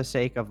for the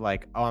sake of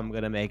like, oh, I'm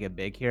gonna make it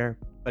big here,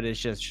 but it's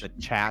just the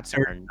chats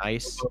are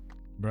nice.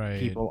 Right.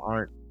 People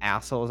aren't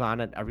assholes on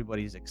it.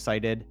 Everybody's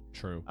excited.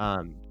 True.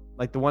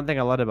 Like the one thing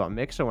I loved about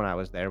Mixer when I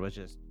was there was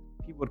just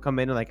people would come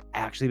in and like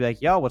actually be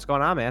like, yo, what's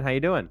going on, man? How you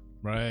doing?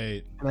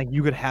 Right. And like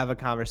you could have a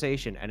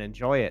conversation and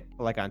enjoy it.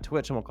 But like on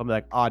Twitch, someone will come be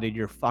like, oh, dude,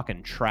 you're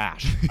fucking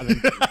trash. And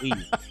then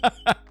leave.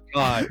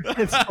 God,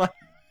 It's like,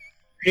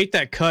 hate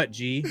that cut,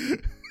 G.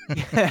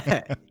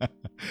 yeah.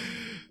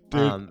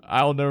 Dude,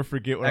 I'll never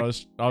forget when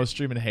I was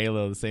streaming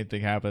Halo. The same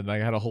thing happened.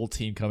 Like, I had a whole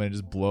team come in and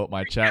just blow up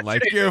my chat.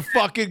 Like, you're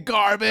fucking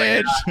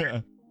garbage.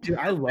 Dude,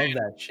 I love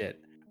that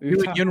shit. You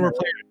and were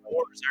playing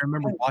Wars. I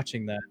remember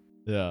watching that.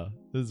 Yeah,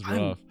 this is I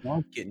rough.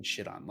 love getting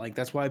shit on. Like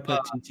that's why I put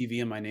TTV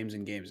in my names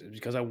in games. It's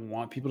because I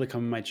want people to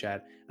come in my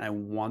chat and I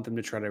want them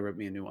to try to rip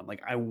me a new one.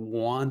 Like I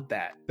want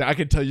that. I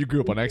can tell you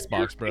grew up on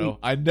Xbox, bro.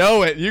 I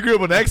know it. You grew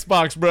up on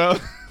Xbox, bro.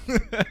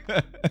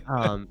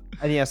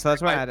 And yeah, so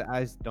that's why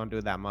I don't do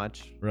it that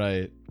much,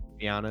 Right. to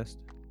be honest.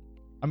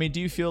 I mean,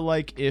 do you feel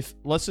like if,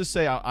 let's just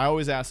say, I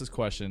always ask this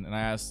question, and I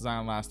asked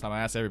Zion last time,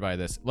 I asked everybody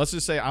this. Let's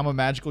just say I'm a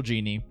magical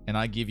genie, and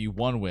I give you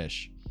one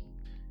wish.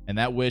 And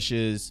that wish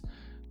is,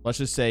 let's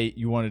just say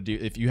you want to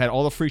do, if you had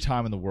all the free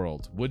time in the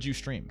world, would you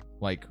stream?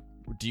 Like,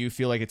 do you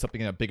feel like it's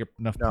something in a bigger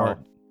enough No. part?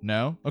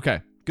 No?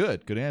 Okay,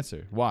 good. Good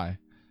answer. Why?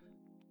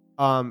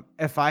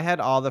 If I had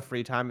all the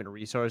free time and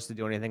resources to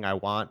do anything I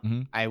want,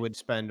 Mhm. I would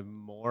spend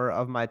more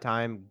of my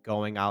time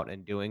going out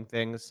and doing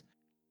things.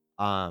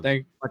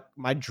 Like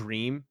my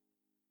dream,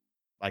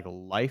 like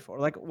life, or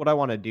like what I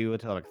want to do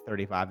until like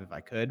 35, if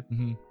I could,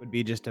 Mhm. would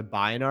be just to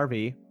buy an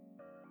RV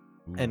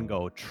and Ooh,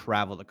 go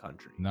travel the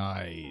country.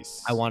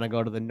 Nice. I want to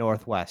go to the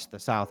Northwest, the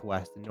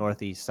Southwest, the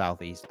Northeast,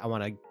 Southeast. I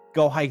want to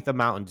go hike the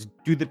mountains,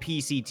 do the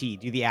PCT,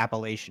 do the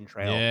Appalachian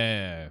Trail.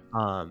 Yeah.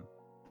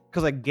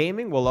 Because like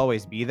gaming will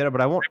always be there,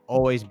 but I won't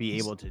always be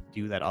able to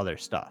do that other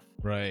stuff.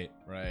 Right.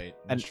 Right.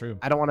 That's true.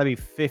 I don't want to be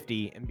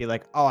 50 and be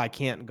like, oh, I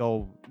can't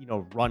go,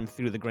 run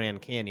through the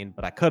Grand Canyon,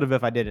 but I could have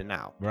if I did it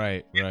now.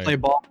 Right. Play Right.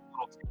 ball with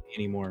little Timmy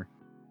anymore.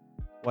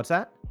 What's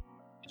that?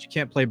 You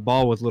can't play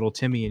ball with little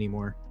Timmy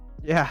anymore.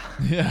 Yeah.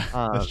 Yeah.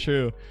 Um, That's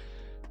true.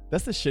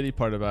 That's the shitty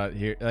part about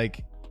here.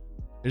 Like,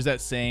 there's that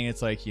saying.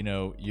 It's like,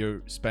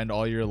 you spend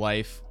all your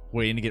life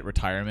waiting to get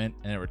retirement,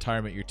 and at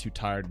retirement you're too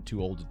tired and too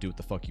old to do what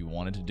the fuck you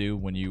wanted to do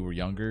when you were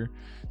younger.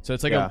 So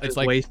it's like Yeah. it's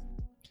like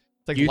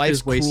Youth life's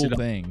is wasted cruel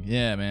on- thing.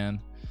 Yeah,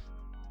 man.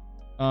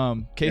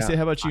 Casey, Yeah.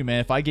 how about you, man?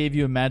 If I gave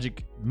you a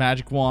magic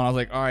wand, I was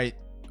like, all right,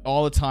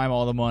 all the time,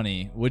 all the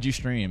money, would you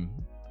stream?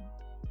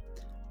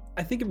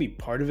 I think it'd be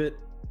part of it.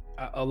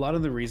 A lot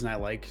of the reason I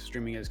like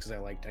streaming is because I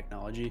like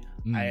technology.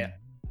 Mm.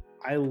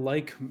 I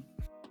like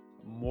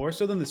more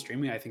so than the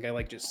streaming. I think I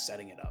like just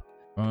setting it up.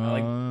 I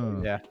like-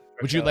 Oh. Yeah.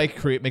 Would you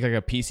like make like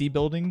a PC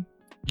building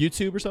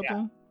YouTube or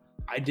something?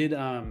 I did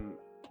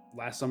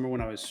last summer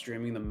when I was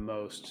streaming the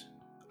most.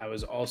 I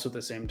was also at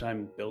the same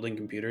time building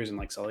computers and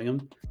like selling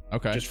them.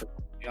 Okay. Just for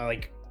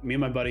like me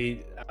and my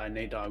buddy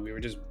Nate Dogg, we were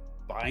just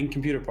buying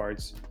computer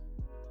parts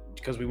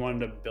because we wanted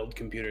to build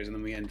computers, and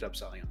then we ended up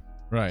selling them.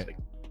 right. Like,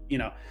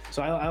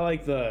 so I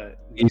like the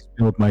He's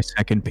built my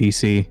second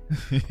PC.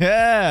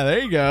 Yeah, there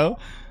you go.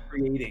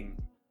 creating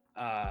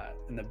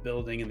and the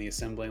building and the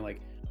assembling.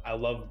 Like I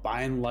love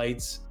buying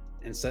lights,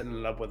 and setting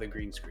it up with a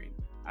green screen.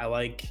 I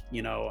like,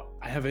 I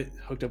have it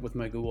hooked up with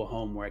my Google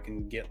Home where I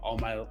can get all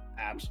my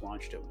apps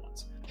launched at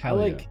once. Hell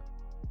I like yeah.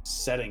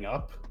 setting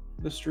up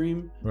the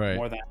stream Right.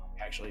 more than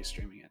actually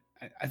streaming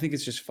it. I think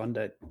it's just fun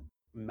to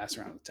mess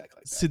around with tech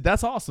like that. See,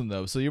 that's awesome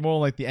though. So you're more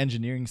like the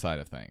engineering side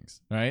of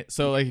things, right?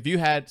 So like if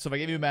I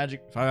gave you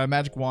if I had a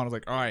magic wand, I was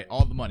like, all right,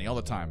 all the money, all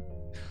the time.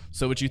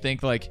 So would you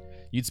think like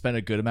you'd spend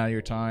a good amount of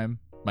your time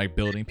like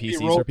building PCs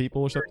for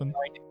people or something?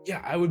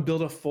 Yeah, I would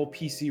build a full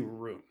PC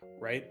room,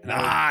 right? And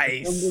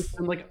Nice. I would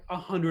spend like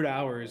 100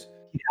 hours.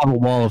 Have a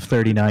wall of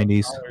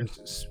 3090s.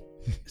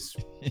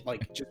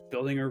 Like just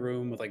building a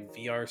room with like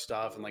VR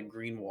stuff and like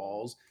green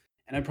walls.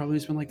 And I'd probably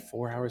spend like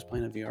 4 hours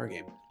playing a VR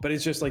game. But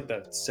it's just like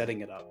the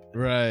setting it up.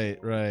 Right.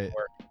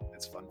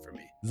 It's fun for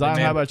me. Zion,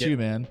 man, how about you,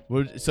 man?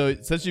 So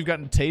since you've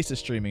gotten a taste of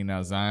streaming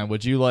now, Zion,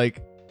 would you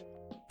like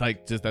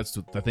just that's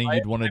the thing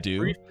you'd want to do?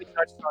 Briefly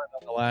touched on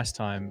it the last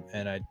time,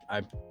 and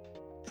I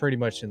pretty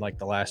much in like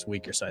the last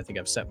week or so, I think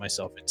I've set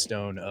myself in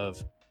stone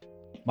of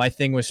my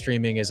thing with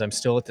streaming is I'm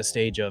still at the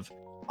stage of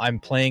I'm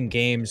playing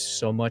games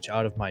so much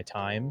out of my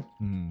time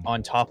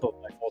on top of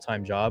my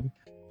full-time job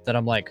that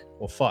I'm like,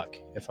 well, fuck.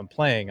 If I'm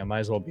playing, I might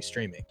as well be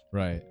streaming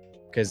Right.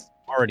 because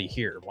I'm already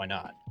here. Why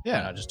not? Yeah.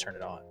 Why not just turn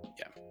it on?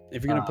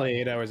 If you're gonna play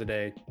 8 hours a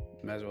day,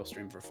 you might as well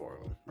stream for 4 of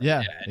them. right?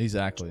 Yeah,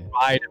 exactly.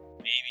 Try to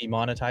maybe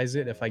monetize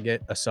it if I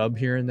get a sub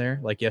here and there.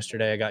 Like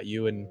yesterday, I got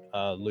you and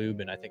Lube,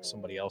 and I think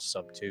somebody else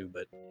sub too.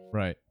 But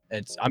Right.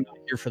 I'm not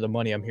here for the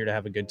money. I'm here to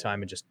have a good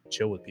time and just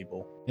chill with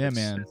people. Yeah, It's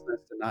man. nice to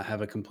not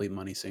have a complete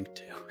money sink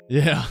too.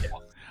 Yeah.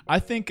 I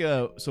think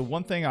so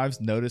one thing I've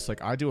noticed,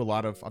 like I've done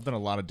a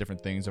lot of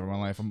different things over my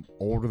life. I'm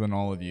older than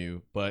all of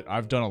you, but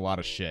I've done a lot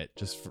of shit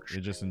just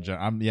in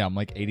general. I'm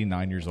like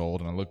 89 years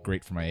old and I look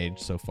great for my age,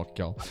 so fuck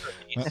y'all.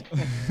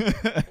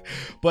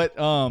 But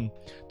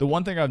the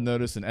one thing I've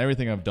noticed in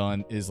everything I've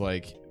done is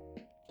like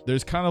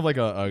there's kind of like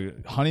a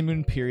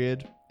honeymoon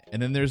period.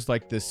 And then there's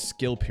like this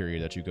skill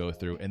period that you go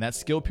through, and that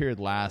skill period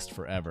lasts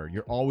forever.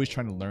 You're always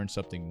trying to learn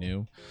something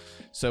new.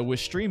 So with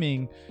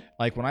streaming,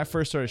 like when I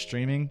first started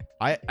streaming,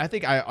 I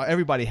think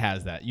everybody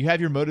has that. You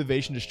have your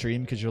motivation to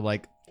stream because you're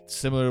like,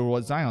 similar to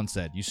what Zion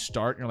said. You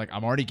start, and you're like,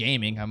 I'm already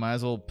gaming. I might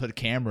as well put a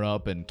camera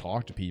up and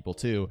talk to people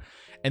too.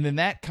 And then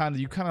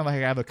you kind of like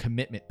have a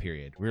commitment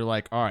period where you're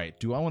like, all right,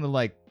 do I want to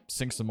like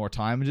sink some more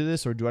time into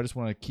this, or do I just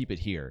want to keep it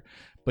here?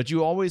 But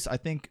you always, I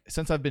think,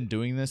 since I've been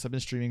doing this, I've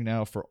been streaming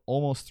now for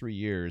almost 3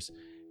 years.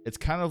 It's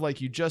kind of like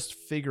you just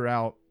figure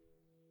out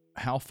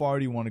how far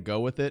do you want to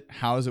go with it?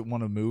 How does it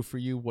want to move for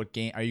you? What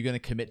game are you going to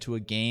commit to a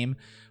game?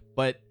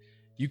 But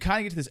you kind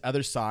of get to this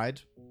other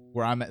side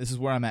where I'm at. This is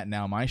where I'm at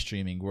now, my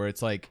streaming, where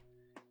it's like,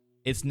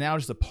 it's now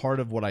just a part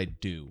of what I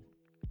do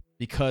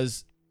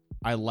because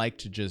I like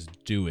to just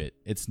do it.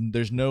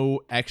 There's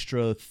no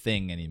extra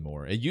thing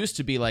anymore. It used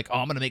to be like, oh,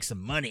 I'm gonna make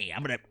some money.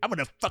 I'm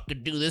gonna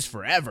fucking do this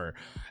forever,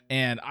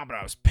 and I'm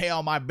gonna pay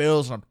all my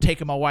bills. And I'm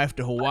taking my wife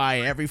to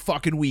Hawaii every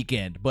fucking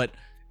weekend. But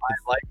I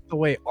like the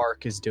way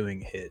Ark is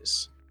doing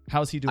his.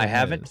 how's he doing? I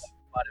haven't his? talked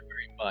about it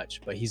very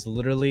much, but he's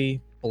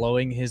literally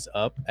blowing his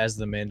up as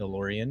the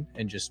Mandalorian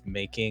and just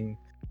making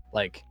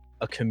like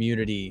a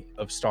community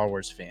of Star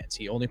Wars fans.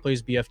 He only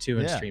plays BF2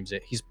 and Yeah. streams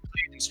it. He's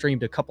played and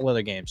streamed a couple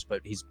other games,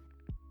 but he's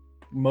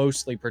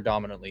mostly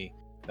predominantly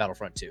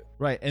Battlefront 2.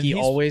 Right, and He he's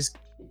always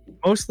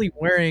mostly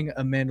wearing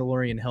a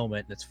Mandalorian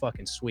helmet, and it's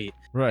fucking sweet.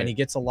 right. And he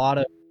gets a lot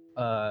of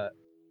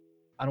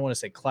I don't want to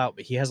say clout,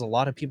 but he has a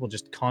lot of people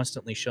just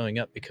constantly showing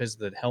up because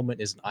the helmet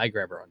is an eye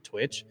grabber on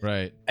Twitch.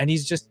 right, And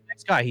he's just a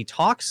nice guy. He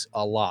talks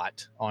a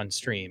lot on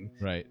stream.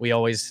 right. We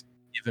always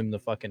give him the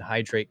fucking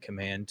hydrate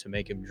command to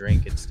make him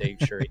drink and stay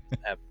sure he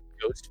doesn't have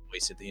ghost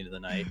voice at the end of the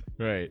night.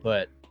 Right.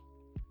 But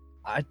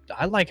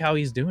I like how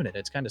he's doing it.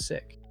 It's kind of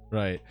sick.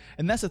 Right.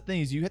 And that's the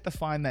thing is you have to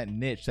find that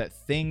niche, that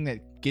thing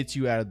that gets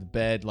you out of the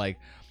bed. Like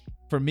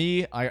for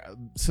me, I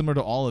similar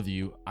to all of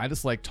you, I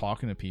just like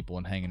talking to people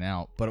and hanging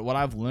out. But what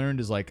I've learned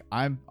is like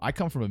I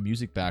come from a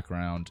music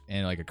background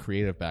and like a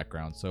creative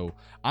background. So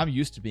I'm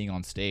used to being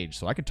on stage.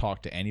 So I can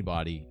talk to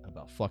anybody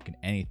about fucking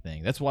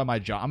anything. That's why my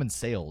job, I'm in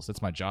sales.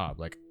 That's my job.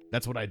 Like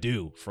that's what I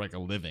do for like a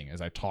living is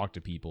I talk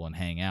to people and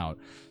hang out.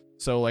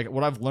 So like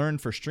what I've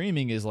learned for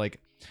streaming is like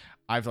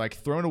I've like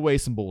thrown away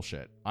some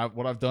bullshit.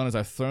 What I've done is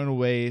I've thrown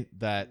away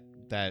that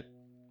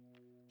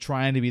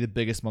trying to be the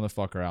biggest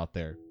motherfucker out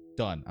there.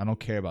 Done. I don't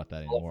care about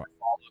that anymore.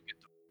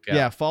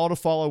 Yeah, follow to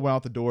follow went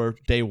out the door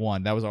day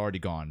one. That was already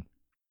gone.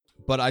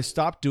 But I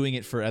stopped doing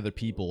it for other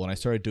people and I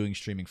started doing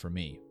streaming for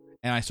me.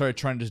 And I started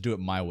trying to just do it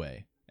my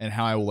way and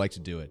how I would like to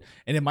do it.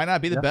 And it might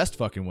not be the best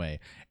fucking way.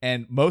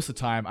 And most of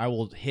the time I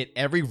will hit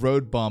every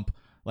road bump,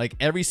 like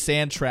every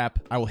sand trap,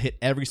 I will hit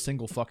every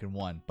single fucking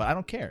one. But I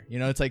don't care. You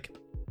know, it's like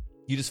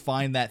you just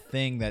find that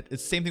thing that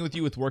it's the same thing with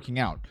you with working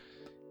out.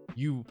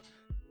 You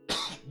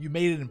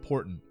made it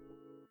important.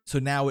 So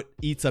now it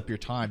eats up your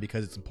time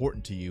because it's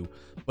important to you.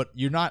 But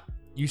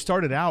you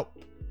started out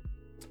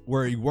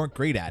where you weren't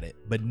great at it,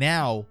 but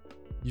now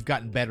you've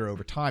gotten better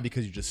over time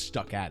because you just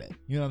stuck at it.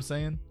 You know what I'm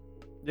saying?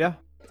 Yeah,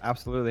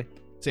 absolutely.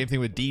 Same thing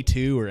with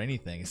D2 or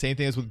anything. Same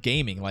thing as with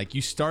gaming. Like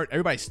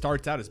everybody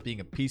starts out as being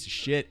a piece of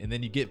shit, and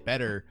then you get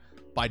better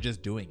by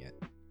just doing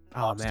it.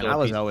 Oh man, still a I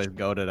was piece of always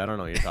goated. I don't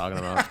know what you're talking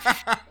about.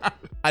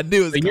 I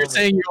knew it was But you're coming.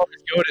 saying you're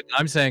always goated.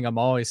 I'm saying I'm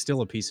always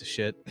still a piece of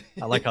shit.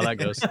 I like how that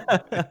goes.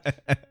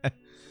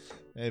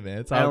 Hey man,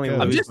 it's I how only it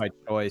goes. lose by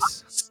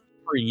choice.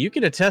 You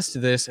can attest to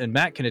this, and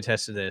Matt can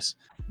attest to this.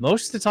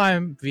 Most of the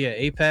time, via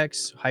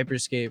Apex,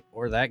 Hyperscape,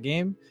 or that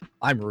game,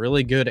 I'm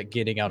really good at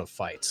getting out of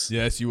fights.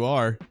 Yes, you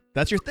are.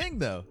 That's your thing,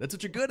 though. That's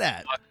what you're good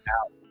at.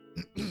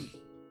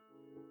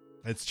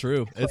 It's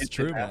true. It's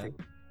true, man.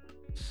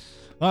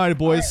 All right,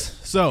 boys.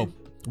 So,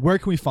 where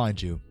can we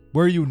find you?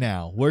 Where are you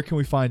now? Where can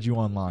we find you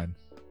online?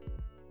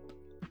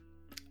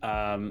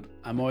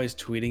 I'm always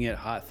tweeting at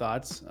hot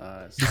thoughts.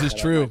 This is shout out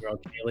true. my girl,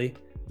 Kaylee.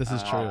 This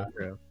is true.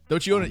 True.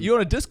 Don't you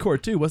own a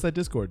Discord too? What's that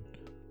Discord?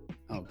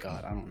 Oh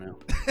God, I don't know.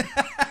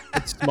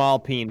 It's small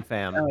peen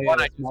fam. Oh What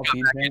yeah, I small just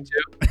team got back fan.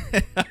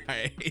 into. All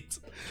right.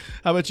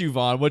 How about you,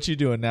 Vaughn? What you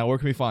doing now? Where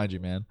can we find you,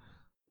 man?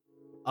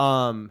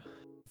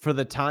 For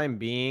the time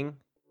being,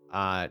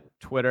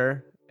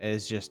 Twitter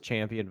is just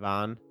Champion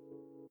Von.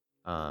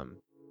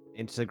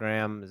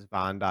 Instagram is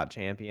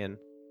Von.champion.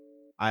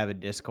 I have a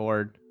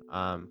Discord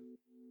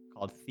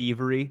called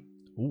Thievery.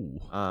 Ooh.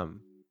 It's got a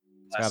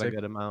Classic.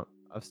 good amount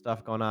of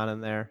stuff going on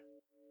in there.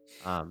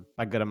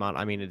 By good amount,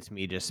 I mean it's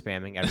me just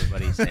spamming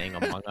everybody saying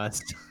Among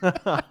Us.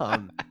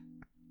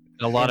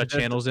 A lot of And there's-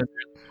 channels in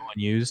there that go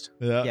unused.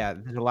 Yeah. Yeah,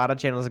 there's a lot of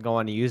channels that go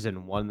unused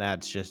and one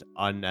that's just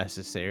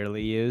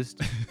unnecessarily used.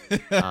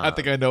 I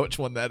think I know which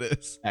one that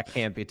is. That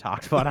can't be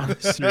talked about on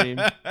the stream.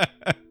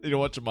 You don't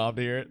want your mom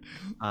to hear it?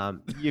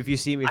 If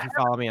you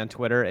follow me on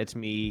Twitter, it's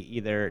me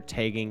either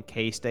tagging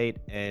K-State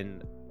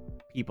and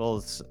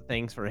people's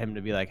things for him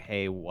to be like,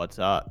 hey, what's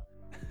up?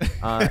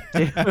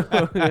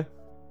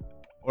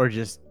 Or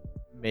just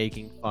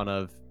making fun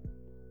of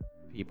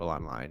people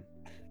online,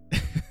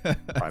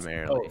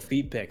 primarily. Oh,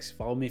 feet pics.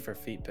 Follow me for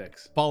feet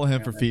pics. Follow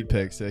him for feet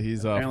pics. Yeah,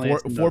 he's Apparently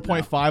it's enough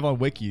 4.5 on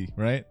Wiki,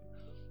 right?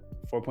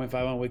 4.5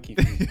 on Wiki.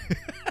 Wiki,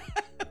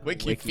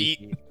 Wiki feet.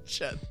 feet.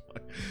 Shit.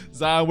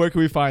 Zion, where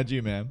can we find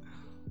you, man?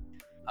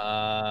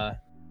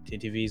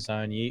 TTV's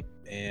on Yeet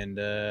and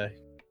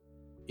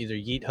either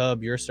Yeet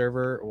Hub, your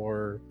server,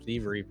 or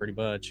Thievery, pretty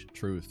much.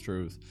 Truth.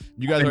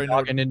 You guys already know.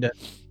 I've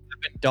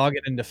been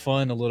dogging into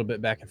fun a little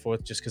bit back and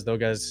forth just because those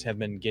guys have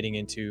been getting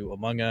into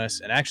Among Us,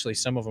 and actually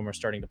some of them are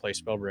starting to play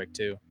Spellbreak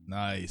too.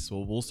 Nice.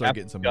 Well, we'll start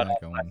getting some of Got that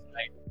off going. last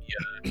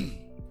night.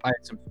 I had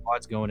some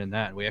squads going in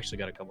that, and we actually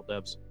got a couple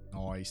dubs.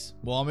 Nice.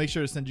 Well, I'll make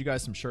sure to send you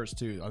guys some shirts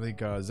too. I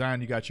think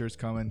Zion, you got yours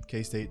coming.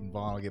 K-State and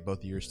Vaughn, I'll get both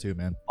of yours too,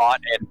 man.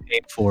 Bought and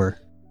paid for.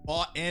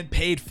 Bought and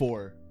paid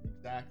for.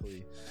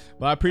 Exactly.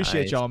 Well, I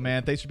appreciate Nice. y'all,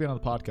 man. Thanks for being on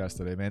the podcast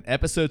today, man.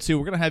 Episode 2,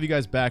 we're gonna have you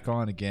guys back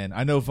on again.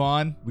 I know,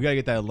 Vaughn, we gotta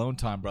get that alone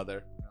time,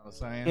 brother. You know what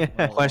I'm saying?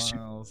 Yeah. Question.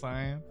 You know what I'm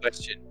saying?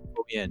 Question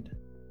before we end.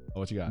 Oh,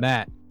 what you got?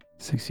 Matt,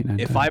 69.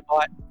 if I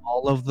bought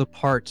all of the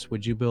parts,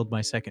 would you build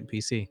my second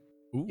PC?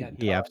 Ooh. Yeah,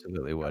 He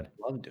absolutely would. I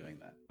love doing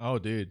that. Oh,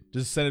 dude.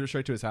 Just send it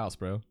straight to his house,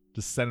 bro.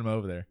 Just send him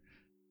over there.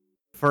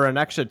 For an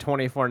extra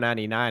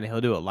 $24.99,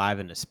 he'll do it live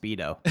in a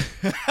Speedo.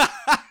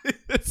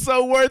 It's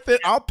so worth it.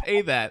 I'll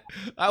pay that.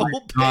 I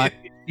will pay. God,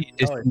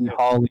 just Oh, see yeah.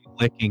 Holly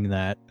licking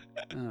that.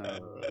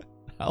 Oh.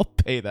 I'll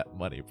pay that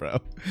money, bro.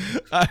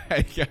 All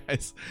right,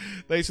 guys.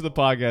 Thanks for the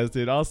podcast,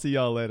 dude. I'll see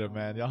y'all later,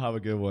 man. Y'all have a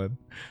good one.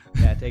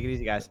 Yeah, take it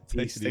easy, guys.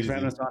 Take Peace. it Thanks for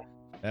having easy. us on.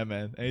 Yeah,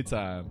 man.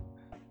 Anytime.